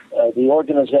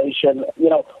organization,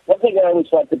 one thing I always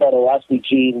liked about OASP,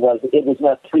 Gene, was it was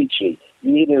not preachy.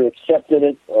 You either accepted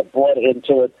it or bought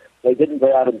into it. They didn't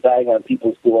go out and bang on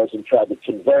people's doors and try to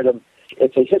convert them.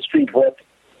 It's a history book,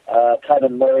 kind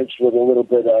of merged with a little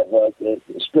bit of a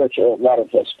lot of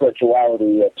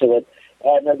spirituality to it.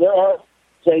 And there are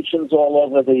organizations all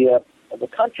over the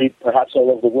country, perhaps all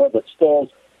over the world, that still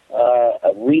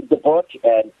read the book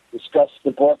and discuss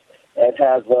the book and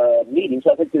have meetings.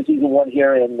 I think there's even one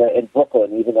here in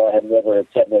Brooklyn, even though I have never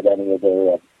attended any of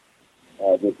the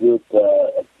group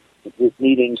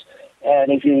meetings.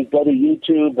 And if you go to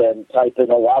YouTube and type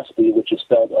in OASPE, which is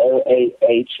spelled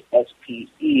OAHSPE,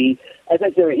 I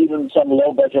think there are even some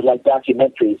low-budget like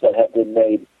documentaries that have been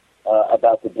made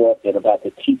about the book and about the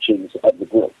teachings of the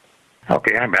group.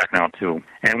 Okay, I'm back now, too.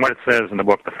 And what it says in the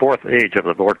book, the fourth age of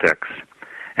the vortex.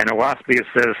 And OASPE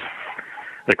says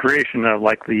the creation of,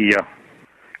 like, the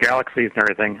galaxies and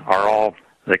everything are all,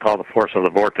 they call the force of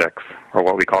the vortex, or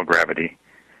what we call gravity.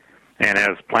 And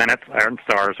as planets and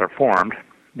stars are formed,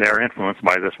 they are influenced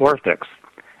by this vortex.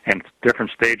 And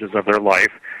different stages of their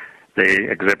life, they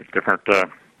exhibit different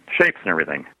shapes and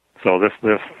everything. So this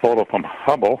photo from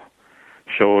Hubble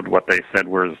showed what they said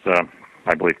was,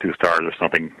 I believe, 2 stars or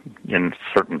something in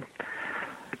a certain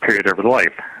period of their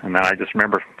life. And then I just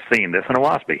remember seeing this in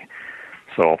OASP.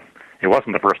 So it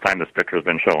wasn't the first time this picture has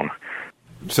been shown.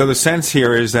 So the sense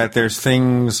here is that there's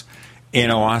things in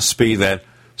OASP that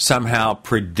somehow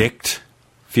predict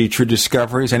future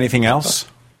discoveries. Anything else?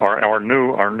 Or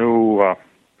new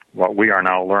what we are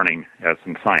now learning as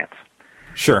in science.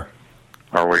 Sure.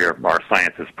 Or our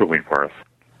science is proving for us.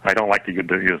 I don't like to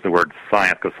use the word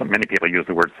science because many people use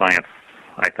the word science,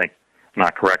 I think,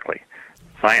 not correctly.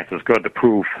 Science is good to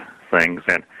prove things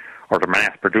or to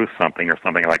mass produce something or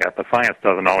something like that, but science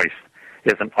isn't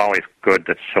always good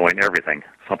at showing everything.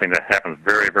 Something that happens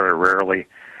very, very rarely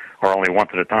or only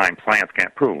once at a time, science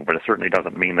can't prove, but it certainly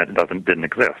doesn't mean that it didn't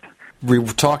exist. We're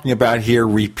talking about here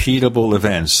repeatable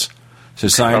events. So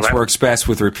science works best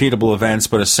with repeatable events,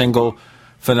 but a single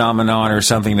phenomenon or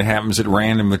something that happens at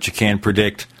random that you can't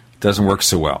predict doesn't work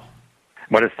so well.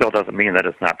 But it still doesn't mean that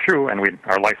it's not true, and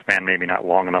our lifespan may be not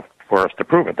long enough for us to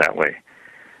prove it that way.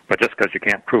 But just because you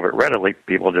can't prove it readily,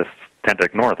 people just tend to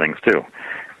ignore things, too.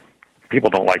 People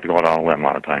don't like to go out on a limb a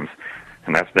lot of times,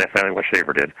 and that's definitely what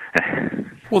Shaver did.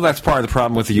 Well, that's part of the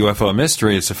problem with the UFO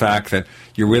mystery. It's the fact that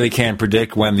you really can't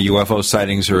predict when the UFO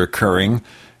sightings are occurring.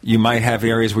 You might have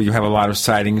areas where you have a lot of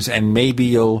sightings, and maybe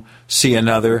you'll see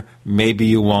another, maybe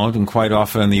you won't, and quite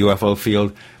often in the UFO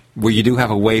field, where you do have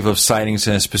a wave of sightings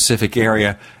in a specific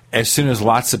area, as soon as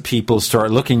lots of people start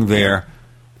looking there,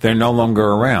 they're no longer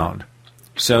around.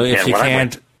 So if you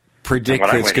can't predict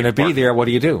that it's going to be there, what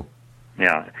do you do?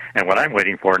 Yeah, and what I'm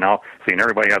waiting for now, seeing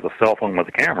everybody has a cell phone with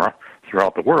a camera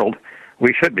throughout the world,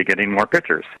 we should be getting more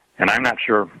pictures. And I'm not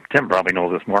sure, Tim probably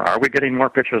knows this more. Are we getting more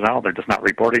pictures now? They're just not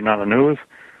reporting on the news?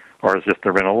 Or is just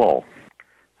there been a lull?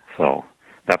 So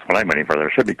that's what I'm waiting for.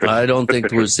 There should be good. I don't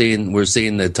think we're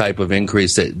seeing the type of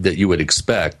increase that you would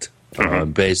expect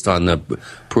based on the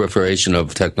proliferation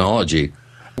of technology.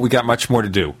 We got much more to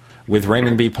do. With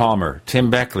Raymond B. Palmer,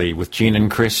 Tim Beckley, with Gene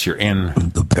and Chris, you're in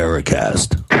the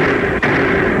Paracast.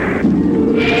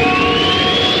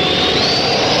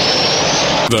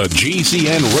 The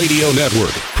GCN Radio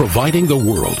Network, providing the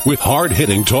world with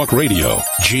hard-hitting talk radio.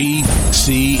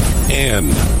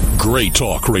 GCN. Great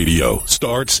talk radio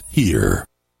starts here.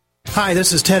 Hi,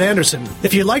 this is Ted Anderson.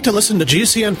 If you'd like to listen to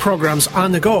GCN programs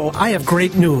on the go, I have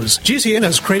great news. GCN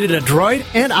has created a Droid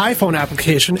and iPhone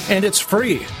application, and it's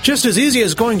free. Just as easy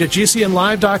as going to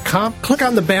GCNlive.com, click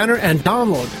on the banner, and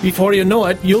download. Before you know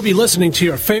it, you'll be listening to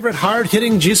your favorite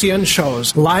hard-hitting GCN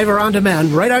shows, live or on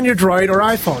demand, right on your Droid or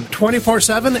iPhone,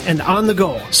 24/7 and on the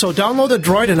go. So download the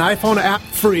Droid and iPhone app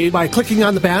free by clicking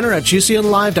on the banner at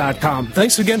GCNlive.com.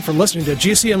 Thanks again for listening to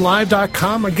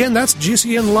GCNlive.com. Again, that's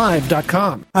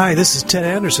GCNlive.com. Hi, this is Ted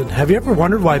Anderson. Have you ever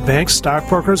wondered why banks,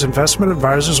 stockbrokers, investment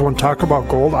advisors won't talk about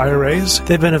gold IRAs?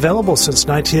 They've been available since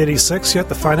 1986, yet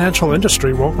the financial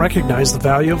industry won't recognize the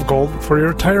value of gold for your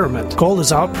retirement. Gold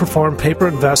has outperformed paper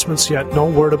investments, yet no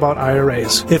word about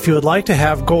IRAs. If you would like to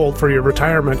have gold for your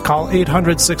retirement, call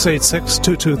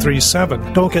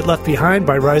 800-686-2237. Don't get left behind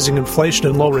by rising inflation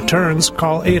and low returns.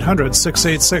 Call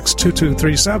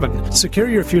 800-686-2237. Secure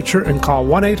your future and call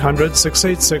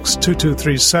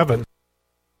 1-800-686-2237.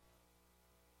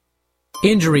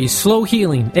 Injuries, slow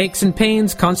healing, aches and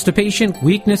pains, constipation,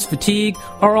 weakness, fatigue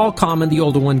are all common the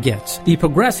older one gets. The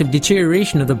progressive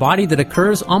deterioration of the body that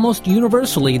occurs almost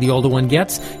universally the older one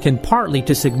gets can partly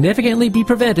to significantly be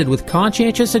prevented with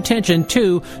conscientious attention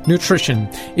to nutrition.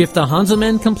 If the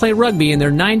Hanselmen can play rugby in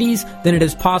their 90s, then it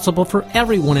is possible for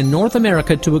everyone in North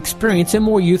America to experience a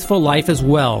more youthful life as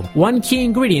well. One key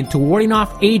ingredient to warding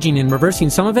off aging and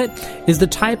reversing some of it is the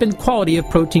type and quality of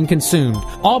protein consumed.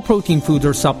 All protein foods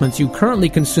or supplements you currently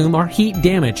consume are heat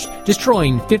damaged,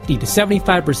 destroying 50 to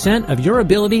 75% of your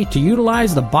ability to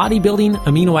utilize the bodybuilding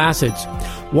amino acids.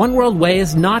 One World Whey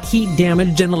is not heat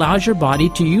damaged and allows your body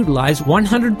to utilize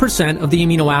 100% of the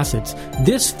amino acids.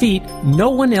 This feat no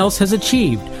one else has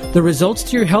achieved. The results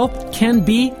to your health can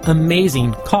be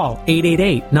amazing. Call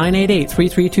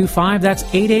 888-988-3325. That's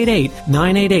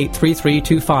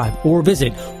 888-988-3325. Or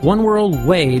visit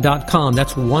oneworldwhey.com.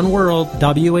 That's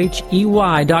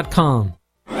oneworld.com.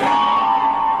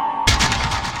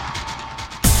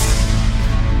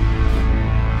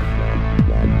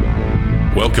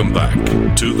 Welcome back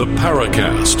to the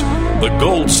Paracast, the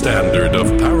gold standard of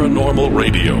paranormal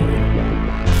radio.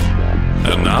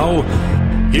 And now,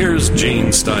 here's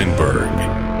Gene Steinberg.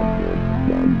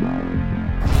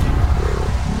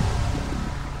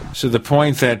 So the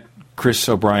point that Chris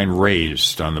O'Brien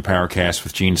raised on the Paracast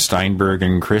with Gene Steinberg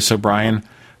and Chris O'Brien,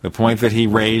 the point that he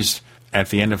raised at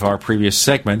the end of our previous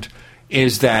segment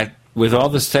is that with all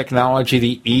this technology,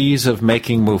 the ease of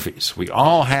making movies, we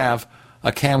all have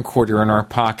a camcorder in our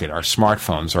pocket, our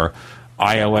smartphones, our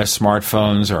iOS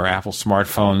smartphones, our Apple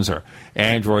smartphones, our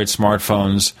Android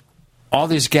smartphones, all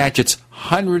these gadgets,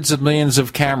 hundreds of millions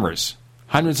of cameras,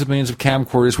 hundreds of millions of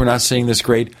camcorders. We're not seeing this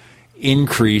great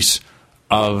increase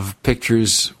of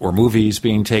pictures or movies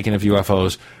being taken of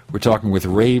UFOs. We're talking with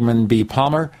Raymond B.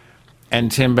 Palmer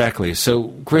and Tim Beckley.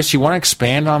 So, Chris, you want to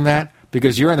expand on that?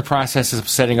 Because you're in the process of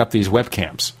setting up these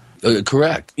webcams.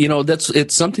 Correct. You know,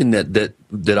 it's something that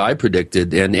I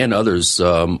predicted and others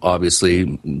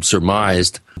obviously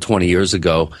surmised 20 years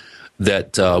ago,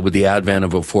 that with the advent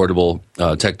of affordable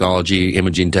technology,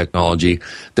 imaging technology,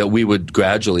 that we would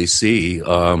gradually see,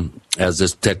 as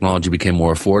this technology became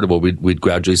more affordable, we'd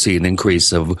gradually see an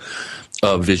increase of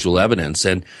visual evidence.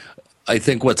 And I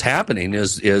think what's happening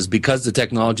is because the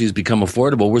technology has become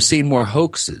affordable, we're seeing more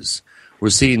hoaxes. We're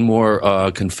seeing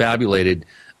more confabulated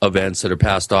events that are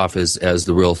passed off as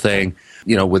the real thing.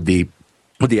 You know, with the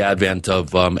with the advent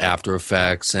of After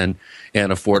Effects and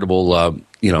affordable,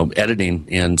 editing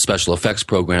and special effects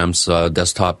programs,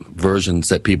 desktop versions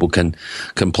that people can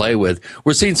play with,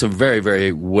 we're seeing some very,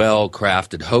 very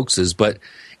well-crafted hoaxes. But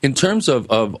in terms of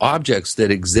objects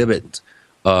that exhibit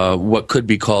what could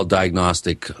be called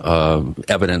diagnostic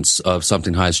evidence of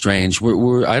something high strange,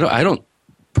 I don't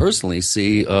personally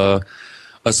see a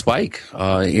spike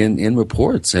in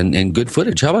reports and good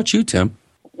footage. How about you, Tim?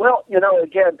 Well,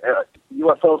 again,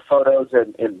 UFO photos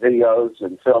and videos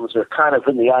and films are kind of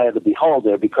in the eye of the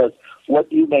beholder, because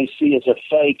what you may see as a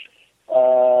fake,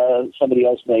 somebody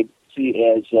else may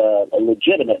see as a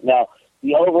legitimate. Now,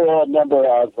 the overall number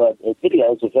of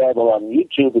videos available on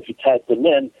YouTube, if you type them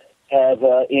in, have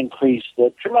increased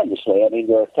tremendously. I mean,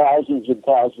 there are thousands and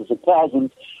thousands and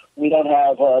thousands. We don't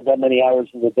have that many hours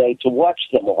in the day to watch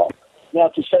them all. Now,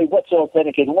 to say what's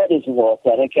authentic and what isn't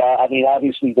authentic, I mean,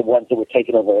 obviously the ones that were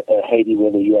taken over Haiti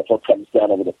where the UFO comes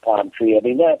down over the palm tree, I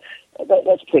mean,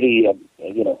 that's pretty,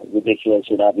 ridiculous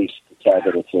and obvious to tell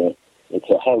that it's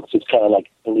a hoax. It's kind of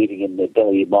like believing in the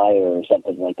Billy Meyer or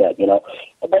something like that,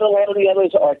 But a lot of the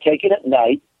others are taken at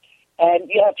night, and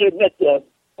you have to admit,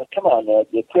 come on,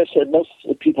 Chris, most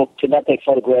people cannot take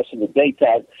photographs in the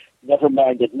daytime, never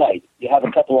mind at night. You have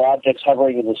a couple of objects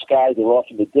hovering in the sky, they're off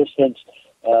in the distance.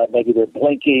 Maybe they're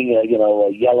blinking,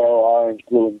 yellow, orange,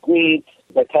 blue, and green.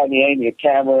 By the time you aim your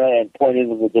camera and point it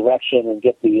in the direction and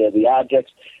get the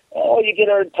objects, all you get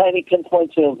are tiny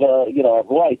pinpoints of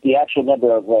light. The actual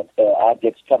number of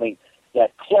objects coming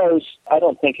that close, I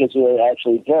don't think is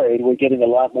actually varied. We're getting a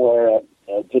lot more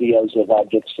videos of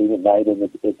objects seen at night and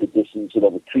at the distance and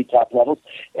over treetop levels.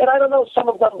 And I don't know, some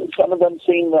of them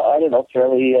seem,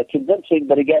 fairly convincing.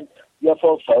 But again,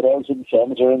 UFO photos and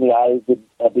films are in the eye of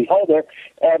the beholder.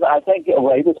 And I think,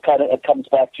 Ray, this kind of comes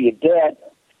back to your dad.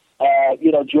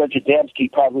 George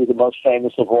Adamski, probably the most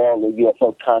famous of all the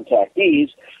UFO contactees.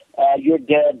 Your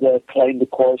dad claimed, of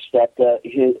course, that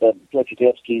George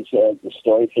Adamski's the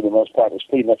story, for the most part, was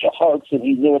pretty much a hoax, and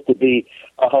he knew it to be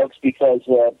a hoax because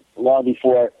long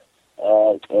before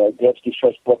Adamski's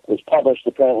first book was published,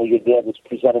 apparently your dad was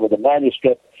presented with a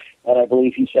manuscript, and I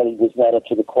believe he said it was not up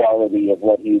to the quality of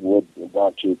what he would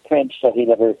want to print, so he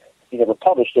never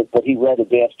published it, but he read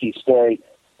Adamski's story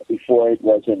before it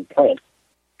was in print.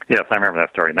 Yes, I remember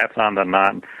that story. That's on the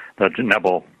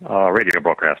Nebel radio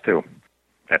broadcast, too,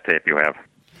 that tape you have.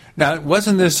 Now,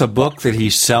 wasn't this a book that he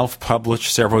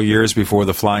self-published several years before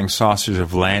The Flying Saucers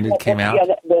Have Landed came out?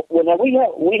 Yeah,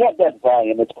 we have that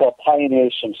volume. It's called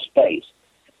Pioneers from Space.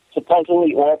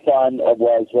 Supposedly, Orthon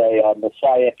was a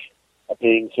messiah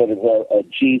being sort of a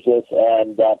Jesus,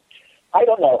 and I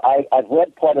don't know. I've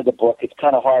read part of the book. It's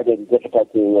kind of hard and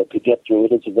difficult to get through.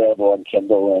 It is available on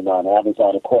Kindle and on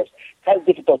Amazon, of course. Kind of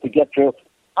difficult to get through.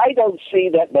 I don't see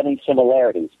that many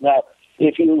similarities. Now,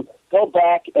 if you go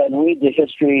back and read the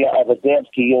history of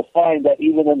Adamski, you'll find that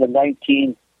even in the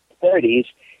 1930s,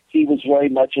 he was very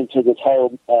much into this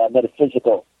whole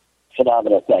metaphysical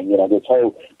phenomena thing, this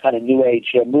whole kind of New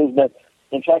Age movement.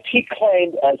 In fact, he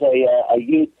claimed as a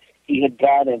youth he had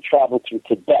gone and traveled through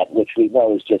Tibet, which we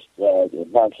know is just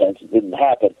nonsense. It didn't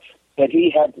happen. But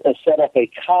he had set up a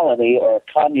colony or a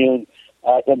commune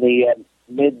in the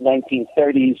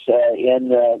mid-1930s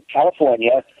in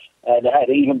California, and had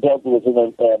even built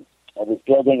was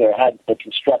building or had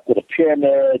constructed a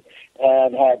pyramid,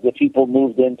 and had the people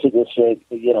moved into this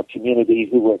community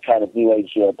who were kind of New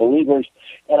Age believers.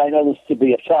 And I know this to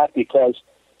be a fact because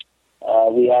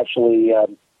we actually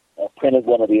printed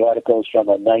one of the articles from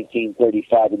a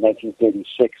 1935 and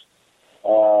 1936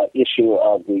 issue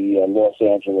of the Los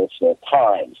Angeles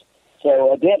Times.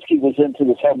 So Adamski was into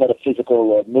this whole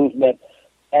metaphysical movement,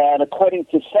 and according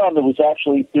to some, it was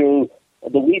actually through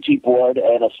the Ouija board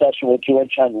and a session with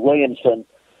George Hunt Williamson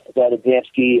that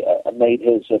Adamski made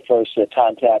his first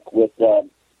contact with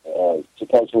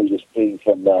supposedly this being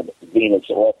from Venus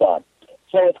Orthon.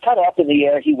 So it's kind of up in the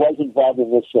air. He was involved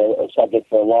in this subject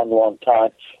for a long, long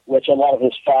time, which a lot of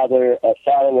his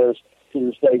followers to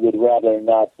this day would rather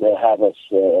not have us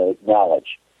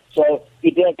acknowledge. So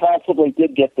he possibly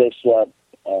did get this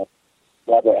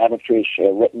rather amateurish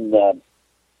written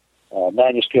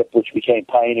manuscript, which became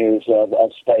Pioneers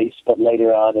of Space, but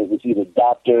later on it was either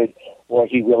doctored or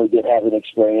he really did have an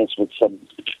experience with some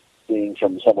being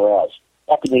from somewhere else.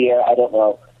 Up in the air, I don't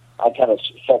know. I kind of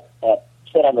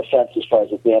sit on the fence as far as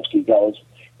Adamski goes,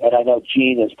 and I know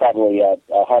Gene is probably a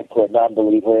hardcore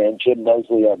non-believer, and Jim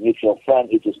Mosley, our mutual friend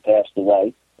who just passed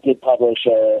away, did publish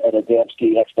an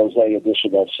Adamski expose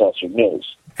edition of Saucer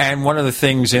News. And one of the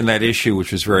things in that issue,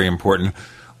 which was very important,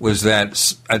 was that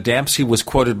Adamski was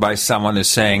quoted by someone as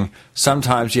saying,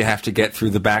 sometimes you have to get through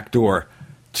the back door.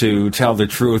 to tell the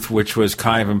truth, which was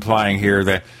kind of implying here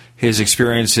that his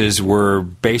experiences were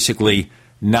basically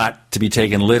not to be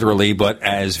taken literally, but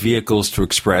as vehicles to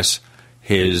express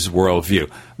his worldview.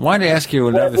 I wanted to ask you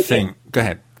another thing. Go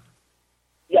ahead.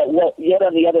 Yeah, well, yet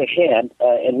on the other hand,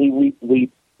 and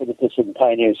we put this in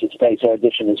Pioneers in Space, our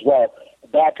edition as well,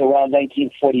 back around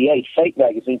 1948, Fate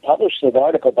magazine published an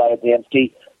article by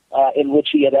Adamski in which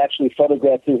he had actually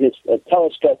photographed through his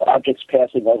telescope objects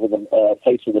passing over the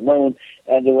face of the moon,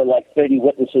 and there were like 30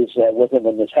 witnesses with him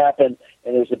when this happened,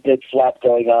 and there was a big flop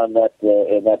going on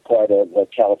in that part of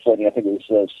California. I think it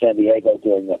was San Diego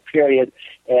during that period,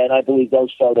 and I believe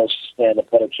those photos stand a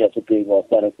better chance of being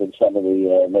authentic than some of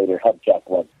the later hubcap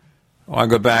ones. Well, I'll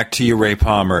go back to you, Ray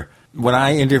Palmer. When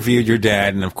I interviewed your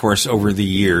dad, and of course over the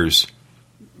years,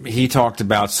 he talked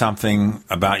about something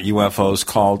about UFOs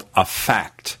called a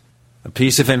fact, a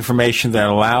piece of information that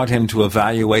allowed him to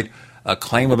evaluate a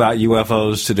claim about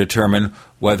UFOs to determine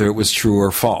whether it was true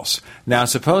or false. Now,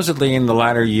 supposedly in the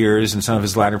latter years, in some of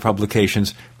his latter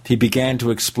publications, he began to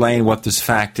explain what this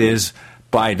fact is,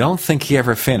 but I don't think he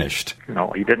ever finished.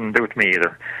 No, he didn't do it to me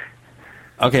either.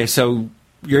 Okay, so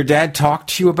your dad talked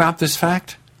to you about this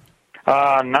fact?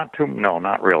 No,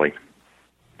 not really.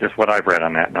 Just what I've read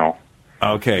on that, no.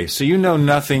 Okay, so you know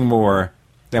nothing more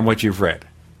than what you've read?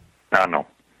 No.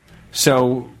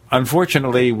 So,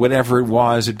 unfortunately, whatever it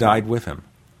was, it died with him.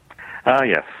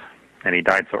 Yes, and he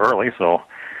died so early, so...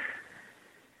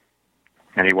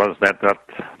 And he was that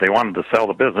they wanted to sell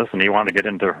the business, and he wanted to get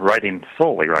into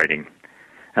solely writing.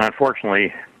 And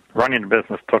unfortunately, running the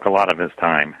business took a lot of his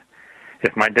time.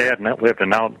 If my dad lived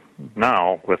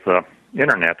now with the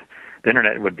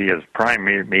Internet would be his prime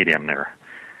medium there.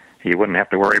 He wouldn't have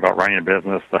to worry about running a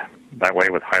business that way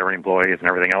with hiring employees and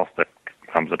everything else that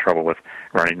comes to trouble with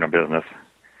running a business.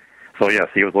 So yes,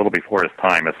 he was a little before his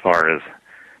time as far as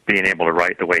being able to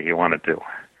write the way he wanted to.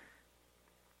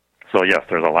 So yes,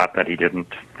 there's a lot that he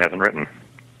hasn't written.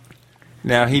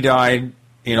 Now, he died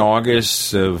in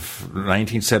August of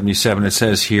 1977, it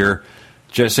says here,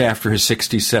 just after his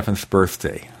 67th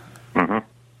birthday. Mm-hmm.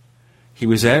 He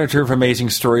was editor of Amazing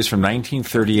Stories from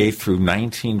 1938 through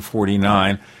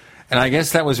 1949, and I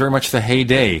guess that was very much the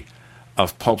heyday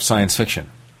of pulp science fiction.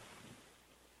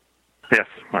 Yes,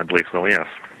 I believe so, yes.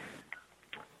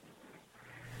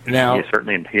 Now, he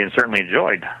certainly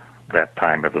enjoyed that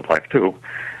time of his life, too.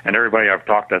 And everybody I've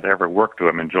talked to that ever worked to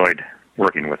him enjoyed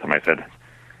working with him, I said.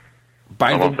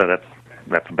 Almost said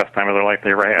that's the best time of their life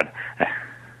they ever had.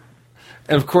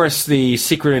 And, of course, the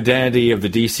secret identity of the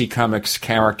DC Comics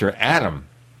character Adam,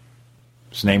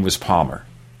 his name was Palmer.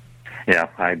 Yeah,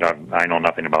 I know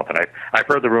nothing about that. I've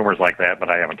heard the rumors like that, but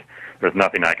I haven't. There's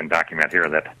nothing I can document here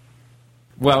that...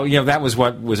 Well, that was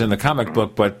what was in the comic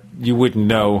book, but you wouldn't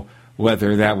know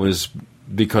whether that was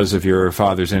because of your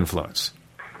father's influence.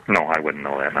 No, I wouldn't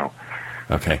know that, no.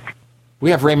 Okay.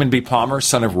 We have Raymond B. Palmer,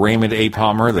 son of Raymond A.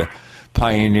 Palmer, the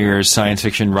pioneer science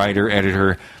fiction writer,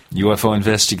 editor, UFO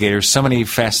investigator. So many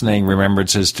fascinating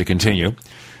remembrances to continue.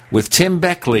 With Tim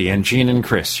Beckley and Gene and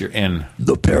Chris, you're in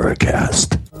The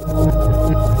Paracast.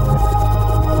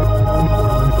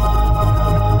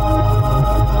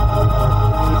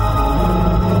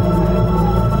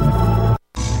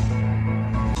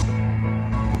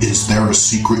 Is there a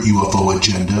secret UFO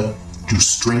agenda? Do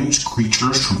strange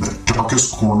creatures from the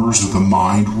darkest corners of the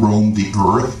mind roam the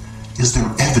earth? Is there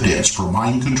evidence for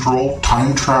mind control,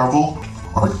 time travel,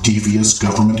 or devious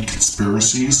government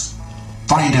conspiracies?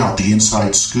 Find out the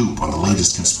inside scoop on the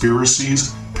latest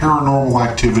conspiracies, paranormal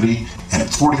activity, and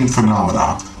thwarting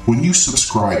phenomena when you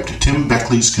subscribe to Tim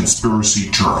Beckley's Conspiracy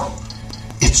Journal.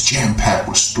 It's jam-packed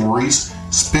with stories,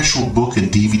 special book and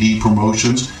DVD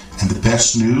promotions, and the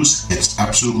best news, it's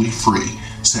absolutely free,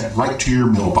 sent right to your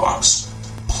mailbox.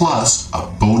 Plus, a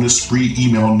bonus free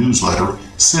email newsletter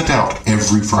sent out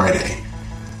every Friday.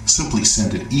 Simply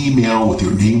send an email with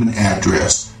your name and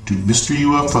address to Mr.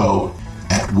 UFO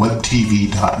at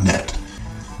webtv.net.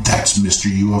 That's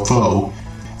Mr. UFO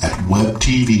at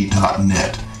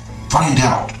webtv.net. Find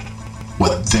out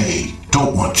what they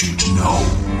don't want you to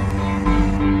know.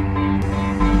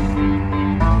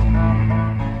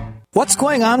 What's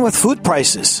going on with food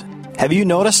prices? Have you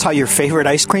noticed how your favorite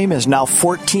ice cream is now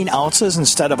 14 ounces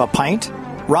instead of a pint?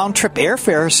 Round-trip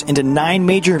airfares into 9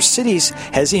 major cities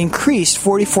has increased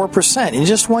 44% in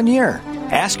just 1 year.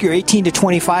 Ask your 18 to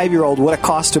 25-year-old what it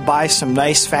costs to buy some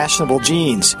nice, fashionable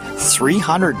jeans.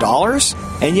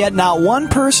 $300? And yet not one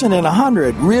person in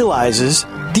 100 realizes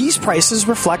these prices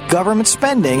reflect government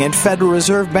spending and Federal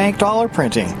Reserve Bank dollar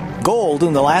printing. Gold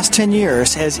in the last 10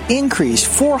 years has increased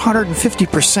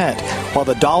 450%, while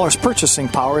the dollar's purchasing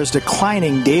power is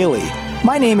declining daily.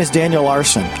 My name is Daniel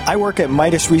Larson. I work at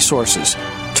Midas Resources.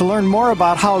 To learn more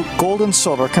about how gold and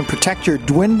silver can protect your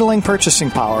dwindling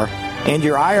purchasing power and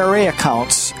your IRA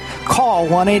accounts, call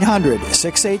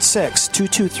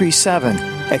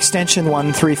 1-800-686-2237, extension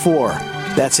 134.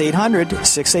 That's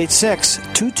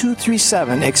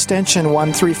 800-686-2237, extension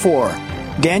 134.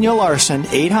 Daniel Larson,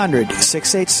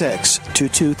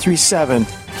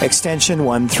 800-686-2237, extension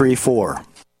 134.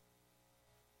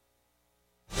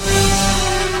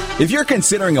 If you're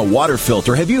considering a water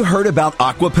filter, have you heard about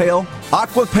Aquapale?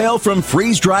 Aquapale from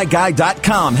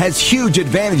freezedryguy.com has huge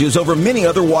advantages over many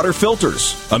other water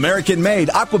filters. American-made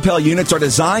Aquapale units are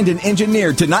designed and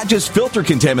engineered to not just filter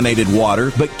contaminated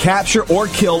water, but capture or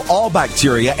kill all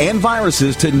bacteria and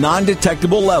viruses to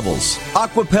non-detectable levels.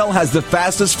 Aquapale has the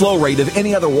fastest flow rate of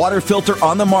any other water filter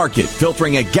on the market,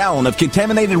 filtering a gallon of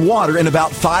contaminated water in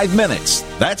about 5 minutes.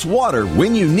 That's water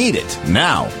when you need it,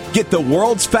 now. Get the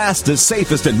world's fastest,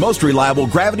 safest, and most reliable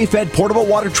gravity-fed portable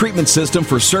water treatment system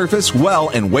for surface, well,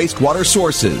 and wastewater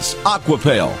sources.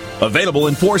 Aquapale. Available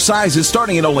in 4 sizes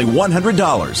starting at only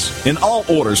 $100. And all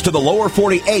orders to the lower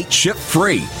 48 ship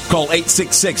free. Call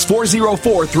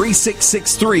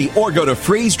 866-404-3663 or go to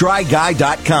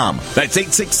freezedryguy.com. That's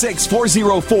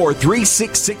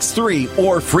 866-404-3663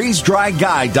 or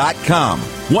freezedryguy.com.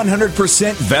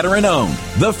 100% veteran owned.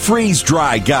 The Freeze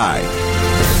Dry Guy.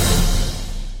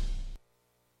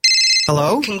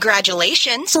 Hello?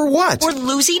 Congratulations. For what? For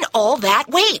losing all that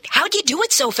weight. How'd you do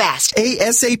it so fast?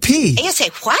 ASAP.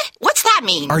 ASAP what? What's that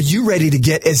mean? Are you ready to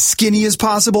get as skinny as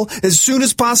possible, as soon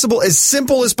as possible, as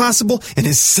simple as possible, and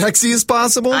as sexy as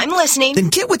possible? I'm listening. Then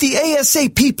get with the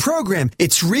ASAP program.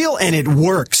 It's real and it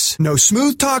works. No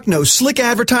smooth talk, no slick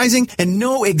advertising, and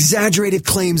no exaggerated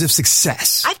claims of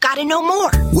success. I've got to know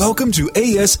more. Welcome to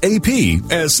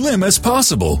ASAP, as slim as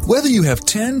possible. Whether you have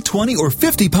 10, 20, or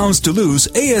 50 pounds to lose,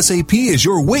 ASAP is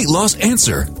your weight loss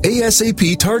answer.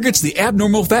 ASAP targets the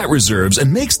abnormal fat reserves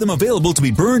and makes them available to be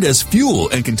burned as fuel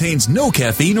and contains no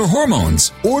caffeine or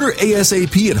hormones. Order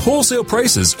ASAP at wholesale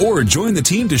prices or join the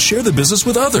team to share the business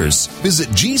with others. Visit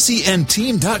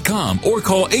GCNteam.com or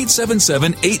call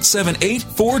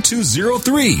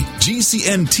 877-878-4203.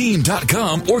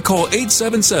 GCNteam.com or call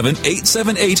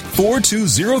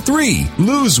 877-878-4203.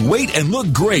 Lose weight and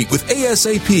look great with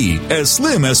ASAP, as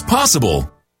slim as possible.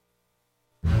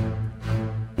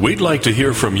 We'd like to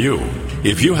hear from you.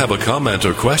 If you have a comment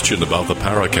or question about the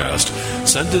Paracast,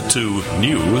 send it to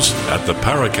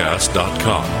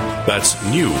news@theparacast.com. That's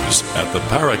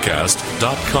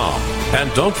news@theparacast.com.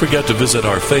 And don't forget to visit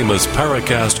our famous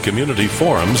Paracast community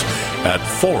forums at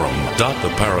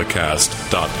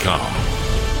forum.theparacast.com.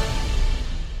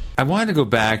 I wanted to go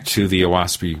back to the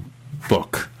OWASP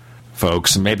book,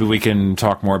 folks, and maybe we can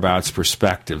talk more about its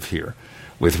perspective here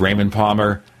with Raymond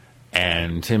Palmer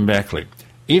and Tim Beckley.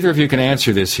 Either of you can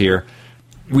answer this here.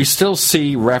 We still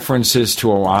see references to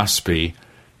OWASP.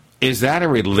 Is that a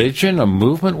religion, a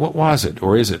movement? What was it,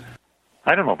 or is it?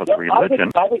 I don't know if it's a religion.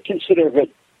 I would consider it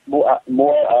more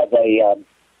of a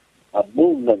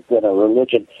movement than a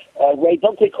religion. Ray,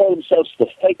 don't they call themselves the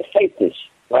Faithists,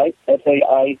 right?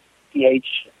 Faithis.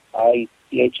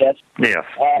 Yes.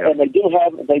 And they do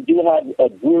have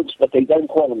groups, but they don't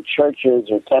call them churches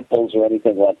or temples or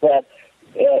anything like that.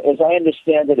 As I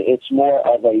understand it, it's more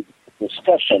of a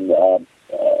discussion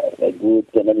a group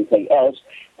than anything else.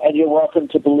 And you're welcome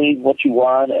to believe what you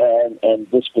want and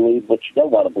disbelieve what you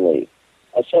don't want to believe.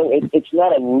 So it's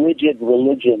not a rigid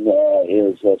religion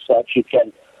as such. You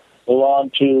can belong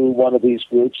to one of these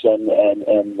groups and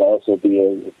also be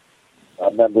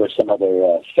a member of some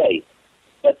other faith.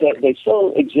 But they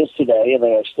still exist today, and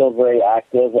they are still very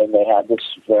active, and they have this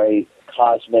very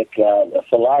cosmic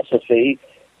philosophy.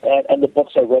 And the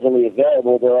books are readily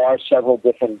available. There are several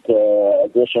different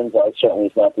editions. I certainly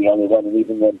is not the only one. And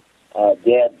even when your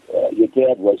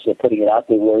dad was putting it out,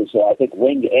 there was, I think,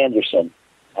 Wing Anderson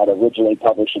had originally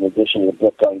published an edition of the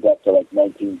book going back to like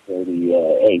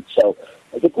 1938. So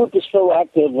the group is still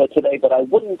active today, but I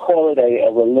wouldn't call it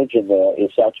a religion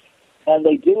as such. And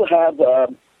they do have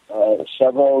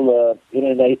several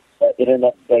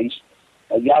internet-based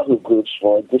Yahoo groups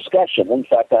for discussion. In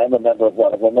fact, I'm a member of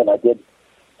one of them, and I did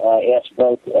ask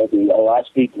both the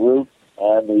OWASP group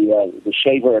and the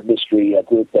Shaver Mystery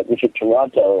group that Richard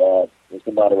Toronto is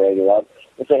the moderator of,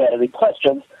 if they had any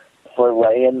questions for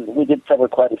Ray, and we did cover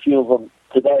quite a few of them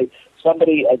today.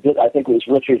 Somebody, I think it was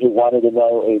Richard, who wanted to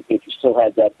know if you still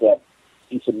had that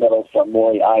piece of metal from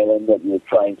Maury Island that you were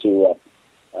trying to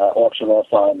auction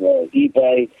off on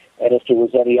eBay, and if there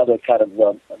was any other kind of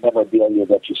memorabilia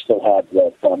that you still had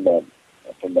from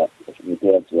your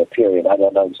dad's period. I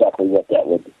don't know exactly what that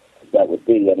would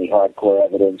be, any hardcore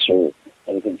evidence or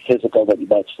anything physical that you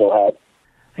might still have?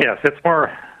 Yes, it's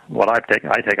more what I take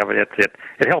of it.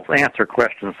 It helps answer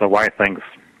questions of why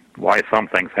some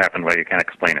things happen where you can't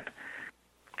explain it,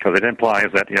 because it implies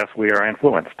that yes, we are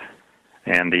influenced,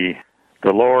 and the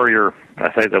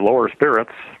lower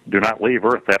spirits do not leave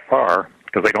Earth that far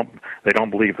because they don't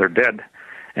believe they're dead,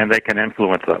 and they can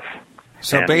influence us.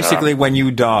 So basically, when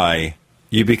you die,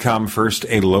 you become first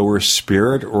a lower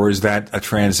spirit, or is that a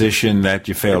transition that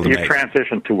you fail to make? You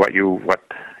transition to what you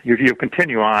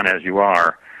continue on as you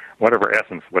are, whatever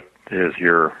essence what is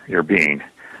your being.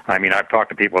 I mean, I've talked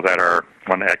to people that are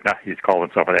he's called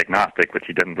himself an agnostic, which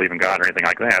he didn't believe in God or anything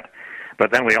like that.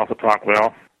 But then we also talk,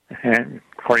 and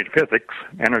according to physics,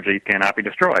 energy cannot be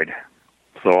destroyed.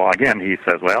 So again, he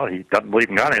says, well, he doesn't believe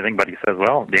in God or anything, but he says,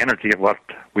 well, the energy of what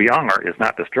we are is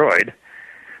not destroyed,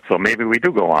 so maybe we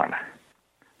do go on.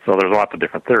 So there's lots of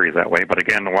different theories that way. But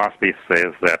again, the WASP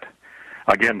says that,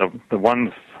 again, the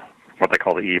ones, what they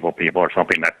call the evil people, or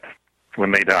something that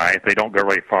when they die, they don't go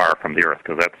very far from the Earth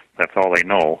because that's all they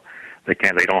know. They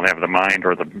don't have the mind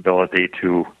or the ability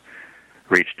to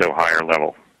reach to a higher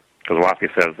level. Because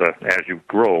WASP says that as you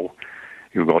grow,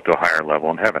 you go to a higher level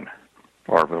in heaven.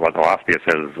 Or what the WASP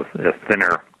says is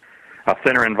a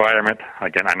thinner environment.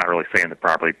 Again, I'm not really saying it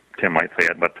properly. Tim might say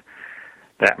it, but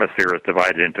the atmosphere is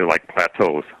divided into like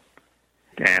plateaus.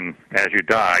 And as you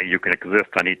die, you can exist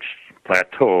on each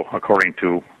plateau according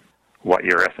to what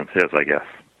your essence is, I guess.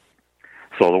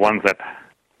 So the ones that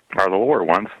are the lower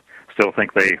ones still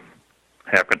think they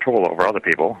have control over other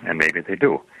people, and maybe they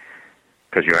do.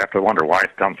 Because you have to wonder why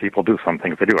some people do some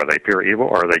things they do. Are they pure evil,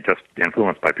 or are they just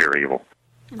influenced by pure evil?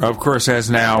 Of course, as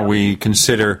now we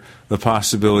consider the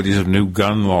possibilities of new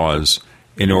gun laws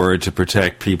in order to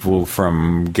protect people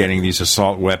from getting these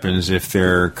assault weapons if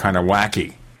they're kind of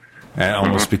wacky. It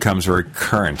almost becomes very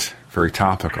current, very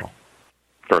topical.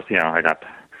 Of course,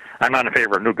 I'm not in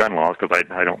favor of new gun laws because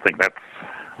I don't think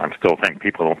I still think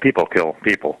people kill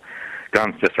people.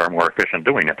 Guns just are more efficient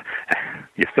doing it.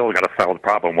 You still got to solve the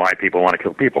problem why people want to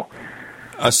kill people.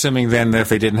 Assuming then that if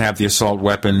they didn't have the assault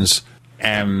weapons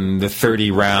and the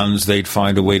 30 rounds, they'd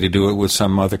find a way to do it with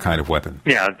some other kind of weapon.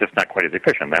 Yeah, it's just not quite as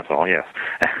efficient, that's all, yes.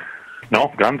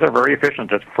 No, guns are very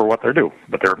efficient for what they do,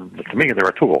 but to me, they're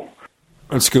a tool.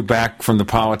 Let's go back from the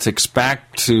politics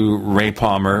back to Ray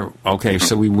Palmer. Okay,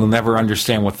 so we will never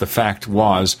understand what the fact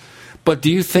was, but do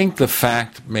you think the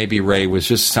fact, maybe Ray, was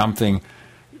just something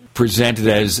presented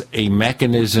as a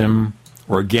mechanism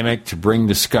or a gimmick to bring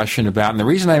discussion about? And the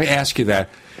reason I ask you that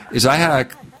is I had a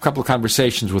couple of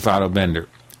conversations with Otto Bender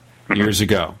years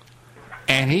ago,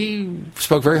 and he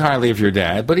spoke very highly of your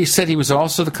dad, but he said he was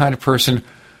also the kind of person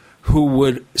who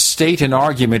would state an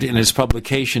argument in his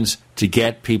publications to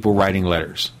get people writing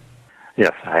letters.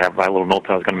 Yes, I have my little notes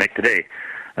I was going to make today.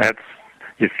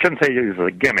 You shouldn't say it was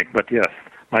a gimmick, but yes,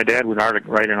 my dad would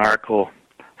write an article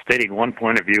stating one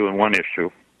point of view in one issue.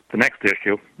 The next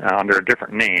issue, under a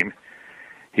different name,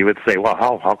 he would say, well,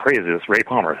 how crazy is this, Ray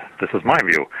Palmer? This is my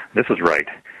view. This is right.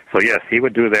 So, yes, he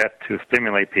would do that to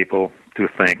stimulate people to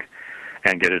think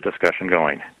and get a discussion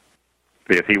going.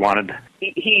 Because he wanted...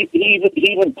 He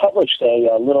even published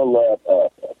a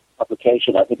little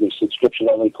publication, I think it was subscription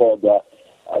only, called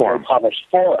Ray Palmer's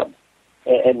Forum,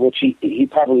 in which he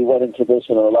probably went into this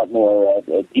in a lot more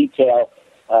detail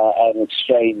and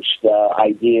exchanged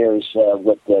ideas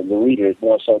with the readers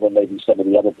more so than maybe some of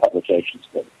the other publications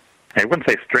did. I wouldn't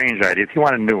say strange ideas. He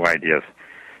wanted new ideas.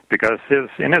 Because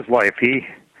in his life,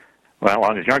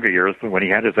 on his younger years, when he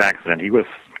had his accident, he was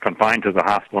confined to the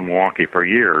hospital in Milwaukee for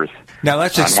years. Now,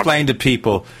 let's explain to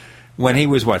people, when he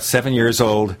was, 7 years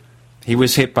old, he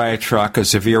was hit by a truck, a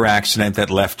severe accident that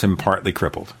left him partly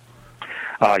crippled.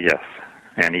 Yes.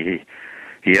 And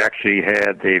he actually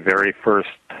had the very first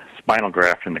spinal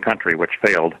graft in the country, which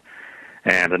failed.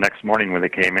 And the next morning when they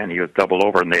came in, he was doubled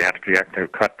over, and they actually had to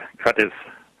cut his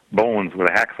bones with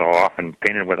a hacksaw off and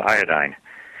paint it with iodine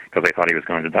because they thought he was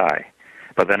going to die.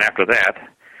 But then after that,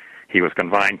 he was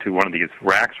confined to one of these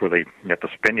racks where they have to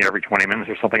spin you every 20 minutes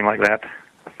or something like that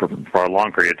for a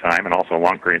long period of time, and also a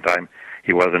long period of time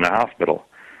he was in a hospital.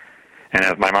 And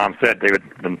as my mom said,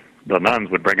 the nuns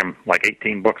would bring him like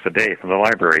 18 books a day from the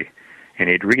library, and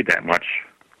he'd read that much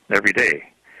every day.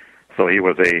 So he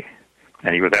was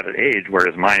at an age where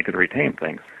his mind could retain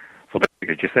things. So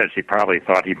because you said she probably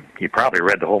thought he probably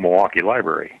read the whole Milwaukee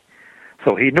library.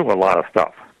 So he knew a lot of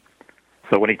stuff.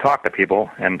 So when he talked to people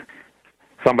and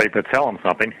somebody could tell him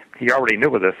something, he already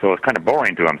knew this, so it was kind of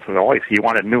boring to him. So always he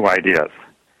wanted new ideas.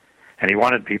 And he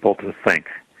wanted people to think.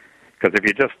 Because if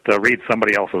you just read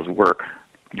somebody else's work,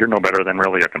 you're no better than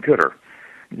really a computer.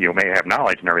 You may have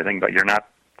knowledge and everything, but you're not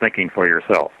thinking for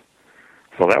yourself.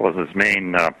 So that was his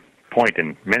main point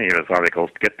in many of his articles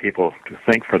to get people to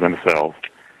think for themselves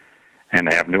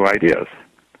and have new ideas.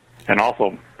 And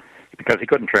also, because he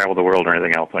couldn't travel the world or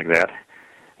anything else like that,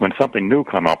 when something new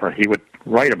come up, he would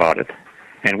write about it,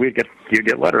 and he'd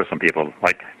get letters from people.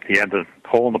 Like he had the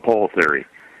hole in the pole theory.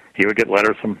 He would get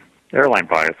letters from airline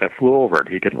pilots that flew over it.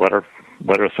 He'd get letters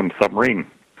from submarine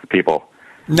people.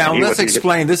 Now, let's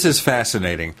explain. This is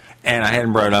fascinating, and I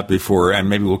hadn't brought it up before, and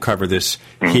maybe we'll cover this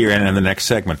here and in the next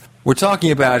segment. We're talking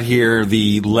about here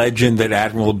the legend that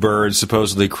Admiral Byrd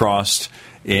supposedly crossed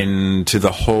into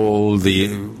the hole at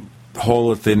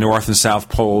the North and South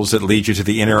Poles that leads you to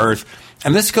the inner Earth.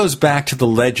 And this goes back to the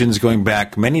legends going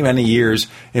back many, many years.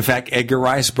 In fact, Edgar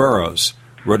Rice Burroughs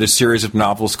wrote a series of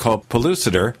novels called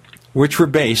Pellucidar, which were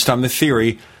based on the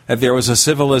theory that there was a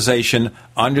civilization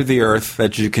under the Earth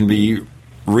that you can be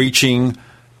reaching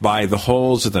by the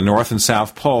holes at the North and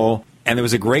South Pole, and there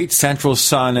was a great central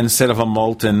sun instead of a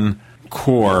molten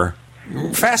core.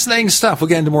 Fascinating stuff. We'll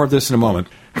get into more of this in a moment.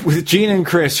 With Gene and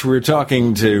Chris, we're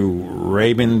talking to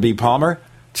Raymond B. Palmer.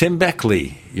 Tim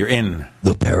Beckley, you're in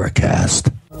the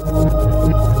Paracast.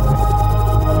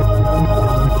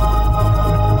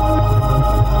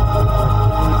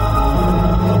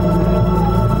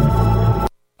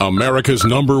 America's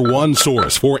 #1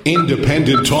 source for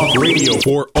independent talk radio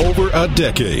for over a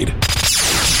decade.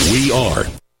 We are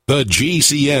the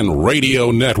GCN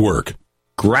Radio Network.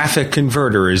 Graphic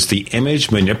Converter is the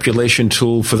image manipulation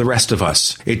tool for the rest of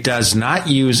us. It does not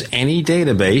use any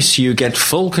database. You get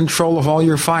full control of all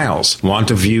your files. Want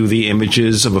to view the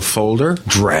images of a folder?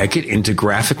 Drag it into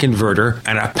Graphic Converter,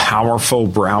 and a powerful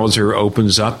browser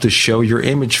opens up to show your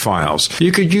image files.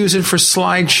 You could use it for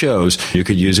slideshows. You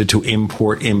could use it to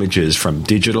import images from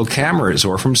digital cameras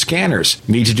or from scanners.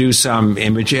 Need to do some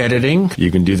image editing? You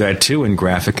can do that too in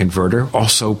Graphic Converter.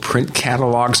 Also print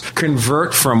catalogs.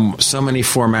 Convert from so many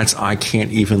formats I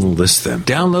can't even list them.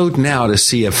 Download now to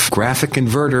see if Graphic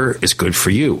Converter is good for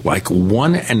you, like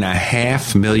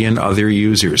 1.5 million other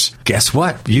users. Guess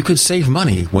what? You could save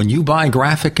money when you buy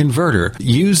Graphic Converter.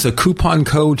 Use the coupon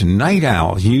code Night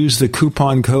Owl. Use the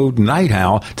coupon code Night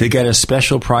Owl to get a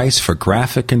special price for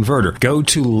Graphic Converter. Go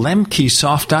to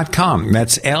lemkesoft.com.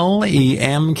 That's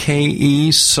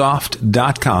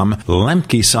LEMKEsoft.com.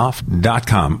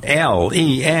 lemkesoft.com.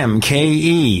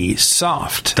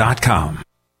 LEMKEsoft.com.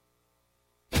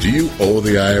 Do you owe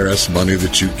the IRS money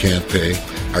that you can't pay?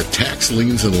 Are tax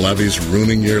liens and levies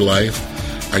ruining your life?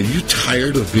 Are you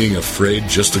tired of being afraid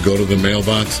just to go to the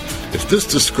mailbox? If this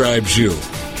describes you,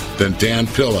 then Dan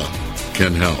Pilla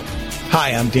can help.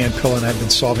 Hi, I'm Dan Pilla, and I've been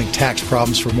solving tax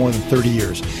problems for more than 30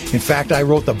 years. In fact, I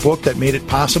wrote the book that made it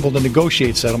possible to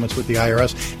negotiate settlements with the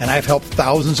IRS, and I've helped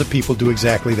thousands of people do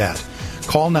exactly that.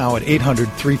 Call now at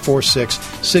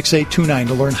 800-346-6829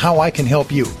 to learn how I can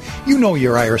help you. You know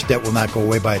your IRS debt will not go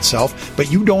away by itself, but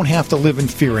you don't have to live in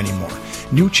fear anymore.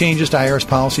 New changes to IRS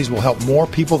policies will help more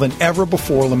people than ever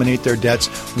before eliminate their debts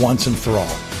once and for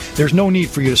all. There's no need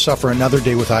for you to suffer another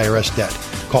day with IRS debt.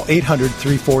 Call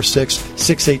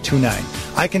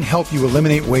 800-346-6829. I can help you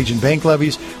eliminate wage and bank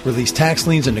levies, release tax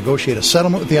liens, and negotiate a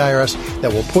settlement with the IRS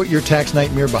that will put your tax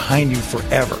nightmare behind you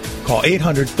forever. Call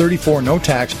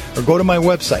 800-34-NO-TAX or go to my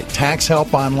website,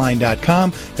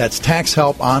 taxhelponline.com. That's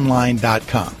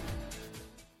taxhelponline.com.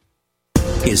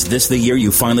 Is this the year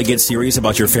you finally get serious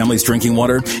about your family's drinking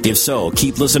water? If so,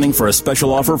 keep listening for a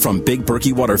special offer from Big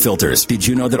Berkey Water Filters. Did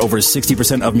you know that over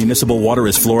 60% of municipal water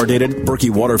is fluoridated?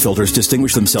 Berkey Water Filters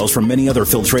distinguish themselves from many other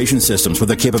filtration systems with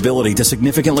the capability to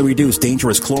significantly reduce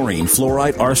dangerous chlorine,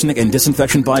 fluoride, arsenic, and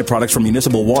disinfection byproducts from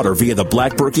municipal water via the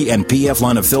Black Berkey and PF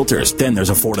line of filters. Then there's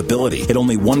affordability. At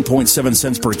only 1.7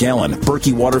 cents per gallon,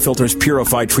 Berkey Water Filters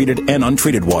purify treated and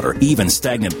untreated water, even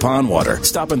stagnant pond water.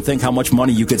 Stop and think how much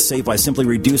money you could save by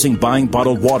simply reducing buying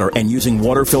bottled water and using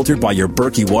water filtered by your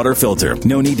Berkey water filter.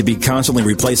 No need to be constantly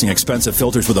replacing expensive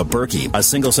filters with a Berkey. A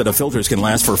single set of filters can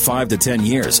last for 5 to 10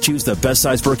 years. Choose the best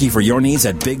size Berkey for your needs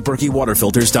at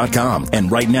BigBerkeyWaterFilters.com. And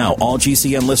right now, all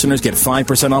GCN listeners get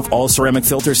 5% off all ceramic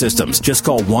filter systems. Just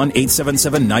call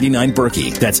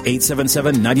 1-877-99-BERKEY. That's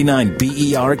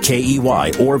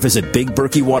 877-99-BERKEY or visit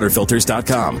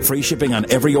BigBerkeyWaterFilters.com. Free shipping on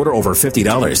every order over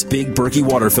 $50. Big Berkey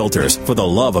Water Filters, for the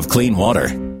love of clean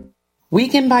water.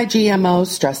 Weakened by GMOs,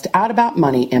 stressed out about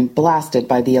money, and blasted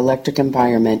by the electric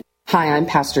environment. Hi, I'm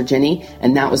Pastor Jenny,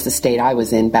 and that was the state I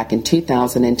was in back in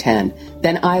 2010.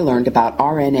 Then I learned about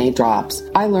RNA drops.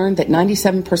 I learned that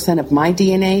 97% of my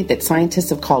DNA that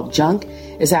scientists have called junk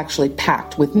is actually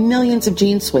packed with millions of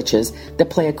gene switches that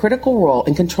play a critical role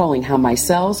in controlling how my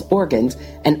cells, organs,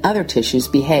 and other tissues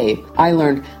behave. I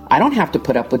learned I don't have to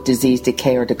put up with disease,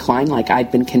 decay, or decline like I'd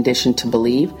been conditioned to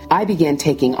believe. I began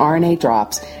taking RNA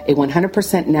drops, a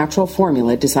 100% natural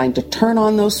formula designed to turn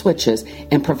on those switches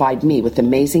and provide me with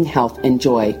amazing health and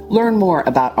joy. Learn more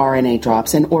about RNA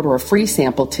drops and order a free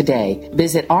sample today.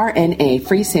 Visit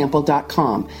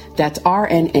rnafreesample.com. That's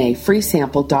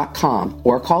rnafreesample.com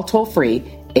or call toll-free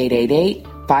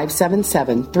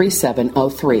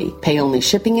 888-577-3703. Pay only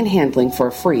shipping and handling for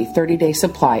a free 30-day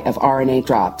supply of RNA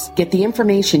drops. Get the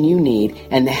information you need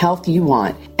and the health you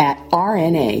want at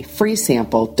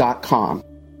rnafreesample.com.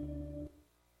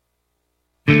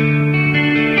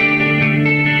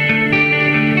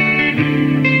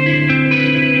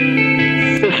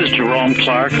 This is Jerome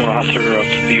Clark, author of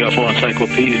the UFO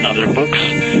Encyclopedia and other books.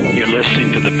 You're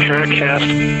listening to the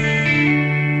Paracast.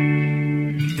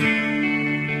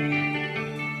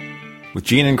 With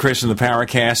Gene and Chris in the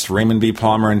Paracast, Raymond B.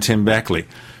 Palmer and Tim Beckley.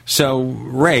 So,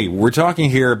 Ray, we're talking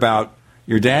here about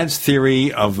your dad's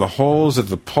theory of the holes at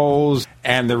the poles,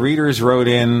 and the readers wrote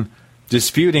in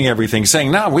disputing everything, saying,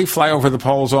 no, we fly over the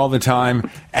poles all the time.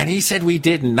 And he said we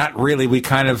didn't. Not really. We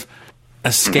kind of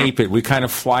escape it. We kind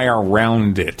of fly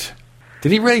around it.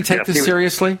 Did he really take this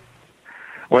seriously?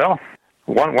 Well,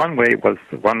 one way was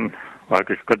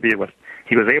it could be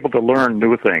he was able to learn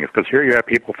new things, because here you have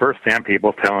first-hand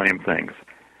people telling him things.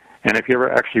 And if you ever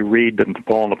actually read the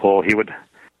Pole in the Pole, he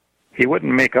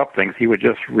wouldn't make up things. He would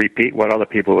just repeat what other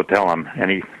people would tell him.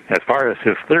 And as far as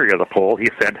his theory of the pole, he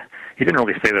said, he didn't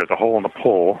really say there's a hole in the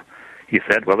pole. He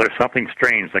said, well, there's something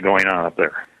strange that's going on up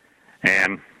there.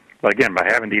 And, again, by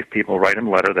having these people write him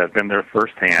a letter that's been there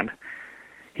firsthand,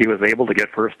 he was able to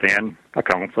get firsthand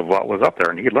accounts of what was up there.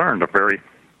 And he learned a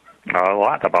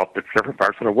lot about the different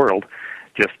parts of the world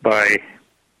just by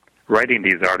writing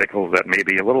these articles that may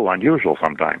be a little unusual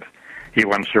sometimes. He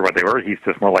wasn't sure what they were. He's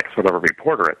just more like sort of a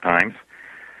reporter at times.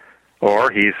 Or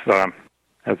he's, as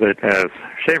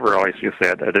Shaver always just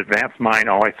said, an advanced mind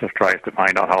always just tries to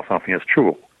find out how something is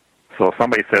true. So if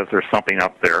somebody says there's something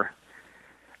up there,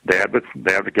 Dad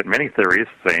would get many theories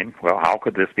saying, well, how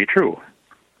could this be true?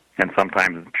 And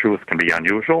sometimes truth can be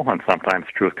unusual, and sometimes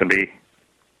truth can be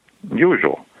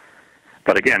usual.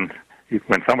 But again,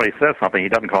 when somebody says something, he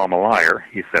doesn't call him a liar.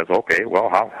 He says, okay, well,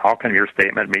 how can your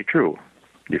statement be true?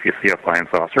 If you see a flying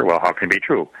saucer, well, how can it be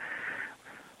true?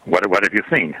 What have you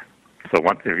seen? So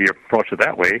if you approach it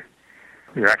that way,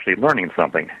 you're actually learning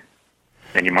something.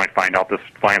 And you might find out this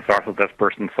flying saucer this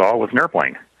person saw was an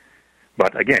airplane.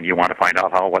 But again, you want to find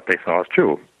out what they saw is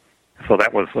true. So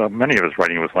that was, many of his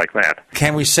writing was like that.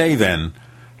 Can we say then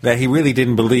that he really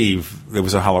didn't believe there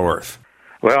was a hollow earth?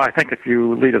 Well, I think if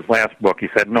you read his last book, he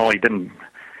said, no, he didn't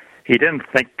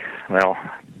think, well,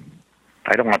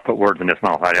 I don't want to put words in his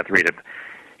mouth. I'd have to read it.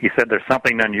 He said there's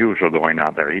something unusual going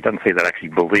on there. He doesn't say that actually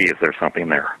believes there's something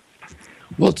there.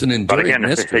 Well, it's an enduring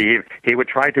mystery. He would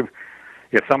try to,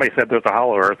 if somebody said there's a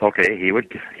hollow earth, okay, he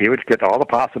would get all the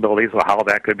possibilities of how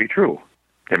that could be true.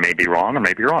 It may be wrong, it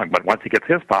may be wrong, but once he gets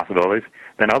his possibilities,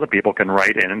 then other people can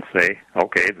write in and say,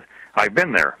 okay, I've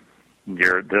been there.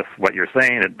 What you're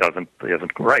saying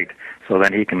isn't right. So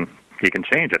then he can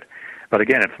change it. But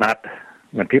again, it's not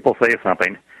when people say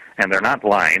something and they're not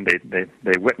lying.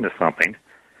 They witness something.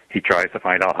 He tries to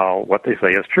find out what they say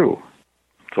is true.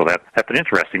 So that's an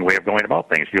interesting way of going about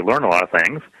things. You learn a lot of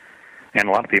things, and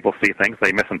a lot of people see things,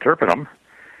 they misinterpret them.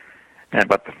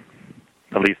 But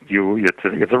at least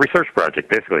it's a research project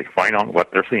basically. Find out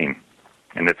what they're seeing,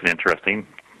 and it's an interesting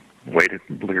way to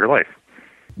live your life.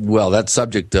 Well, that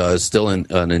subject is still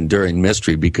an enduring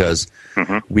mystery because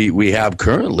we have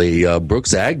currently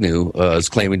Brooks Agnew is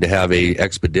claiming to have a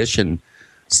expedition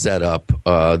set up.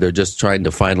 They're just trying to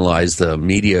finalize the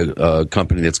media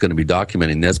company that's going to be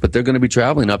documenting this, but they're going to be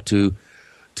traveling up to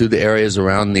the areas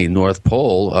around the North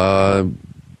Pole,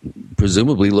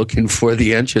 presumably looking for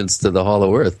the entrance to the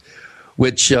Hollow Earth,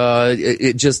 which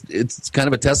it's kind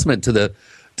of a testament to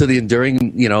the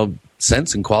enduring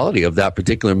sense and quality of that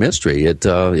particular mystery.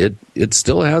 It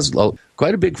still has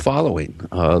quite a big following.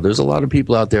 There's a lot of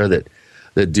people out there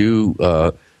that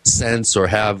do sense or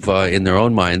have in their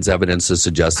own minds evidence to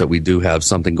suggest that we do have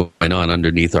something going on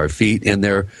underneath our feet, and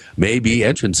there may be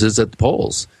entrances at the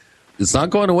poles. It's not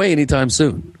going away anytime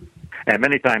soon. And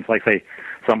many times, like say,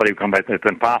 somebody would come back, it's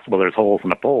impossible, there's holes in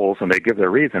the poles, and they give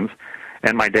their reasons,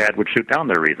 and my dad would shoot down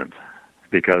their reasons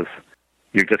because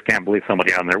you just can't believe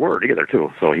somebody on their word either,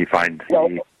 too. So he finds...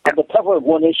 On the cover of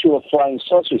one issue of Flying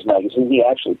Saucers magazine, he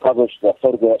actually published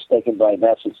photographs taken by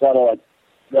NASA satellite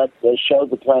that showed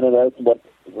the planet Earth what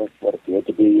appeared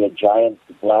to be a giant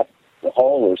black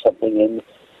hole or something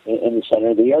in the center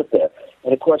of the Earth there.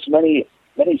 And, of course, many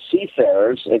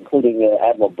seafarers, including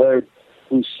Admiral Byrd,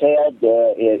 who sailed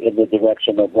in the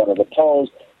direction of one of the poles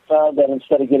found that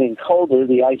instead of getting colder,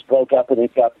 the ice broke up and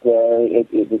it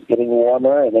was getting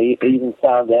warmer, and they even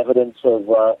found evidence of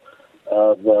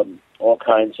all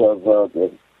kinds of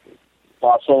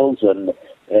fossils and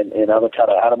other kind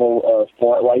of animal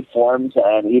life forms,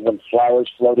 and even flowers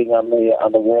floating on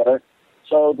the water.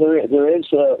 So there is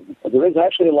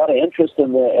actually a lot of interest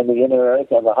in the inner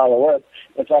Earth and the hollow Earth.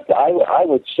 In fact, I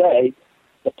would say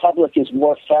the public is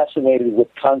more fascinated with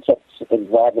concepts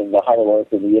involving the hollow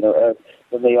Earth and the inner Earth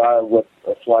than they are with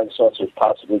flying saucers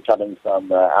possibly coming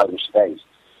from outer space.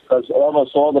 Because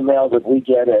almost all the mail that we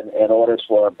get and orders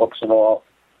for our books and all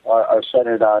are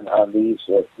centered on these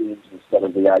themes instead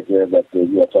of the idea that the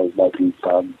UFOs might be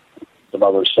from some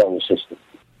other solar system.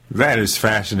 That is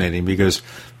fascinating, because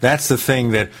that's the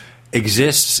thing that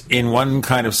exists in one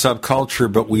kind of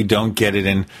subculture, but we don't get it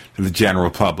in the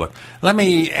general public. Let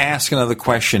me ask another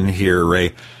question here,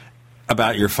 Ray,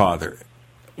 about your father.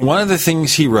 One of the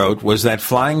things he wrote was that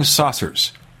flying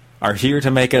saucers are here to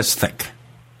make us think.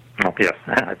 Oh, yes,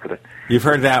 I put it. You've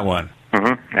heard that one.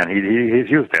 Mm-hmm. And he's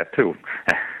used that, too.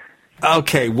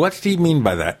 Okay, what do you mean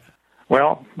by that?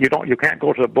 Well, you can't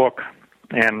go to a book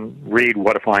and read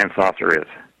what a flying saucer is.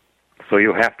 So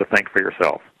you have to think for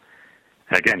yourself.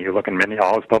 And again, you look in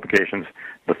all his publications,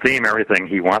 the theme, everything,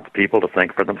 he wants people to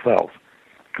think for themselves.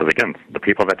 Because again, the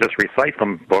people that just recite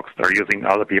from books are using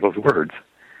other people's words.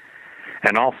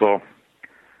 And also,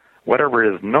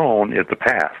 whatever is known is the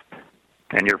past,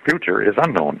 and your future is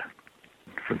unknown.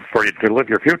 For you to live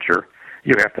your future,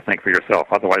 you have to think for yourself.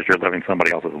 Otherwise, you're living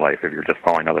somebody else's life if you're just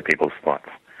following other people's thoughts.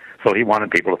 So he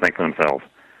wanted people to think for themselves.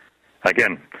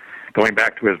 Again, going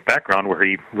back to his background where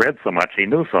he read so much, he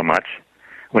knew so much,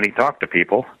 when he talked to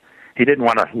people, he didn't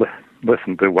want to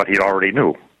listen to what he already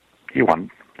knew.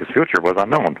 His future was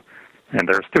unknown, and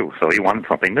theirs too, so he wanted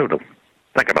something new to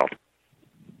think about.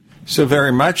 So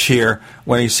very much here,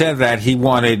 when he said that, he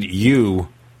wanted you,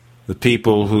 the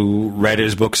people who read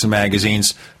his books and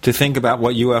magazines, to think about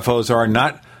what UFOs are,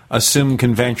 not assume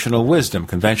conventional wisdom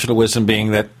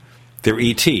being that they're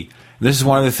E.T. This is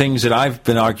one of the things that I've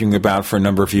been arguing about for a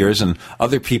number of years, and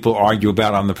other people argue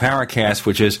about on the Paracast,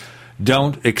 which is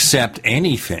don't accept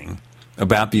anything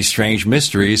about these strange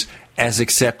mysteries as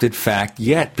accepted fact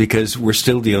yet, because we're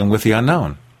still dealing with the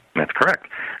unknown. That's correct.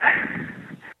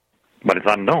 But it's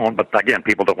unknown, but again,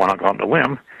 people don't want to go on the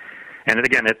limb. And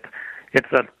again, it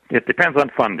depends on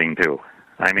funding, too.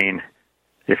 I mean,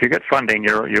 if you get funding,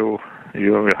 you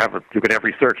could have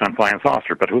research on flying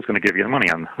saucer, but who's going to give you a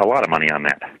lot of money on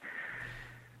that?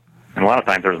 And a lot of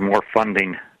times there's more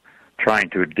funding trying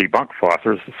to debunk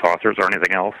saucers or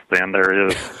anything else than there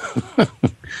is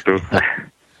to...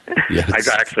 Yes. I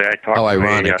talked to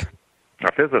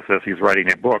a physicist. He's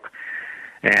writing a book,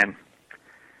 and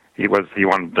he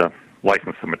wanted to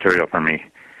license the material from me.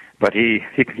 But he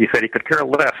said he could care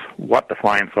less what the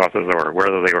flying saucers are,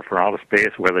 whether they were from outer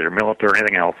space, whether they're military or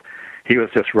anything else. He was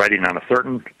just writing on a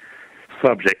certain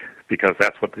subject because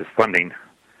that's what this funding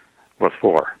was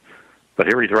for. But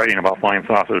here he's writing about flying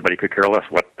saucers, but he could care less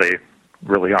what they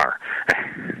really are.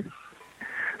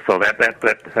 So that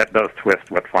does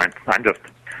twist what flying.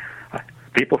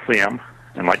 People see them,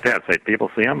 and like Dad said,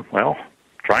 people see them. Well,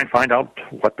 try and find out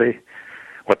what they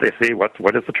see.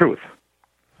 What is the truth?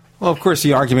 Well, of course,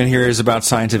 the argument here is about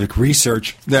scientific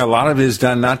research. A lot of it is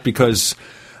done not because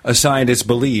a scientist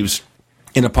believes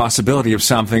in a possibility of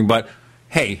something, but,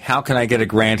 hey, how can I get a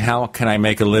grant? How can I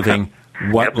make a living?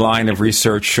 What line of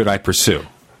research should I pursue?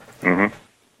 Mm-hmm.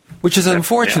 Which is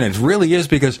unfortunate. It really is,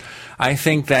 because I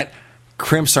think that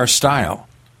crimps our style.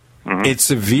 Mm-hmm. It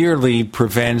severely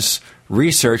prevents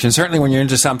research, and certainly when you're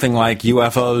into something like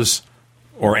UFOs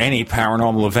or any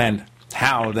paranormal event,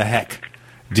 how the heck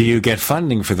do you get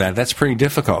funding for that? That's pretty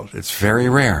difficult. It's very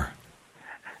rare.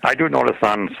 I do notice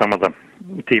on some of the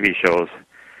TV shows,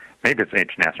 maybe it's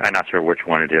international, I'm not sure which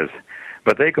one it is,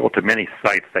 but they go to many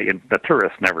sites that the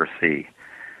tourists never see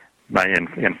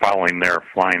in following their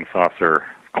flying saucer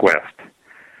quest.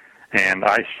 And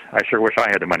I sure wish I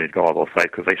had the money to go to all those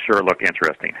sites, because they sure look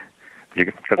interesting. Did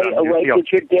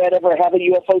your dad ever have a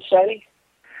UFO sighting?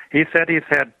 He said he's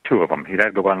had 2 of them. He'd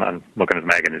have to go on and look in his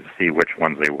magazine to see which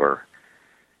ones they were.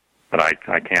 But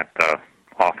I can't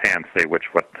offhand say what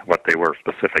they were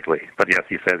specifically. But yes,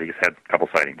 he said he's had a couple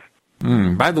sightings.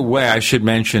 By the way, I should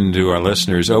mention to our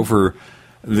listeners, over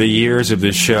the years of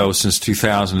this show, since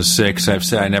 2006, I've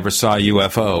said I never saw a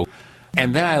UFO.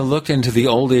 And then I looked into the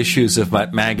old issues of my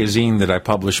magazine that I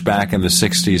published back in the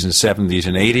 60s and 70s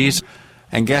and 80s.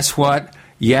 And guess what?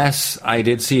 Yes, I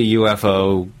did see a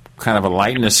UFO, kind of a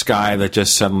light in the sky that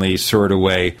just suddenly soared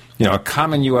away. A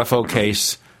common UFO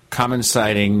case common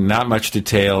sighting, not much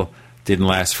detail, didn't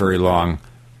last very long.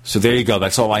 So there you go.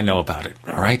 That's all I know about it.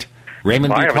 All right?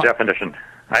 Raymond Well, B. I have a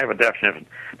definition.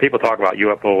 People talk about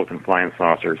UFOs and flying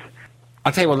saucers.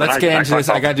 I'll tell you what, let's get into this.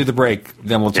 I got to do the break,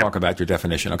 then we'll talk about your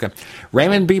definition, okay?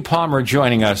 Raymond B. Palmer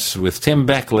joining us with Tim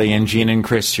Beckley and Gene and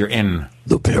Chris. You're in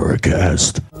the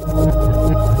Paracast.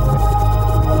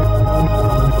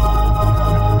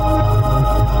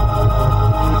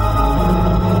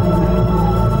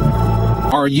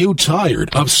 Are you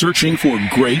tired of searching for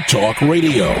great talk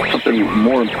radio? Something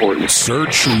more important.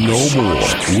 Search no more.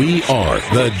 We are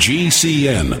the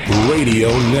GCN Radio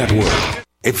Network.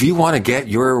 If you want to get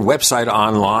your website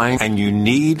online and you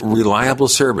need reliable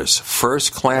service,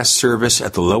 first-class service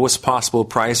at the lowest possible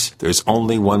price, there's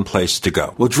only one place to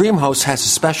go. Well, DreamHost has a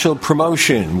special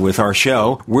promotion with our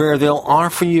show where they'll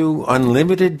offer you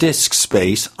unlimited disk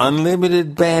space,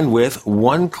 unlimited bandwidth,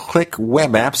 one-click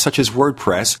web apps such as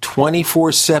WordPress,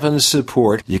 24/7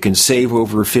 support. You can save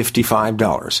over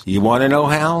 $55. You want to know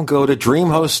how? Go to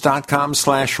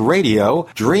dreamhost.com/radio,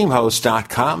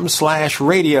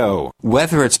 dreamhost.com/radio.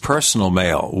 Whether it's personal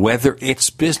mail, whether it's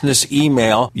business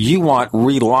email, you want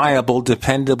reliable,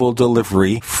 dependable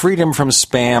delivery, freedom from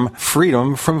spam,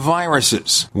 freedom from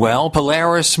viruses. Well,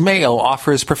 Polaris Mail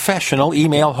offers professional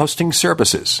email hosting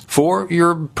services for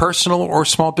your personal or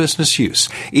small business use.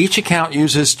 Each account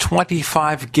uses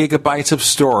 25 gigabytes of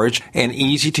storage, an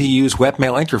easy-to-use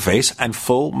webmail interface, and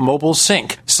full mobile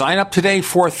sync. Sign up today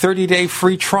for a 30-day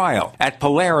free trial at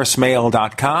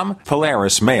polarismail.com,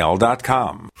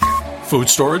 polarismail.com. Food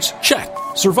storage? Check.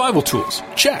 Survival tools?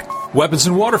 Check. Weapons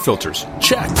and water filters?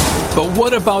 Check. But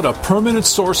what about a permanent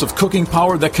source of cooking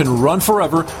power that can run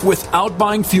forever without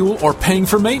buying fuel or paying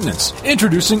for maintenance?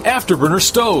 Introducing Afterburner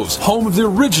Stoves, home of the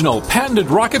original patented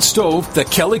rocket stove, the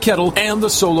Kelly Kettle, and the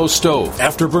Solo Stove.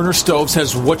 Afterburner Stoves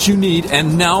has what you need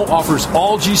and now offers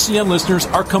all GCN listeners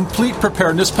our complete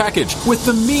preparedness package with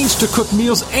the means to cook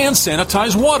meals and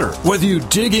sanitize water. Whether you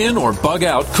dig in or bug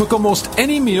out, cook almost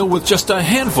any meal with just a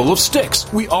handful of sticks.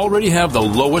 We already have the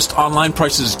lowest online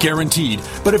prices guaranteed.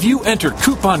 But if you enter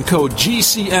coupon code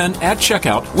GCN at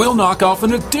checkout, we'll knock off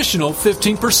an additional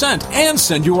 15% and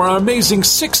send you our amazing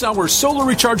 6-hour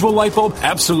solar rechargeable light bulb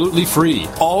absolutely free.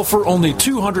 All for only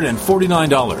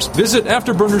 $249. Visit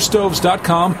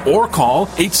AfterburnerStoves.com or call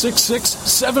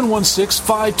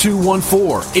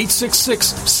 866-716-5214.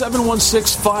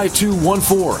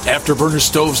 866-716-5214.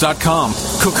 AfterburnerStoves.com.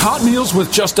 Cook hot meals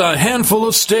with just a handful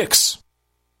of sticks.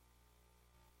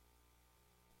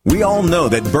 We all know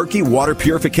that Berkey Water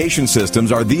Purification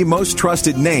Systems are the most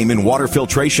trusted name in water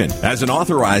filtration. As an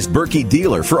authorized Berkey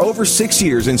dealer for over 6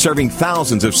 years and serving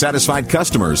thousands of satisfied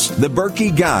customers, the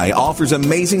Berkey Guy offers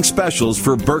amazing specials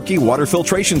for Berkey Water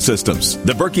Filtration Systems.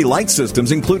 The Berkey Light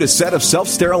Systems include a set of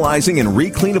self-sterilizing and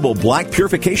recleanable black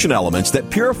purification elements that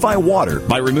purify water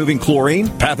by removing chlorine,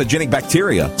 pathogenic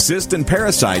bacteria, cysts, and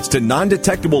parasites to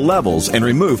non-detectable levels and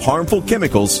remove harmful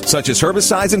chemicals such as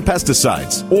herbicides and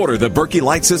pesticides. Order the Berkey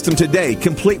Light System today,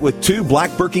 complete with 2 black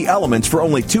Berkey elements for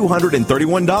only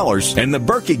 $231, and the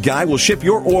Berkey Guy will ship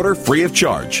your order free of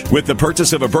charge. With the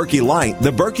purchase of a Berkey Light,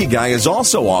 the Berkey Guy is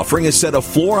also offering a set of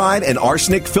fluoride and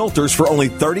arsenic filters for only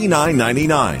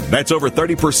 $39.99. That's over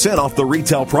 30% off the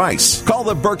retail price. Call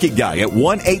the Berkey Guy at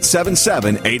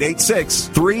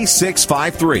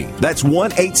 1-877-886-3653. That's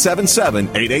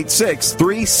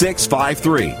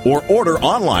 1-877-886-3653. Or order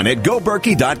online at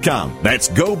goberkey.com. That's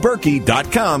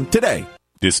goberkey.com today.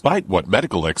 Despite what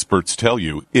medical experts tell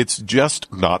you, it's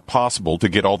just not possible to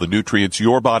get all the nutrients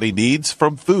your body needs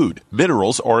from food.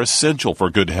 Minerals are essential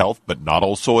for good health, but not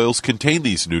all soils contain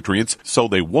these nutrients, so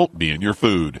they won't be in your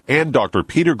food. And Dr.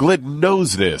 Peter Glidden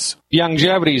knows this.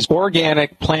 Longevity's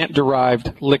organic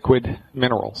plant-derived liquid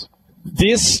minerals.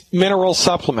 This mineral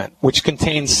supplement, which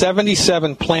contains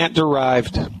 77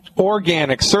 plant-derived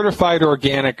organic, certified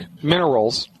organic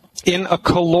minerals, in a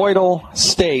colloidal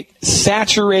state,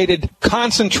 saturated,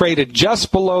 concentrated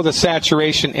just below the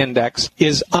saturation index,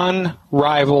 is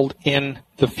unrivaled in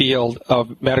the field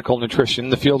of medical nutrition,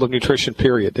 the field of nutrition,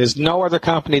 period. There's no other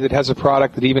company that has a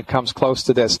product that even comes close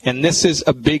to this, and this is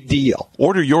a big deal.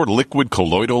 Order your liquid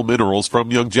colloidal minerals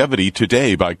from Longevity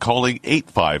today by calling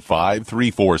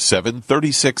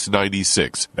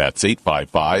 855-347-3696. That's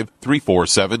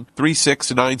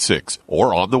 855-347-3696.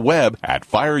 Or on the web at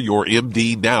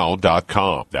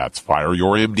fireyourmdnow.com. That's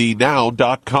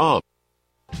fireyourmdnow.com.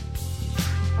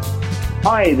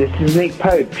 Hi, this is Nick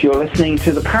Pope. You're listening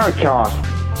to the Paracast.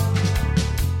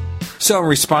 So in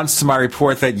response to my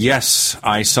report that, yes,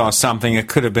 I saw something, it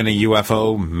could have been a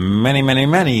UFO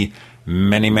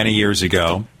many years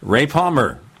ago, Ray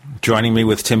Palmer joining me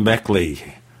with Tim Beckley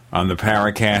on the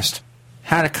Paracast.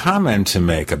 had a comment to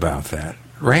make about that.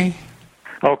 Ray?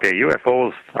 Okay,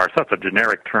 UFOs are such a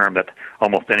generic term that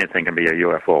almost anything can be a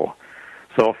UFO.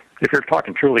 So if you're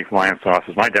talking truly flying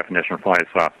saucers, my definition of flying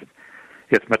saucer,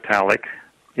 it's metallic,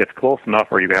 it's close enough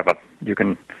where you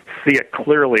can see it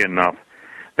clearly enough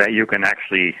that you can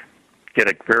actually get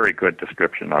a very good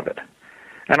description of it.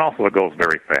 And also it goes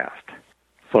very fast.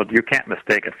 So you can't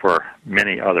mistake it for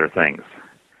many other things.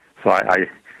 So I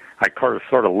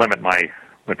sort of limit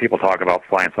when people talk about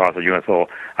flying saucer, UFO,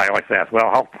 I always ask,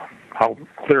 well, how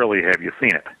clearly have you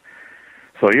seen it?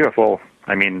 So UFO,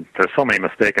 I mean, there's so many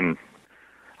mistaken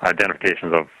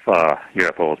identifications of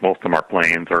UFOs. Most of them are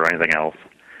planes or anything else.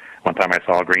 One time I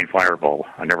saw a green fireball.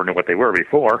 I never knew what they were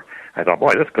before. I thought,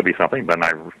 boy, this could be something. But then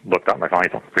I looked up and I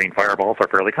found green fireballs are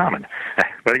fairly common.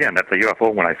 But again, that's a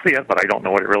UFO when I see it, but I don't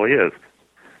know what it really is.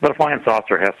 But a flying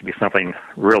saucer has to be something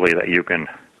really that you can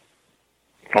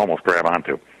almost grab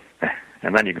onto.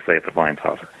 And then you can say it's a flying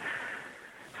saucer.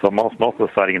 So most of the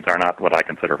sightings are not what I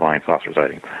consider flying saucer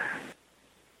sightings.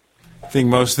 I think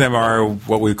most of them are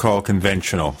what we call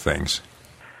conventional things.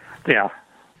 Yeah.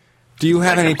 Do you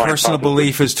have any personal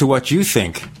belief as to what you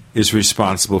think is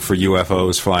responsible for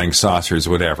UFOs, flying saucers,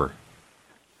 whatever?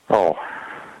 Oh,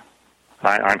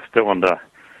 I'm still in the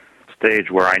stage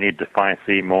where I need to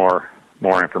see more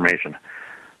information.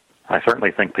 I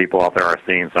certainly think people out there are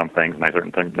seeing some things, and I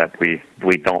certainly think that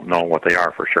we don't know what they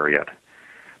are for sure yet.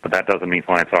 But that doesn't mean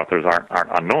flying saucers aren't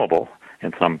unknowable.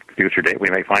 In some future date, we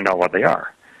may find out what they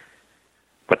are.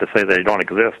 But to say they don't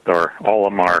exist, or all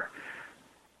of them are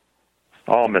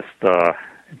all missed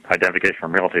identification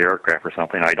from military aircraft or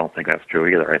something, I don't think that's true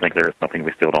either. I think there is something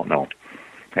we still don't know,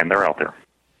 and they're out there.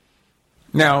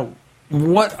 Now,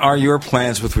 what are your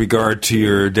plans with regard to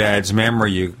your dad's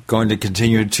memory? Are you going to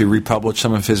continue to republish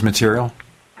some of his material?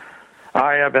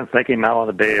 I have been thinking now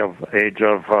in the age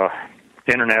of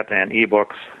Internet and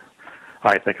e-books,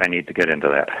 I think I need to get into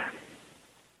that.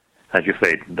 As you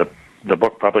say, the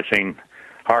book publishing,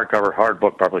 hard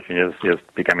book publishing is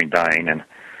becoming dying, and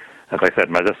as I said,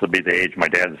 this would be the age my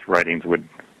dad's writings would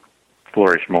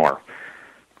flourish more.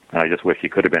 I just wish he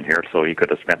could have been here so he could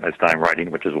have spent his time writing,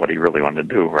 which is what he really wanted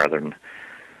to do, rather than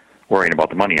worrying about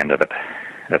the money end of it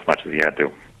as much as he had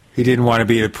to. He didn't want to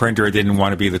be the printer, didn't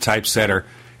want to be the typesetter.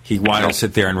 He wanted to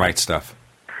sit there and write stuff.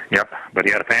 Yep, but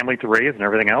he had a family to raise and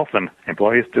everything else, and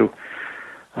employees to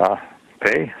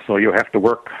pay, so you have to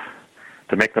work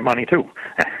to make the money, too.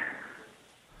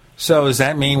 So does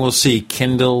that mean we'll see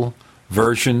Kindle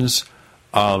versions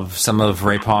of some of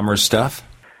Ray Palmer's stuff?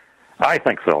 I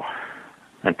think so.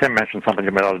 And Tim mentioned something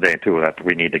to me the other day, too, that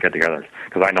we need to get together,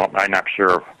 because I'm not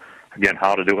sure, again,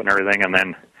 how to do it and everything, and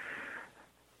then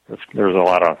there's a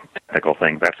lot of technical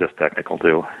things. That's just technical,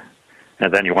 too.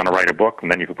 And then you want to write a book,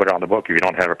 and then you can put it on the book. If you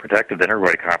don't have it protected, then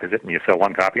everybody copies it, and you sell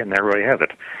one copy, and everybody has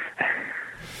it.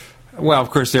 Well,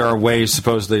 of course, there are ways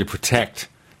supposedly to protect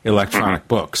electronic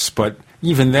books, but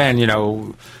even then,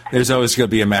 there's always going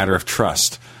to be a matter of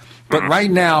trust. But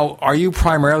right now, are you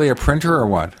primarily a printer or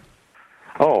what?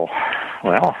 Oh,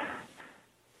 well,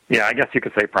 yeah, I guess you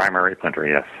could say primary printer,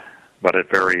 yes. But it's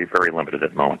very, very limited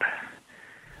at the moment.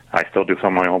 I still do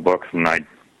some of my own books, and I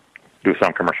do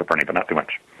some commercial printing, but not too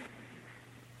much.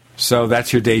 So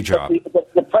that's your day job.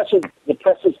 The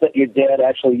presses that your dad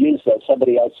actually used,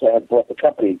 somebody else had bought the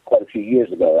company quite a few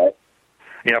years ago, right?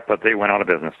 Yeah, but they went out of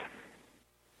business.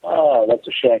 Oh, that's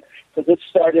a shame. Because it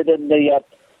started in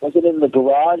was it in the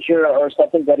garage or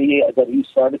something that he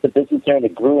started the business there, and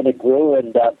it grew,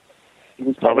 and he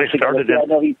was publishing. I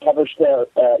know he published.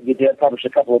 You did publish a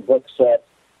couple of books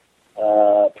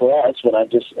for us when I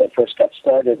just first got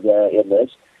started in this,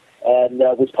 and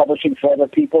was publishing for other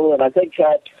people. And I think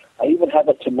I even have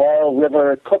a Tomorrow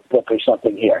River cookbook or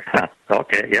something here.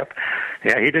 Okay, yep.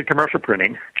 Yeah, he did commercial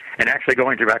printing. And actually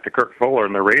going back to Kurt Fuller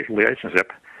and the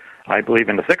relationship, I believe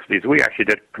in the 60s, we actually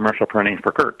did commercial printing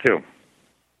for Kurt, too.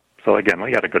 So, again,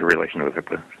 we had a good relationship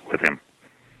with him.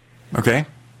 Okay.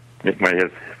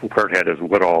 Kurt had his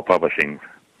Woodall Publishing,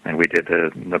 and we did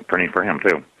the printing for him,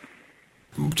 too.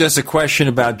 Just a question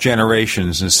about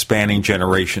generations and spanning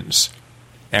generations.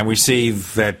 And we see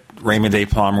that Raymond A.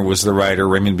 Palmer was the writer.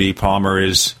 Raymond B. Palmer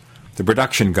is the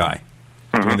production guy,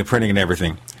 doing the printing and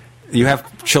everything. You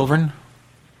have children?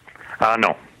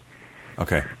 No.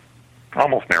 Okay.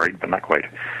 Almost married, but not quite.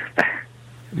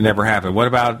 Never happened. What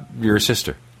about your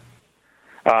sister?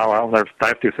 Well, I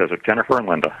have two sisters, Jennifer and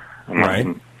Linda.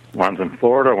 And one's in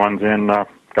Florida, one's in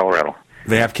Colorado.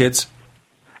 They have kids?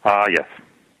 Yes.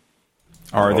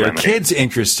 Are their kids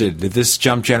interested? Did this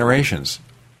jump generations?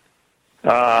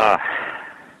 No.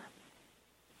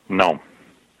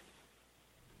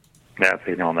 Yeah,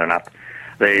 they're not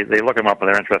they look them up and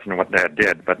they're interested in what Dad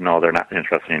did, but no, they're not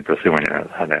interested in pursuing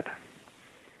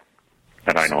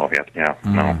that I know of yet. Yeah,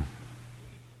 no.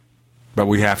 But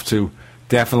we have to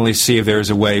definitely see if there's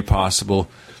a way possible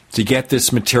to get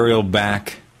this material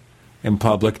back in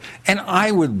public. And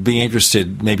I would be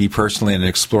interested, maybe personally, in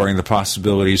exploring the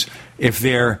possibilities if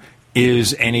there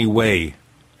is any way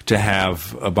to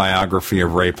have a biography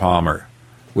of Ray Palmer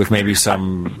with maybe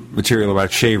some material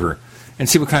about Shaver and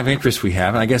see what kind of interest we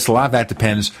have. And I guess a lot of that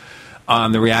depends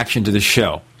on the reaction to the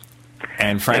show.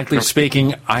 And frankly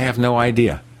speaking, I have no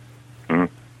idea.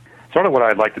 Mm-hmm. Sort of what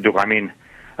I'd like to do. I mean,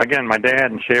 again, my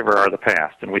dad and Shaver are the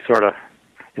past, and we sort of,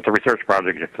 it's a research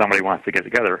project if somebody wants to get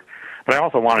together. But I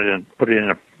also wanted to put it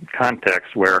in a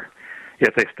context where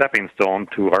it's a stepping stone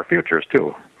to our futures,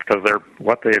 too, because they're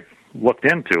what they've looked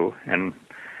into, and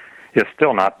it's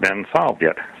still not been solved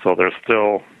yet. So there's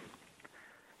still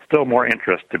more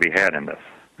interest to be had in this,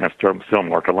 and still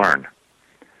more to learn.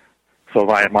 So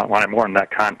I wanted more in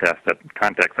that context that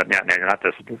you're not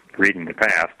just reading the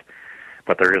past,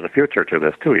 but there is a future to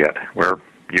this, too, yet, where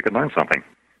you can learn something.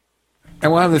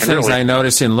 And one of the things I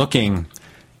noticed in looking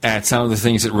at some of the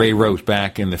things that Ray wrote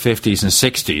back in the 50s and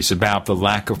 60s about the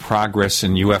lack of progress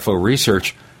in UFO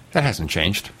research, that hasn't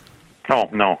changed. Oh,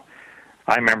 no.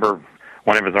 I remember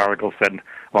one of his articles said,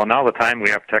 well, now the time we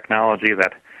have technology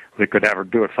that we could ever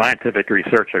do a scientific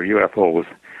research of UFOs.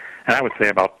 And I would say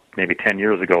about maybe 10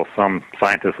 years ago, some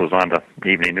scientist was on the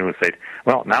evening news and said,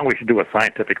 well, now we should do a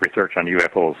scientific research on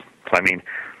UFOs. So, I mean,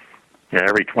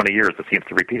 every 20 years it seems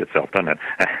to repeat itself, doesn't it?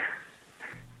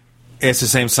 It's the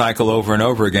same cycle over and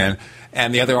over again.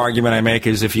 And the other argument I make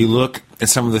is if you look at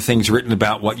some of the things written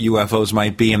about what UFOs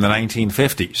might be in the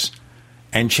 1950s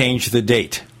and change the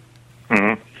date,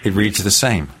 it reads the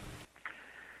same.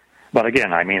 But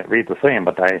again, I mean, it reads the same,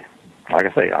 but I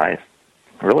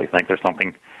really think there's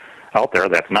something out there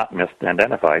that's not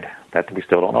misidentified that we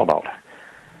still don't know about.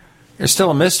 There's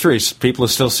still a mystery. People are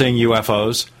still seeing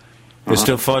UFOs. They're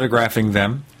still photographing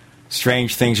them.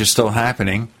 Strange things are still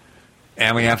happening.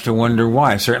 And we have to wonder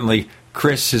why. Certainly,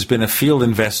 Chris has been a field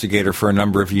investigator for a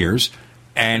number of years,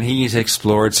 and he's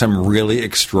explored some really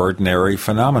extraordinary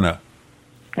phenomena.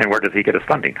 And where does he get his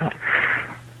funding?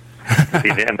 Is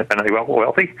he independently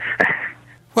wealthy?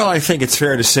 Well, I think it's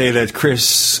fair to say that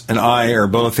Chris and I are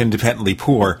both independently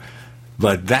poor,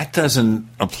 but that doesn't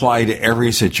apply to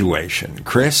every situation.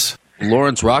 Chris?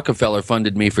 Lawrence Rockefeller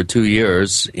funded me for 2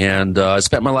 years, and I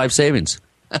spent my life savings.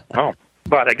 Oh.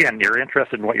 But again, you're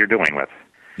interested in what you're doing with.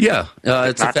 Yeah,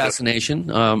 it's a fascination.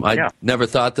 I never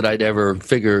thought that I'd ever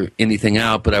figure anything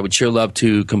out, but I would sure love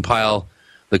to compile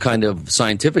the kind of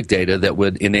scientific data that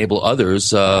would enable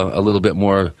others a little bit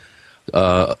more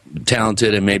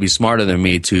talented and maybe smarter than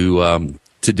me to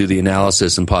do the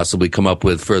analysis and possibly come up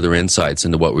with further insights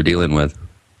into what we're dealing with.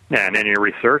 Yeah, and in your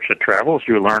research, it travels.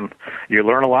 You learn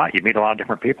a lot. You meet a lot of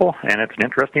different people, and it's an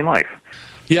interesting life.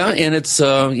 Yeah, and it's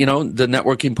the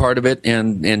networking part of it,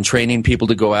 and training people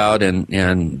to go out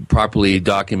and properly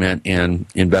document and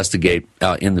investigate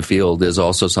out in the field is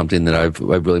also something that I've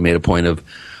really made a point of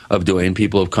doing.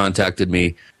 People have contacted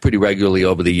me pretty regularly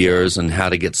over the years on how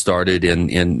to get started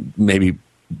and maybe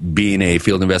being a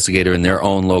field investigator in their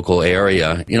own local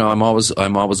area. You know, I'm always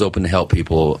open to help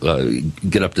people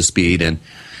get up to speed and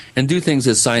do things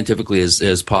as scientifically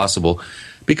as possible,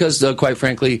 because quite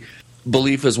frankly,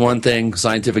 belief is one thing,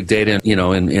 scientific data,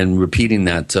 and repeating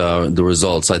that, the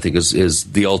results, I think,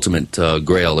 is the ultimate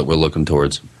grail that we're looking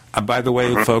towards. By the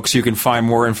way, folks, you can find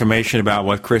more information about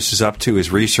what Chris is up to,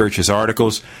 his research, his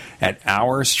articles, at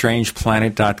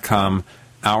OurStrangePlanet.com,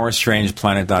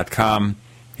 OurStrangePlanet.com.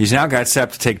 He's now got set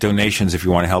up to take donations if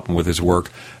you want to help him with his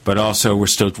work, but also we're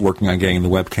still working on getting the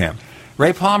webcam.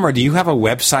 Ray Palmer, do you have a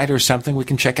website or something we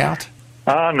can check out?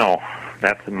 No.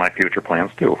 That's in my future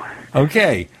plans, too.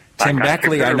 Okay. Tim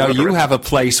Beckley, I know you have a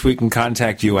place we can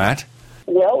contact you at.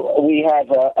 Well, we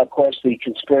have, of course, the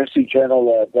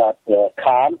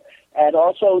conspiracyjournal.com. And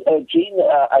also, Gene,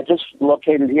 I just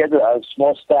located here a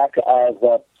small stack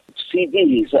of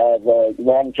CDs of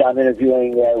Long John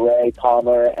interviewing Ray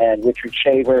Palmer and Richard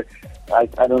Shaver. I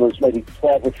don't know, there's maybe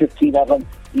 12 or 15 of them.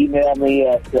 Email me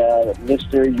at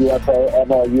Mr. UFO,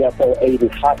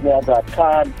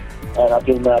 MRUFO8@hotmail.com, and I'll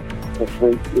give them out for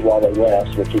free while they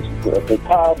last, which is a big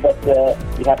pile, but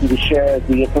be happy to share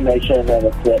the information, and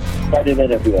it's quite an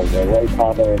interview. Ray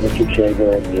Palmer and Richard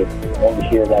Shaver, and you won't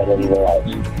hear that anywhere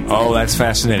else. Oh, that's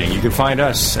fascinating. You can find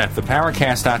us at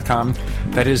theparacast.com.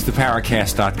 That is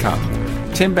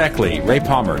theparacast.com. Tim Beckley, Ray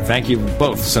Palmer, thank you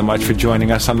both so much for joining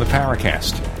us on the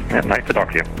Paracast. Yeah, nice to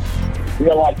talk to you.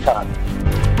 Real lifetime.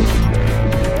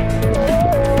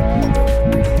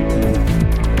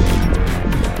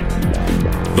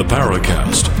 The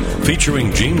Paracast,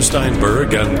 featuring Gene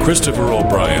Steinberg and Christopher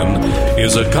O'Brien,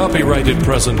 is a copyrighted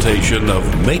presentation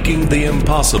of Making the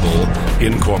Impossible,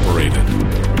 Incorporated.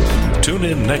 Tune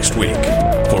in next week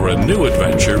for a new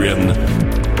adventure in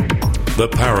The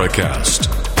Paracast.